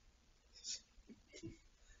 16.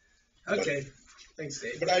 Okay. Thanks,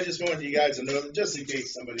 Dave. But I just wanted you guys to know, just in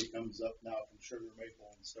case somebody comes up now from Sugar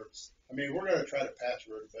Maple and starts, I mean, we're going to try to patch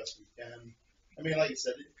road the best we can. I mean, like you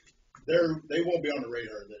said, they won't be on the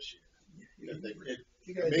radar this year.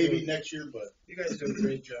 Maybe next year, but you guys do a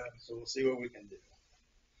great job. So we'll see what we can do.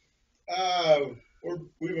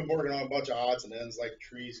 We've been working on a bunch of odds and ends, like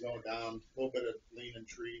trees going down, a little bit of leaning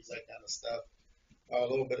trees, that kind of stuff. A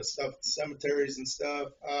little bit of stuff at cemeteries and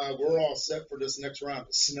stuff. We're all set for this next round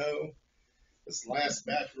of snow. This last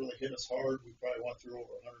batch really hit us hard. We probably went through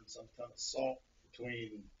over 100 and some ton of salt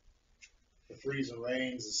between the freezing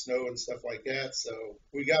rains, the snow, and stuff like that. So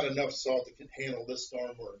we got enough salt that can handle this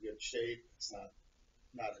storm. We're in good shape. It's not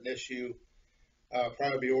not an issue.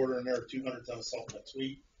 Probably be ordering their 200 ton of salt next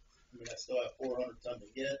week. I mean, I still have 400 ton to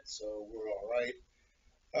get, so we're all right.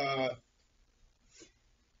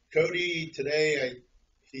 Cody today,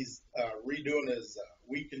 he's redoing his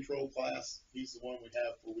weed control class. He's the one we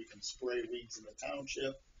have where we can spray weeds in the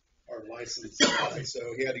township, our licensed guy.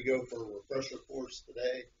 So he had to go for a refresher course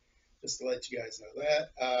today, just to let you guys know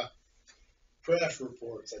that. Crash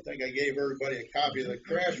reports. I think I gave everybody a copy of the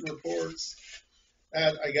crash reports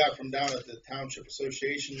that I got from down at the Township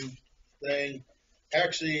Association thing.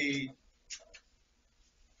 Actually,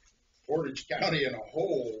 Portage County in a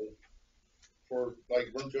whole, for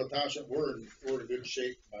like Brimfield Township, we're in good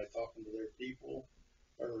shape by talking to their people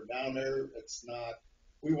that are down there. It's not,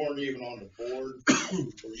 we weren't even on the board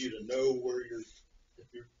for you to know where if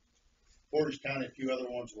you're Portage County, a few other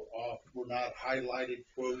ones were off. We're not highlighted,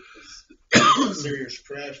 quote, as a serious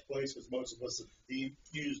crash place, because most of us have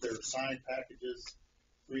used their sign packages,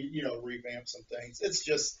 revamp some things. It's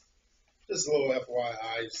just a little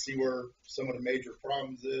FYI, see where some of the major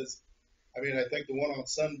problems is. I mean, I think the one on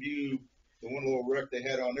Sunview, the one little wreck they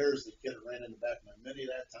had on there is the kid that ran in the back of my Mini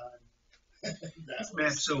that time. This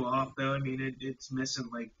map's so off, though. I mean, it's missing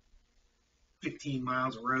like 15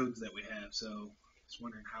 miles of roads that we have, so I was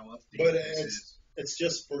wondering how updated But this is. it's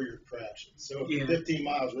just for your crashes. So if Yeah. 15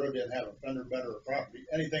 miles road didn't have a fender bender or property,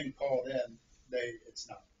 anything called in, it's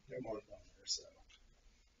not. They're marked on there. So,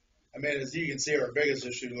 I mean, as you can see, our biggest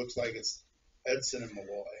issue looks like it's Edson and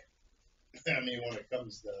Malloy. I mean, when it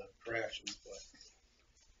comes to crashes,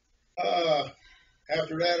 but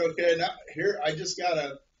after that, okay. Now here, I just got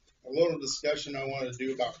a little discussion I want to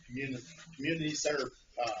do about community center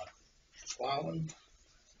plowing.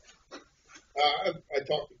 I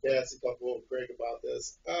talked to Cassie, talked to little Craig about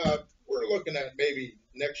this. We're looking at maybe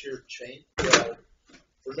next year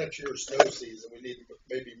for next year's snow season, we need to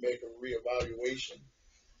maybe make a reevaluation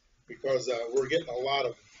because we're getting a lot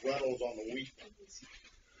of rentals on the weekends.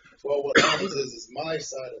 Well, what happens is my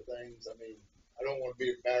side of things. I mean, I don't want to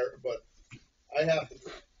be embarrassed, but I have to.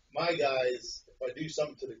 My guys, if I do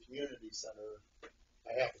something to the community center,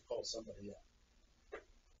 I have to call somebody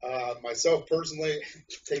up. Myself personally,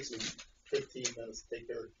 it takes me 15 minutes to take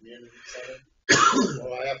care of the community center.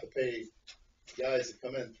 Well, I have to pay guys to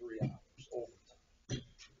come in 3 hours overtime.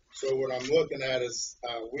 So what I'm looking at is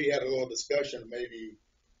we had a little discussion. Maybe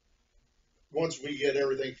once we get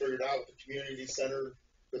everything figured out with the community center,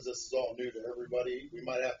 because this is all new to everybody, we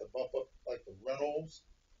might have to bump up like the rentals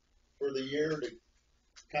for the year to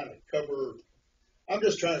kind of cover. I'm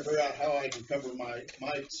just trying to figure out how I can cover my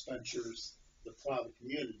expenditures to plow the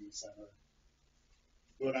community center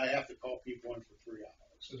when I have to call people in for 3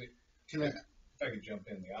 hours. So if I could jump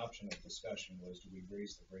in, the option of discussion was, do we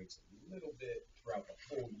raise the rates a little bit throughout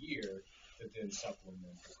the whole year, but then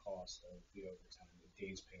supplement the cost of the overtime that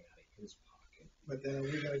Dave's paying out of his pocket? But then are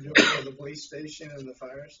we gonna do it for the police station and the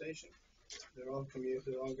fire station? They're all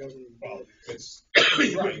government. Well, it's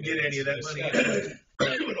You wouldn't get any of that money.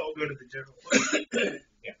 It would all go to the general fund.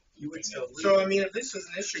 Yeah. You would still lose. So, I mean, if this is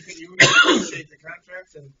an issue, could you renegotiate the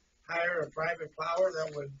contract and hire a private plower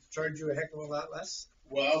that would charge you a heck of a lot less?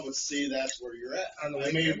 Well, but see, that's where you're at. On the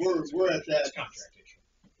I mean, we're at that. It's a contract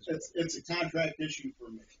issue. It's a contract issue for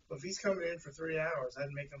me. Well, if he's coming in for 3 hours,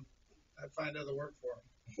 I'd find other work for him.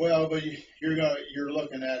 Well, but you're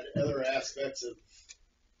looking at other aspects of.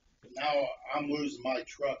 Now I'm losing my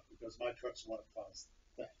truck because my truck's one of the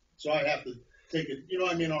thing. So I have to take it. You know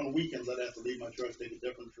what I mean? On the weekends, I'd have to leave my truck, take a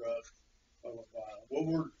different truck. Blah, blah,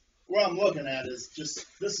 blah. What I'm looking at is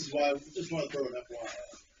this is why I just want to throw an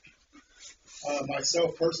FYI.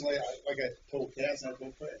 Myself personally, like I told Cass and I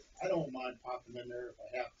told Craig, I don't mind popping in there if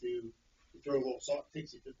I have to throw a little salt. It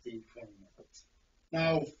takes you 15, 20 minutes.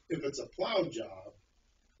 Now, if it's a plow job,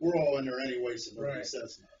 we're all in there anyway, so nobody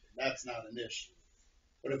says nothing. That's not an issue.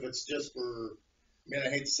 But if it's just for, I mean, I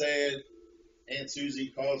hate to say it, Aunt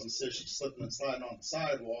Susie calls and says she's slipping and sliding on the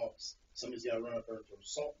sidewalks, somebody's got to run up there and throw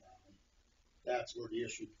salt down. That's where the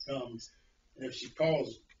issue comes. And if she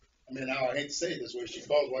calls, I mean, now I hate to say it this way, she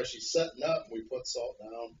calls while she's setting up and we put salt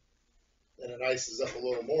down, then it ices up a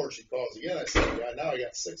little more. She calls again. I say, yeah, now I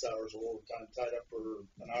got 6 hours of overtime tied up for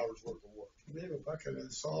an hour's worth of work. Leave a bucket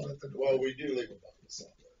of salt at the door. Well, we do leave a bucket of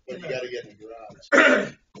salt there, but you got to get in the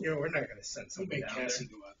garage. We're not gonna send We'll somebody make down there. Cassie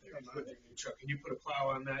go out there with her new truck. Can you put a plow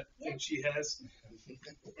on that thing she has?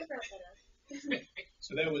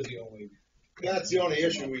 So that was the only. That's the only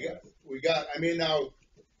issue we got. I mean, now,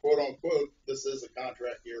 quote unquote, this is a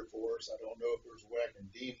contract year for us. I don't know if there's a way I can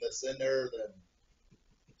deem this in there, then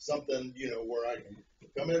something, where I can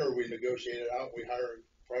come in or we negotiate it out, we hire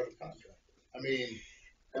a private contractor. I mean,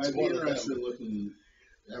 it's I'd be one of them. interested in looking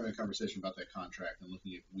having a conversation about that contract and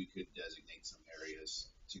looking if we could designate some areas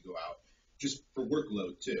to go out, just for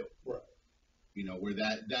workload too. Right. You know, where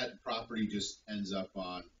that property just ends up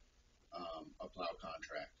on, a plow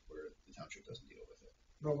contract where the township doesn't deal with it.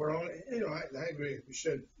 But we're only, I agree, we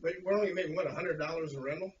should, but we're only making, what, $100 a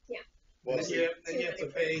rental? Well, Then you have to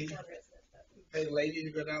pay the lady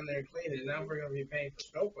to go down there and clean it, and now we're gonna be paying for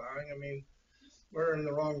snow plowing, I mean, we're in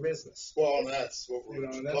the wrong business. well, and that's what we're You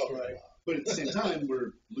know, and that's talking right. about. But at the same time,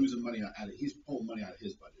 we're losing money out of, he's pulling money out of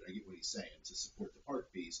his budget. I get what he's saying, to support the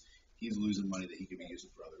park piece. He's losing money that he could be using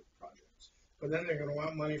for other projects. But then they're gonna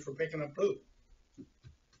want money for picking up poop.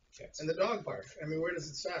 And the dog park, I mean, where does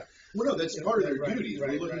it start? Well, no, that's part of their Right, duties.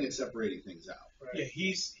 right, We're looking right. at separating things out. Yeah,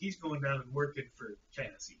 he's going down and working for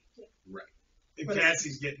Cassie. Right. And But it's-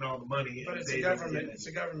 Cassie's getting all the money. But and it's they a don't government, get it's a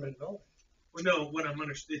any. government building. Well, no, what I'm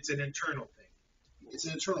it's an internal thing. It's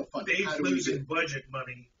an internal fund. Dave's How do we losing get- budget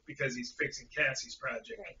money because he's fixing Cassie's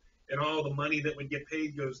project. Right. And all the money that would get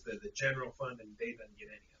paid goes to the general fund and Dave doesn't get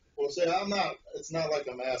any of it. Well, see, it's not like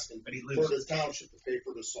I'm asking But he for loses. the township to pay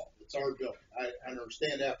for the salt. It's our building. I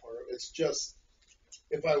understand that part. It's just,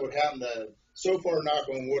 if I would happen to, so far, knock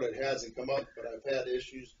on wood, it hasn't come up, but I've had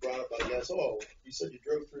issues brought up, I guess, you said you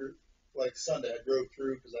drove through, like Sunday, I drove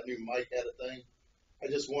through because I knew Mike had a thing. I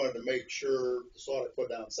just wanted to make sure the salt I put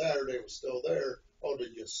down Saturday was still there. Oh,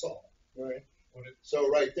 did you salt? Right. So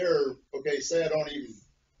right there, okay, say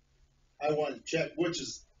I went and checked, which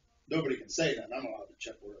is, nobody can say that. I'm allowed to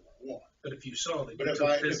check wherever I want. But if you saw that, But if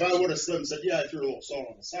I would have slipped and said, yeah, I threw a little salt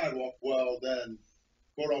on the sidewalk, well, then,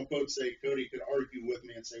 quote unquote, say Cody could argue with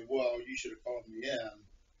me and say, well, you should have called me in.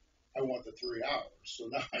 I want the 3 hours. So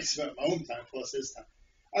now I spent my own time plus his time.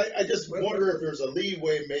 I just wonder if there's a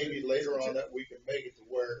leeway maybe later on that we can make it to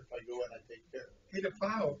where if I go in, I take care of it. Hey, to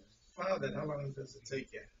plow that, how long does it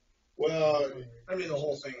take you? Well, I mean, the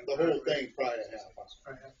whole thing. the whole thing probably a half hour.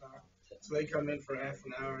 For a half hour. So they come in for half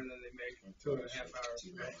an hour and then they make 2.5 hours.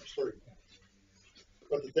 Pretty much.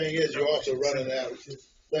 But the thing is, you also run into that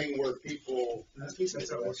thing where people, That's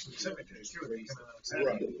how it works in the cemetery too. They come out on Saturday,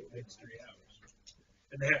 Right. it takes 3 hours.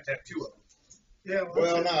 And they have to have 2 of them. Yeah,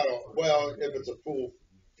 well, not all, well, if it's a full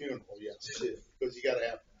funeral, yes, because you gotta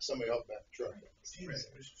have somebody help back the truck.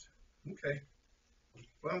 Okay.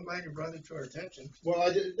 Well, I'm glad you brought it to our attention. Well,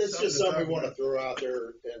 it's just something we want to throw out there,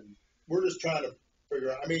 and we're just trying to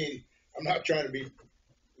figure out. I mean, I'm not trying to be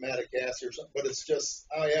mad at Cassie or something, but it's just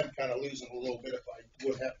I am kind of losing a little bit if I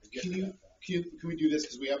would have to get to that. Can we do this,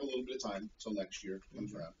 because we have a little bit of time till next year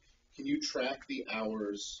comes around. Can you track the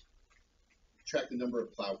hours, track the number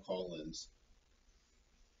of plow call-ins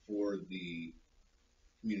for the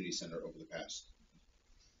community center over the past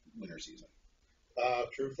winter season?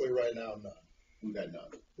 Truthfully, right now, none, We've had none.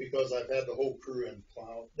 because I've had the whole crew in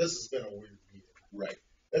plow. This has been a weird year. Right.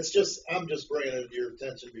 It's just I'm just bringing it to your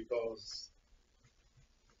attention because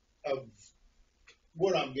of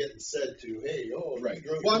what I'm getting said to. Hey, you Right.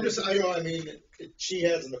 drove Well, I'm through- just- you know, I mean, she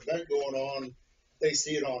has an event going on. They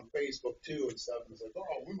see it on Facebook too and stuff, and it's like,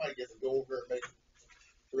 oh, we might get to go over and make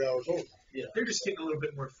 3 hours over. You know, They're just getting a little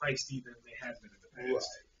bit more feisty than they have been in the past.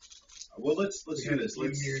 Well, let's We do had this. a few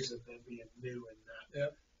Let's, years of them being new and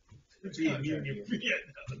not Yep. being union. Yeah,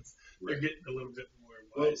 no, they're Right. getting a little bit more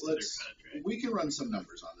Well, wise to their let's, contract. we can run some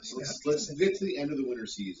numbers on this. Yeah. Let's get to the end of the winter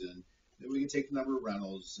season, then we can take the number of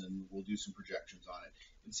rentals and we'll do some projections on it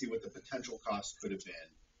and see what the potential cost could have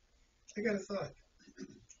been. I got a thought.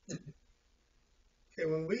 Okay,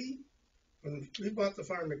 when we bought the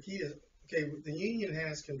farm at Kia, okay, the union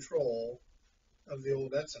has control of the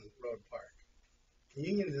old Edson Road Park. The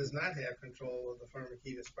union does not have control of the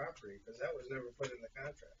Pharmakitas property, because that was never put in the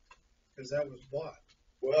contract, because that was bought.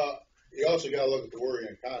 well, you also got to look at the wording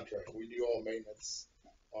of contract. We do all maintenance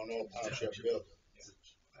on all township buildings.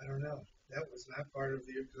 I don't know, that was not part of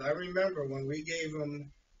the, because I remember when we gave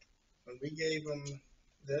them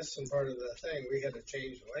this and part of the thing, we had to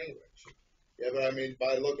change the language. Yeah, but I mean,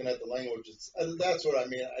 by looking at the language, that's what I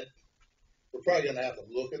mean. We're probably going to have to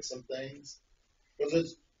look at some things because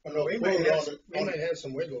it's. I know We quoted might have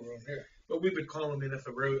some wiggle room here. But we would call them in if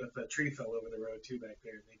a tree fell over the road too back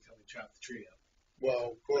there, and they'd come and chop the tree up.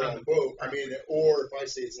 well, quote unquote. I mean, or if I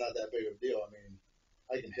see it's not that big of a deal, I mean,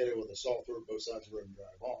 I can hit it with a salt through both sides of the road and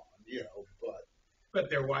drive on. You know, But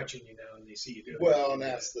they're watching you now, and they see you do it. well, and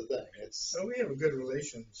that's the thing. It's So we have a good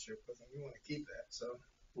relationship with them, we want to keep that, so.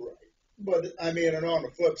 right. But I mean, and on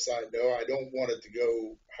the flip side, though, I don't want it to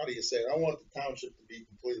go. How do you say it? I want the township to be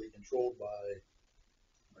completely controlled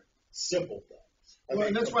by simple things. Well,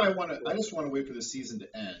 and that's why I just want to wait for the season to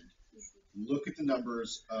end. Look at the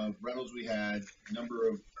numbers of rentals we had, number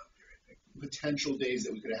of potential days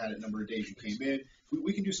that we could have had, a number of days you came in.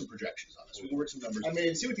 We can do some projections on this. We can work some numbers. I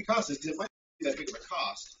mean, see what the cost is, because it might be that big of a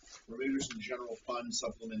cost, or maybe there's some general fund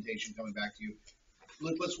supplementation coming back to you.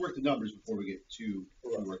 Let's work the numbers before we get too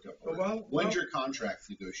worked up. When's your contract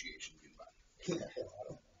negotiation due by? I don't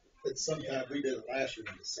know. It's sometime, we did it last year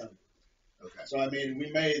in December. Okay. So, I mean,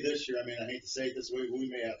 we may this year, I mean, I hate to say it this way, we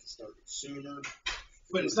may have to start it sooner.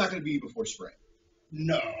 But it's not gonna be before spring.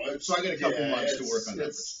 No. So I got a couple months to work on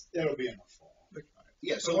numbers. It'll be in the fall.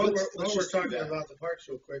 Yeah, So so while let's we're just do talking that. about the parks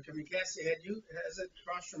real quick, I mean, Cassie, has it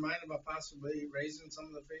crossed your mind about possibly raising some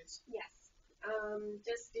of the fees? Yes,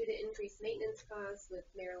 just due to increased maintenance costs with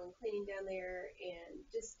Maryland cleaning down there and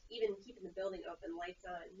just even keeping the building open, lights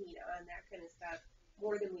on, heat on, that kind of stuff,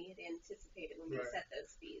 more than we had anticipated when we Right. set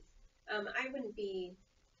those fees.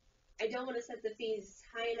 I don't want to set the fees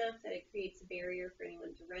high enough that it creates a barrier for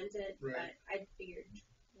anyone to rent it, Right. but I figured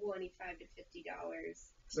 $25 to $50.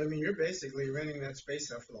 So I mean, you're basically renting that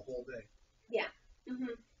space out for the whole day.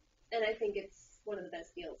 Mm-hmm. And I think it's one of the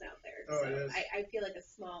best deals out there. Oh, so it is. I feel like a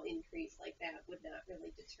small increase like that would not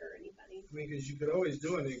really deter anybody. I mean, because you could always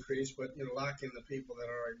do an increase, but lock in the people that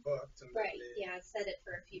are already booked. And Right, yeah, set it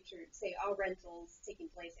for a future, say all rentals taking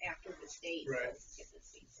place after this date. Right. So get this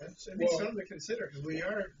fee. That'd be something to consider because we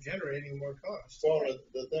are generating more costs. Well,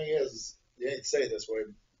 the thing is, you hate to say it this way,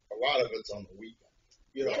 a lot of it's on the weekend.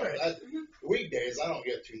 Right. Weekdays, I don't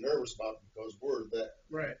get too nervous about because we're that,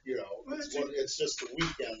 Right. Well, it's just the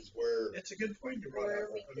weekends where. It's a good point you brought Or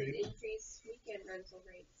up. we I could mean, increase weekend rental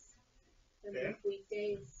rates. And Yeah. make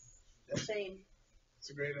weekdays the same. it's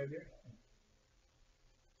a great idea.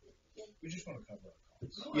 We just want to cover our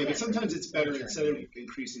costs. Yeah, but sometimes it's better, instead of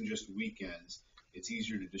increasing just weekends, it's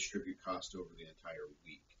easier to distribute cost over the entire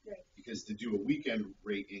week. Right. Because to do a weekend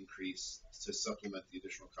rate increase to supplement the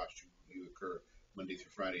additional cost you incur Monday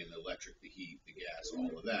through Friday, and the electric, the heat, the gas,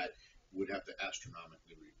 all of that, would have to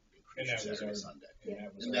astronomically increase your Saturday,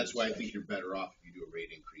 Sunday. And that's why I think you're better off if you do a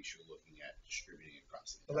rate increase, you're looking at distributing it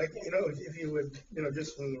across the Like, if you would,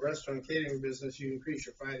 just from the restaurant catering business, you increase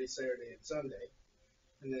your Friday, Saturday, and Sunday.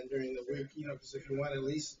 And then during the week, because if you want to at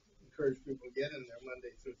least encourage people to get in there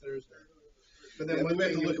Monday through Thursday. But then we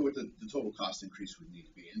have to look at what the total cost increase would need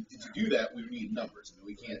to be. And to do that, we need numbers. I mean,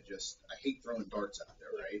 we can't just, I hate throwing darts out there,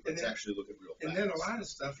 right? Let's actually look at real facts. And then a lot of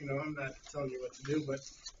stuff, I'm not telling you what to do, but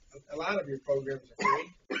a lot of your programs are free.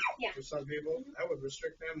 Yeah. For some people. I would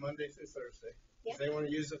restrict them Monday through Thursday. Yeah. If they want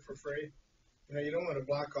to use it for free. You don't want to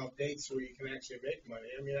block off dates where you can actually make money.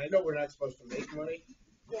 I mean, I know we're not supposed to make money,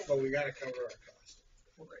 but we got to cover our costs.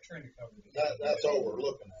 We're trying to cover That's all we're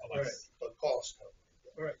looking at, Right. the cost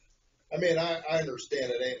cover. Right. I mean, I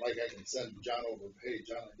understand it ain't like I can send John over, hey,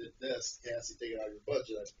 John, I did this, Cassie, take it out of your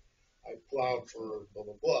budget, I plowed for blah,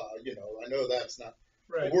 blah, blah, I know that's not,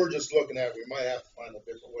 Right. we're just looking at, we might have to find a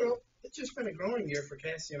different way. Well, it's just been a growing year for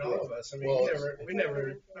Cassie and all of us. I mean, Well,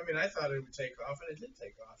 I thought it would take off, and it did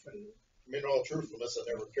take off. And I mean, in all truthfulness,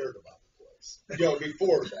 I never cared about the place.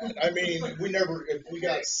 Before that, I mean, we never, if we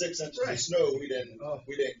got 6 inches of snow, we didn't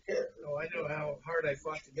care. Oh, I know how hard I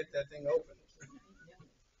fought to get that thing open.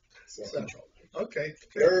 So, Okay.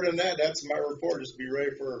 other than that, that's my report. Just be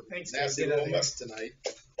ready for Thanks, nasty Dave. little mess tonight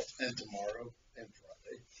and tomorrow and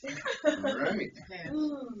Friday. All right.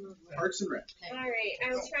 Parks and Rec. All right,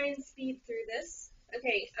 I'll try and speed through this.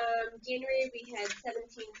 Okay, January we had 17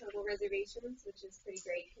 total reservations, which is pretty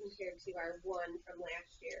great compared to our 1 from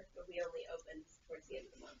last year, but we only opened towards the end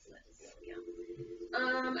of the month, so that doesn't help me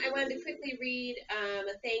out. I wanted to quickly read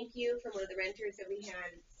a thank you from one of the renters that we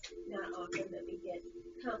had. It's not often that we get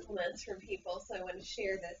compliments from people, so I want to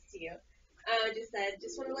share this to you.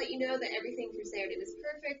 Just want to let you know that everything through Saturday was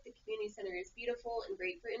perfect. The community center is beautiful and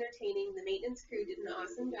great for entertaining. The maintenance crew did an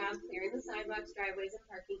awesome job clearing the sidewalks, driveways, and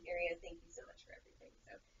parking areas. Thank you so much for everything.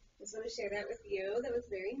 So just want to share that with you. That was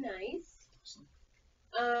very nice.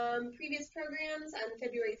 Previous programs, on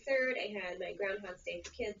February 3rd, I had my Groundhog's Day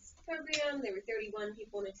for Kids program. There were 31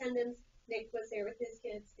 people in attendance. Nick was there with his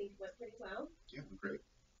kids. I think it went pretty well. Yeah, great.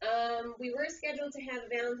 We were scheduled to have a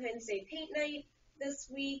Valentine's Day paint night this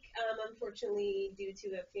week. Unfortunately, due to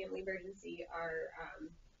a family emergency, our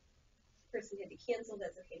person had to cancel.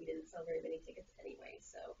 That's okay. We didn't sell very many tickets anyway.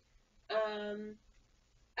 So,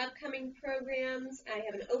 upcoming programs, I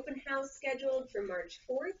have an open house scheduled for March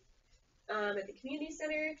 4th at the community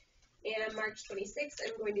center. And March 26th,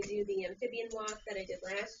 I'm going to do the amphibian walk that I did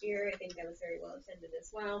last year. I think that was very well attended as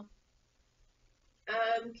well.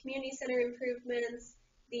 Community center improvements.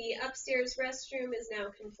 The upstairs restroom is now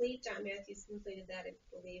complete. John Matthews completed that, I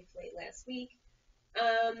believe, late last week.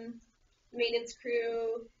 Maintenance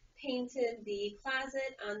crew painted the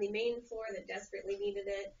closet on the main floor that desperately needed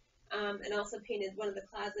it. and also painted one of the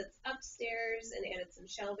closets upstairs and added some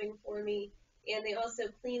shelving for me. And they also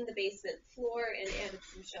cleaned the basement floor and added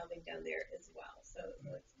some shelving down there as well. So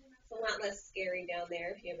it's a lot less scary down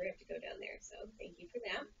there if you ever have to go down there. So thank you for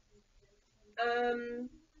that.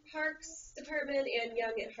 Parks Department and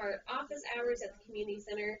Young at Heart office hours at the community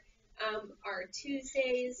center are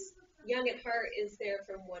Tuesdays. Young at Heart is there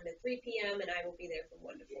from 1 to 3 p.m. and I will be there from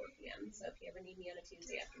 1 to 4 p.m. So if you ever need me on a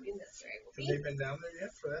Tuesday afternoon, that's where I will be. Have they been down there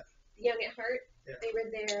yet for that? Young at Heart, Yeah. They were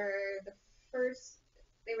there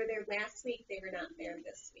last week. They were not there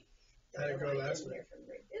this week. How'd it go last week?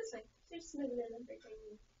 It was fine. Just moving in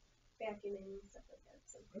everything, vacuuming, stuff like that.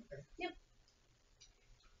 So. Okay. Yep.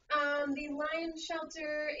 The Lion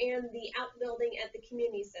Shelter and the outbuilding at the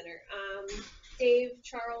community center. Dave,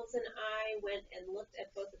 Charles, and I went and looked at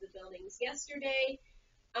both of the buildings yesterday.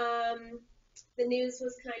 The news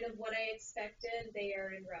was kind of what I expected. They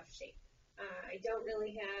are in rough shape. I don't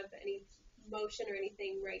really have any motion or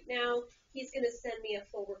anything right now. He's going to send me a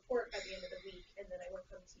full report by the end of the week, and then I will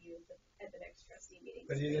come to you at the next trustee meeting.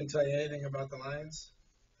 But he didn't tell you anything about the Lions?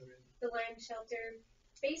 The Lion Shelter.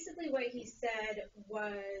 Basically what he said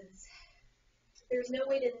was there's no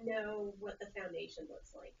way to know what the foundation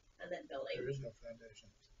looks like on that building. There is no foundation.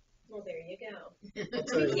 Well, there you go. I'll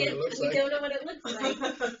tell you what it looks like. We don't know what it looks like.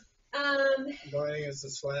 The only thing is the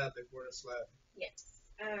slab. They poured a slab. Yes.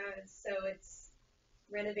 So it's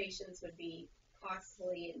renovations would be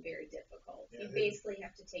costly and very difficult. Yeah, you basically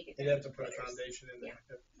have to take it down. You'd have to put a pillars. foundation in there.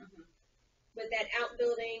 Yeah. With that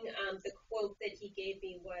outbuilding, the quote that he gave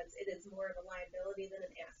me was, it is more of a liability than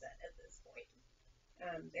an asset at this point.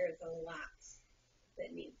 There's a lot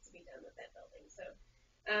that needs to be done with that building. So,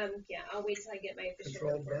 yeah, I'll wait till I get my official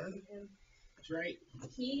Controlled report burn? from him. That's right.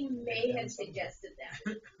 He may have suggested that.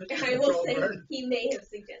 I will say he may have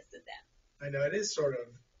suggested that. I know, it is sort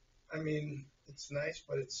of, I mean, it's nice,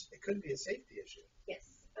 but it could be a safety issue. Yes.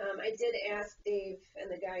 I did ask Dave and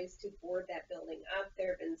the guys to board that building up.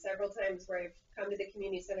 There have been several times where I've come to the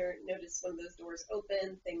community center, noticed one of those doors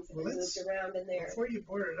open, things have been moved around in there. Before you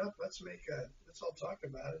board it up, let's all talk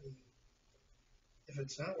about it, and if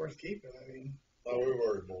it's not worth keeping, I mean. Oh, we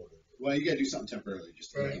were boarded. Well, you gotta do something temporarily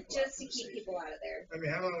just to Right. Keep people out of there. I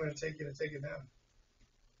mean, how long will it take you to take it down?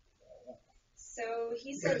 So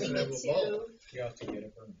he said we You need guys have a vault. to, You have to get a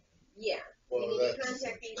permit. yeah, Well, we need to that's-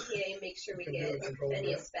 contact the EPA and make sure we Can do get a controlled any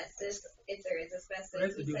burn. asbestos, if there is asbestos. We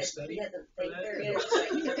have to He do a said study he doesn't for think that? there is, but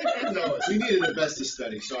he doesn't have No, to. we needed an asbestos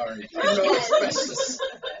study, sorry. I know Yes. asbestos.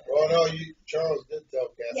 Well, no, Charles did tell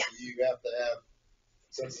Cassie, Yeah. you have to have,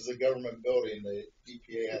 since it's a government building, the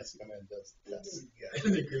EPA has to come in and does tests.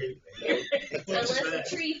 Unless a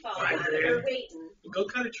tree falls on it, we're waiting. Go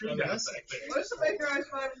cut a tree down back there. What's the maker I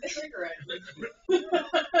find with a cigarette?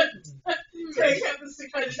 Craig happens to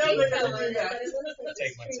kind of know they're gonna do that.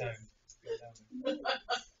 Take my time. I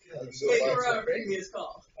can go Wait buy for our some- previous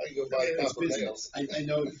call. I can go buy It's copper busy. nails. I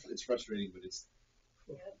know it's frustrating, but it's,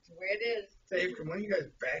 Where it is, Dave, can one of you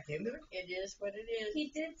guys back into it? it is what it is. He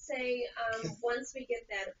did say, once we get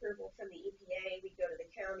that approval from the EPA, we'd go to the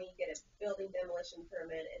county, get a building demolition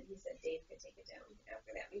permit, and he said Dave could take it down.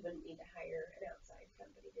 After that, we wouldn't need to hire an outside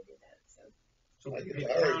company to do that, so. So I we could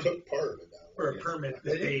already took part of it down. for a permit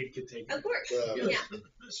that Dave could take. Of course, Yeah. yeah,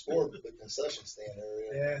 For the concession stand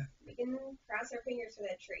area. Yeah, we can cross our fingers for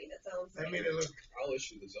that tree, that's all I'm I saying. made it look. I'll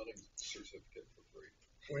issue the zoning certificate for free.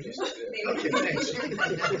 When you, Maybe. okay, thanks.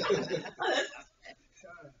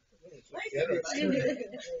 Get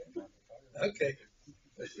it. Okay.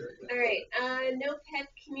 All right, NOPEC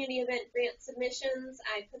community event grant submissions,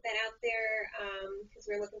 I put that out there, because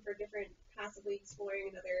we're looking for different, possibly exploring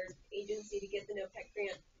another agency to get the NOPEC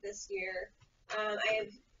grant this year. I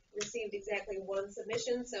have received exactly one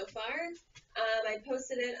submission so far. I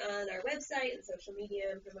posted it on our website and social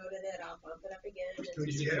media and promoted it, I'll bump it up again. and- Who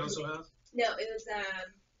did you City get? Council House? No, it was,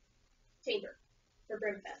 Chamber for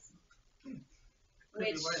Brimfest.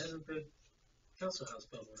 Which, Why hasn't the Council House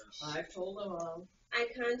built one out? I've told them all. I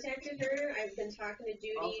contacted her, I've been talking to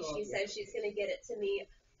Judy, Also, she yeah. says she's gonna get it to me.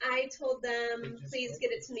 I told them, please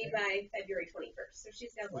get it to me by February 21st, so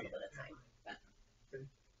she's got a little bit of time, but.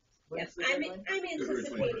 When's the Yep, deadline? I'm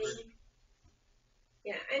anticipating,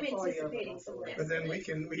 yeah, I'm Before you anticipating open some up the last But then we minute.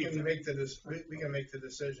 can make we can make the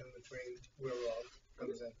decision between where it all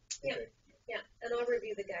comes in. Yeah. Okay. Yeah, and I'll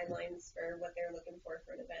review the guidelines for what they're looking for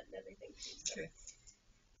an event and everything. So. Okay.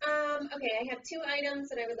 Okay, I have 2 items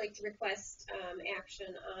that I would like to request action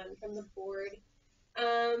on from the board.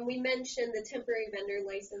 We mentioned the temporary vendor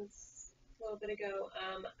license a little bit ago.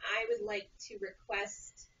 I would like to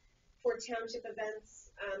request for township events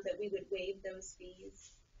that we would waive those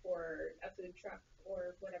fees for a food truck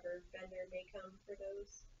or whatever vendor may come for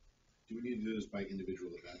those. Do we need to do this by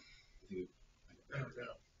individual event? I think I don't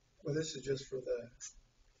know. Well, this is just for the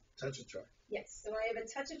touch a truck. Yes, so I have a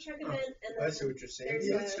touch a truck Oh, event, and I then see what you're saying. there's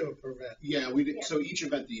Yeah, let's a- do a per event. Yeah, we did. Yeah. So each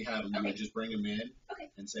event that you have, we Okay. would just bring them in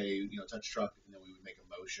Okay. and say, you know, touch truck, and then we would make a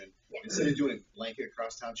motion. Yeah. Instead of doing a blanket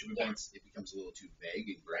across township Yeah. events, it becomes a little too vague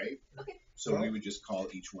and gray. Okay. So we would just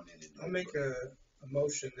call each one in. I'll make a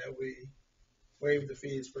motion that we waive the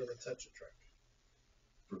fees for the touch a truck.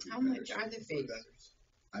 for food How vendors. much are the Food fees? vendors.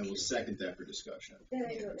 I will second that for discussion. That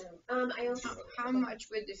I don't know. I also. How much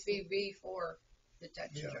would the fee be for the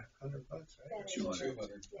touch Yeah, truck? $100, That right? I don't 200. know.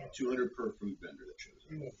 Yeah. 200 per food vendor that shows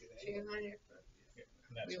You up. won't get any. 200?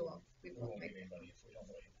 And that's We what won't, we we won't won't make get anybody if we don't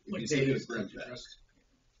wait. If What you date say is it's Brimfest, touch truck?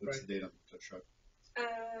 what's Right. the date on touch truck?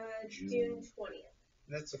 June 20th.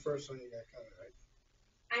 That's the first one you got coming, right?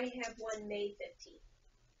 I have one May 15th.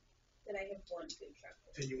 Then I have one food truck.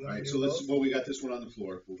 Do you All want right, to so do let's, both? well, we got this one on the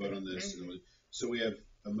floor. We'll vote on this. And then so we have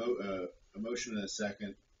a motion and a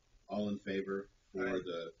second. All in favor for Aye.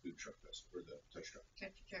 the food truck fest, or the touch truck?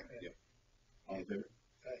 touch a truck. All in favor?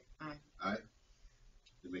 Aye. Aye. Aye.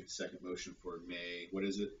 Then make the second motion for May, what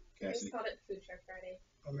is it, I just Cassie? called it Food Truck Friday.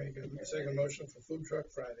 I'll make a second motion for Food Truck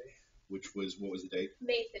Friday. Which was, what was the date?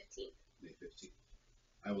 May 15th. May 15th.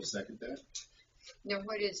 I will second that. Now,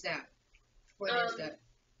 what is that? What is that?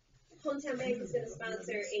 Hometown Bank is going to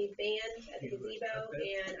sponsor a band at the gazebo,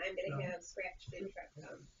 and I'm going to have Scratch Food Truck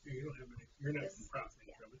come. You don't have any, you're not Yes. profiting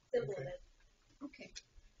Yeah. from it. Simple Okay. event. Okay.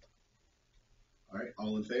 All right,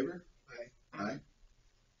 all in favor? Aye. Aye.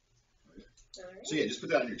 All right. So yeah, just put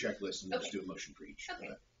that on your checklist and we'll just Okay. do a motion for each. Okay.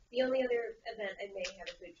 The only other event I may have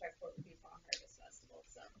a food truck for would be Fall Harvest Festival,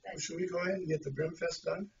 so that's, Should we go ahead and get the Brimfest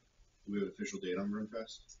done? Do we have an official date on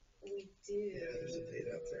Brimfest? we do. Yeah, there's a date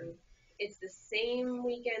out there. It's the same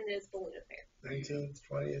weekend as Balloon Affair. 19th,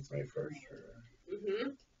 20th, 21st, or? Mm-hmm.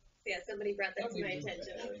 Yeah, somebody brought that to my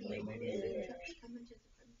attention.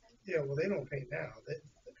 Yeah, well, they don't pay now,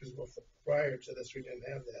 because prior to this, we didn't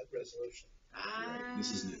have that resolution.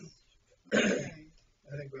 This is new.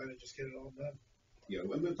 I think we ought to just get it all done. Yeah,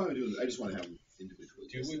 I'm fine doing it. I just want to have them individually.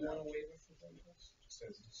 Do we want to waive it for vendors, just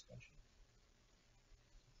as a discussion?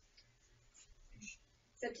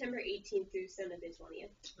 September 18th through Sunday the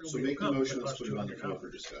 20th. So make the motion, let's put it on the floor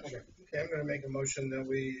for discussion. Okay, I'm gonna make a motion that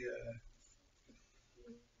we,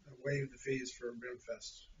 waive the fees for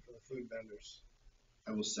Brimfest for the food vendors.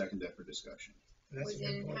 I will second that for discussion. And that's Well,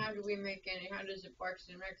 a good then point. how do we make any, how does the Parks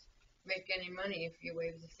and Recs make any money if you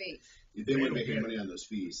waive the fee? If they wouldn't don't make any get money on those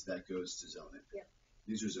fees, that goes to zoning. Yep.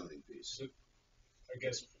 These are zoning fees. I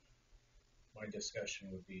guess my discussion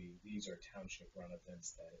would be, these are township run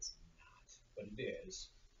events, that is not, but it is,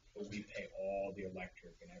 but we pay all the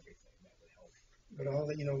electric and everything, that would help. But all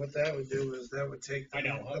that, you know, what that would do is that would take. I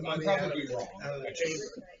know, the I'm money out probably of- wrong, out of the I chamber.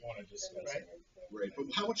 just wanna discuss it. Right, but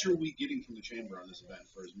how much are we getting from the chamber on this event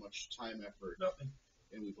for as much time, effort, Nothing.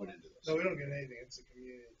 and we put into this? No, we don't get anything, it's a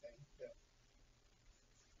community thing, yeah.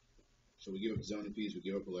 So we give up zoning fees, we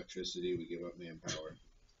give up electricity, we give up manpower.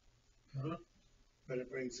 But it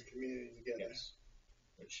brings the community together. Yes,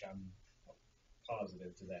 which I'm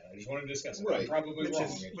positive to that, I just wanna discuss it, Right. I'm probably Which wrong.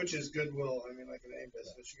 is, which is goodwill, I mean, like in any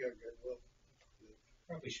business, you got goodwill.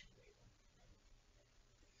 Probably should wait.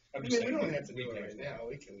 I I'm mean, just we saying, don't have to do it pay right for now,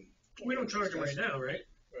 we can. We don't charge them right now, right?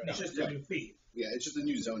 It's just a new fee. Yeah, it's just a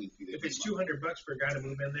new zoning fee. that If it's came up. $200 for a guy to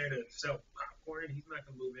move in there to sell popcorn, he's not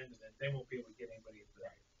gonna move into that. They won't be able to get anybody.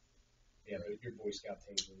 Right. Yeah, but your Boy Scout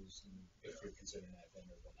tables, and if you're considering that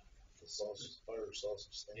vendor, will not count. The sausage, fire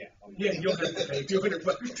sausage stand. Yeah. Yeah, you'll have to pay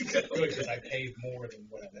 $200 to go. Good, because I paid more than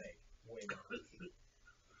what I make, way more.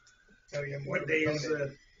 Gotta get more What day is,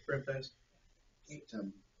 donated. Brimfest?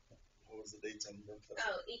 September. What was the dates on Brimfest?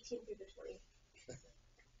 Oh, 18th through the 20th.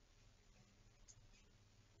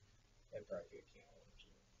 That'd probably be a calendar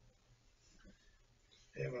too.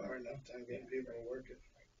 They have a hard enough time getting people to work it.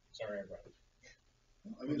 Sorry, I brought it.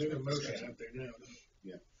 I mean, There's a there's motion out there now.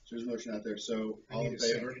 So there's a motion out there, so I all need in a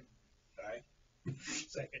favor? second. Aye.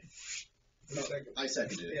 Second. No, second. I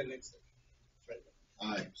seconded it. Yeah, next.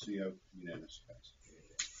 Aye, so you have unanimous.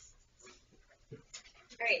 All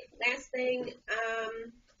right, last thing,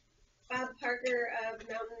 Bob Parker of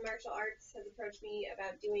Mountain Martial Arts has approached me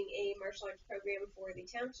about doing a martial arts program for the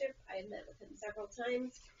township. I have met with him several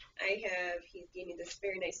times. He gave me this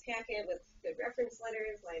very nice packet with good reference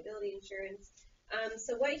letters, liability insurance.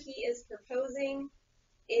 So what he is proposing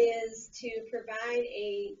is to provide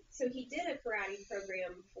so he did a karate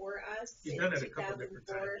program for us He's in done it a couple different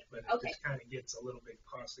 2004. times, but it Okay. just kinda gets a little bit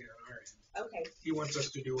costly on our end. Okay, He wants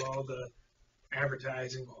us to do all the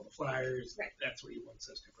advertising, all the flyers. Right. That's what he wants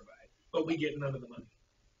us to provide. But we get none of the money.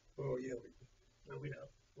 Oh, yeah, No, we don't.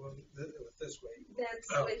 Well, this way. That's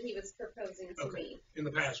Oh. what he was proposing to Okay. me. In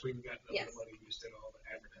the past, we've gotten all Yes. the money, we just did all the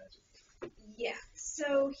advertising. Yeah,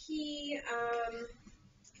 so he,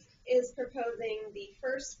 is proposing the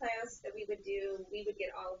first class that we would do, we would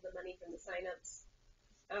get all of the money from the signups.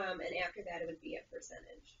 And after that, it would be a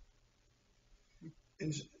percentage.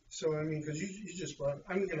 And so, I mean, cause you just brought,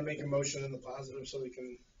 I'm gonna make a motion in the positive so we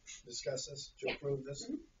can discuss this, to Yeah. approve this.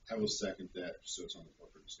 I will second that, so it's on the floor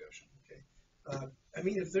for discussion. I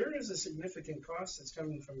mean, if there is a significant cost that's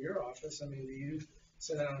coming from your office, I mean, do you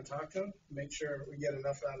sit down and talk to him, make sure we get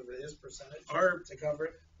enough out of his percentage to cover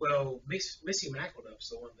it? Well, Missy McElduff's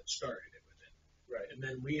the one that started it with it. Right. And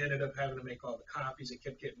then we ended up having to make all the copies. It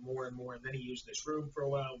kept getting more and more. And then he used this room for a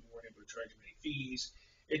while. We weren't able to charge him any fees.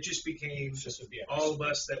 It just became all of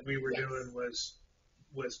us that we were doing was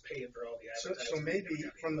paying for all the advertising. So maybe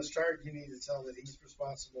from the start, you need to tell that he's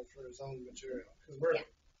responsible for his own material, cause we're, Yeah.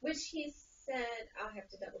 Which he said, I'll have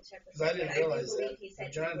to double check with 'Cause I him, didn't but I realize do believe that. he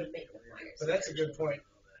said John- he would make the flyers. but that's a good point.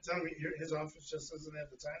 Tell me, his office just doesn't have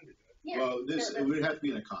the time to do it. Yeah. Well, this, no, it would have to be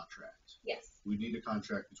in a contract. Yes. We need a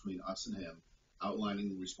contract between us and him outlining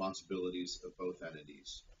the responsibilities of both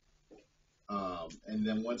entities. And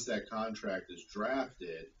then once that contract is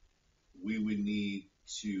drafted, we would need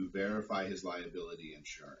to verify his liability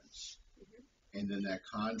insurance. And then that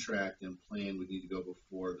contract and plan would need to go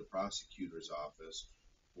before the prosecutor's office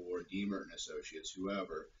or Deemer and Associates,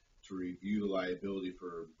 whoever, to review the liability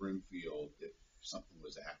for Brimfield if something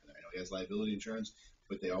was to happen. I know he has liability insurance,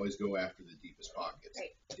 but they always go after the deepest pockets.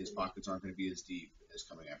 Right. His pockets aren't going to be as deep as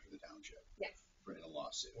coming after the township. Yes. For in a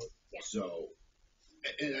lawsuit. Yeah. So,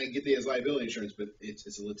 and I get he has liability insurance, but it's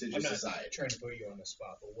a I'm litigious not society. trying to put you on the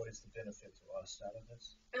spot, but what is the benefit to us out of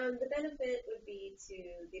this? The benefit would be to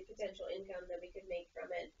the potential income that we could make from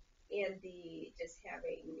it and the just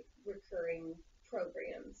having recurring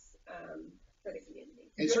programs, for the community.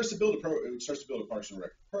 And it starts to build a Parks and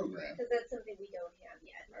Rec program. Because that's something we don't have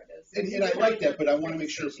yet, are those. And I like that, but I want to make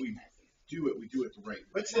sure if we do it, we do it the right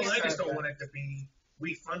way. What's Well, his I just don't contract? want it to be,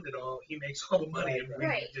 we fund it all, he makes all the money, and we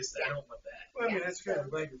Right, just, yeah. I don't want that. Well, I mean, Yeah, that's good. so- I'm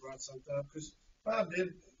glad you brought something up, because Bob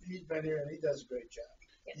he's been here and he does a great job.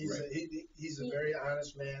 Yes. He's a very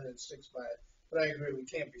honest man and sticks by it. But I agree, we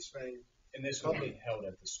can't be spending, And this will be held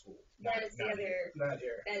at the school. That is the other, not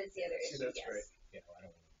here. that is the other See, issue, that's great. yes.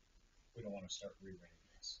 We don't want to start rewriting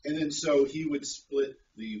this. And then so he would split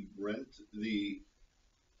the rent, the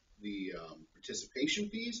participation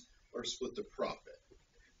fees, or split the profit.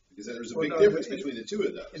 Because there's a Well, big no, difference in- between the two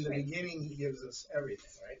of those. In the Right. beginning, he gives us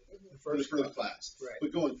everything, right? The For first the class. Right.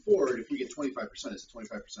 But going forward, if we get 25%, is it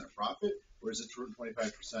 25% of profit, or is it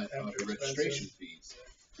 25% of After the registration expenses. fees?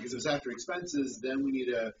 Because if it's after expenses, then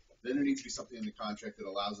there needs to be something in the contract that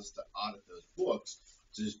allows us to audit those books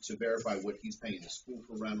to verify what he's paying the school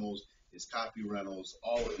for rentals, his copy rentals,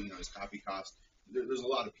 all of, his copy costs. There's a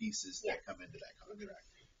lot of pieces that come into that contract.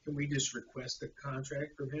 Can we just request a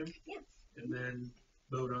contract from him? Yeah. And then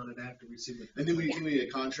vote on it after we see what. And then we need a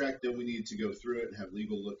contract, then we need to go through it and have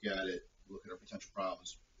legal look at it, look at our potential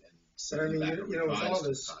problems, and But I send mean, it back a with all revised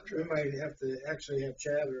this, we contract. might have to actually have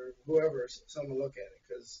Chad or whoever, someone look at it,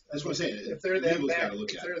 because. That's what I'm saying. If they're that Legal's back, gotta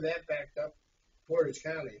look if at they're that backed up, Portage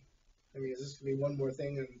County, I mean, is this gonna be one more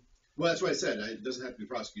thing and Well, that's what I said. It doesn't have to be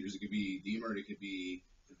prosecutors. It could be Deemer. It could be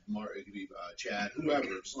it could be Chad, whoever.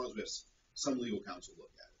 As long as we have some legal counsel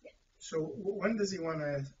look at it. so when does he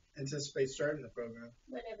wanna anticipate starting the program?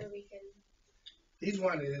 Whenever we can, He's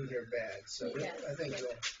wanted in here bad, so Yeah. I think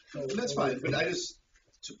And that's fine. But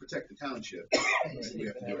to protect the township, we have to do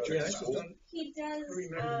it. Yeah, I just don't he does,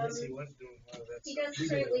 remember Missy was doing a lot of that he stuff. does We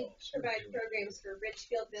did it currently all. provide programs for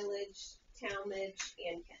Richfield Village, Talmadge,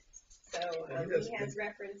 and Kent. So, Yeah, he does he has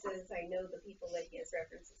references, I know the people that he has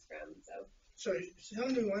references from, so, So tell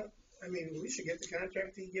me what, I mean, we should get the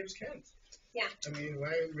contract he gives Kent. yeah. I mean, why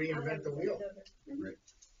I'll reinvent have the to wheel? send it over.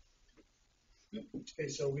 Okay,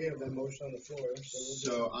 so we have that motion on the floor, so we'll just.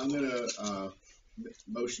 So I'm gonna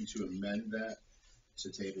motion to amend that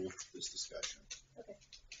to table this discussion.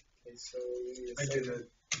 Okay, so we need a I second.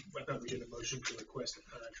 thought we did a motion to request a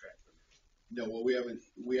contract. No, well, we haven't.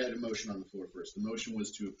 We had a motion on the floor first. The motion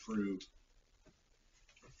was to approve.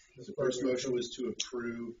 The first motion was to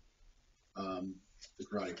approve the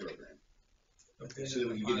karate program, Okay. so that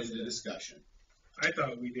we can get into the discussion. I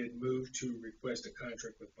thought we did move to request a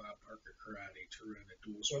contract with Bob Parker Karate to run a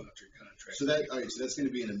dual sponsored contract. So that's going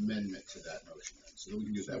to be an amendment to that motion then. So we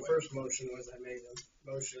can do it So that the way. first motion was I made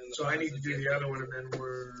a motion. in the So I need to positive. do the other one, and then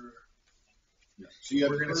we're So you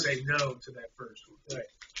have gonna first- say no to that first one. Right.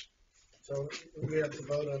 So we have to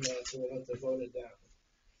vote on that, so we'll have to vote it down.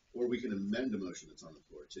 Or we can amend a motion that's on the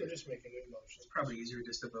floor too. We're just making a new motion. It's probably easier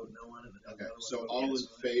just to vote no on it. Than Okay, otherwise so vote all in yes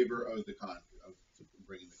on it. favor of of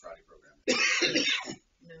bringing the karate program?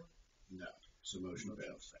 No. No, so motion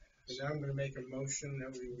fails. And now I'm gonna make a motion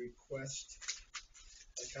that we request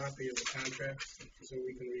a copy of the contract so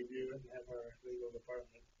we can review it and have our legal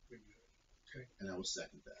department review it. And I will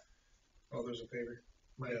second that. All those in favor?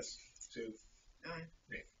 Mike? Yes. Sue? Aye.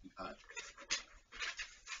 Aye.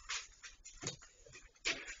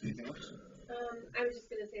 Anything else? I was just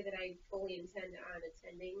gonna say that I fully intend on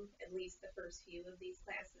attending at least the first few of these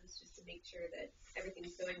classes, just to make sure that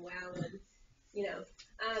everything's going well and,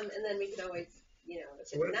 and then we can always, if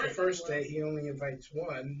So what it's if not the first going day he only invites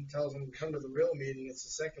one, tells them to come to the real meeting, it's the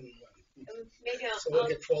second one? well, maybe So we'll I'll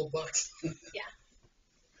get $12. Yeah.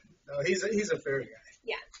 No, he's a fair guy,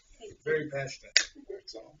 yeah. very passionate.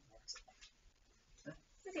 That's all.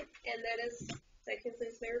 Okay, and that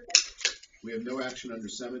concludes my report. We have no action under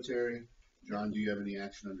cemetery. John, do you have any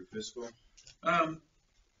action under fiscal?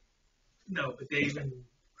 No, but Dave and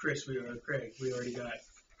Craig, we already got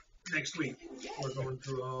next week. We're going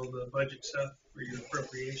through all the budget stuff for your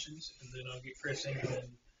appropriations, and then I'll get Chris in, and then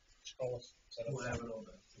we'll have it all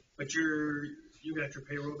done. But you got your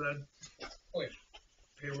payroll done? Oh, yeah.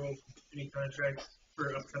 Payroll, any contract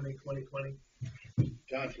for upcoming 2020?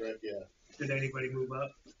 Contract, yeah. Did anybody move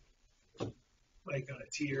up? Like on a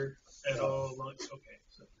tier at all? Okay,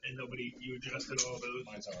 so, and you adjusted all those?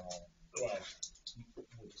 Mine's are all, well,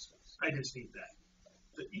 we'll discuss. I just need that.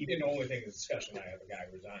 The only thing is discussion, I have a guy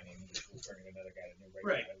resigning, which will bring another guy to new rate.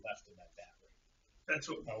 Right. I left him at that rate. That's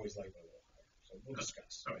what, I always like it a little higher, so we'll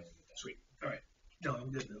discuss. all right, sweet, all right. No, I'm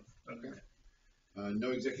good though. Okay. No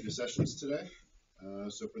executive sessions today.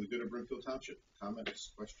 So for the good of Brimfield Township,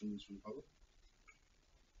 comments, questions from the public?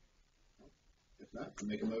 If not, I'll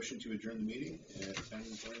make a motion to adjourn the meeting at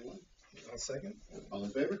 10:21. I'll second. All in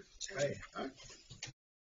favor? Aye. Aye.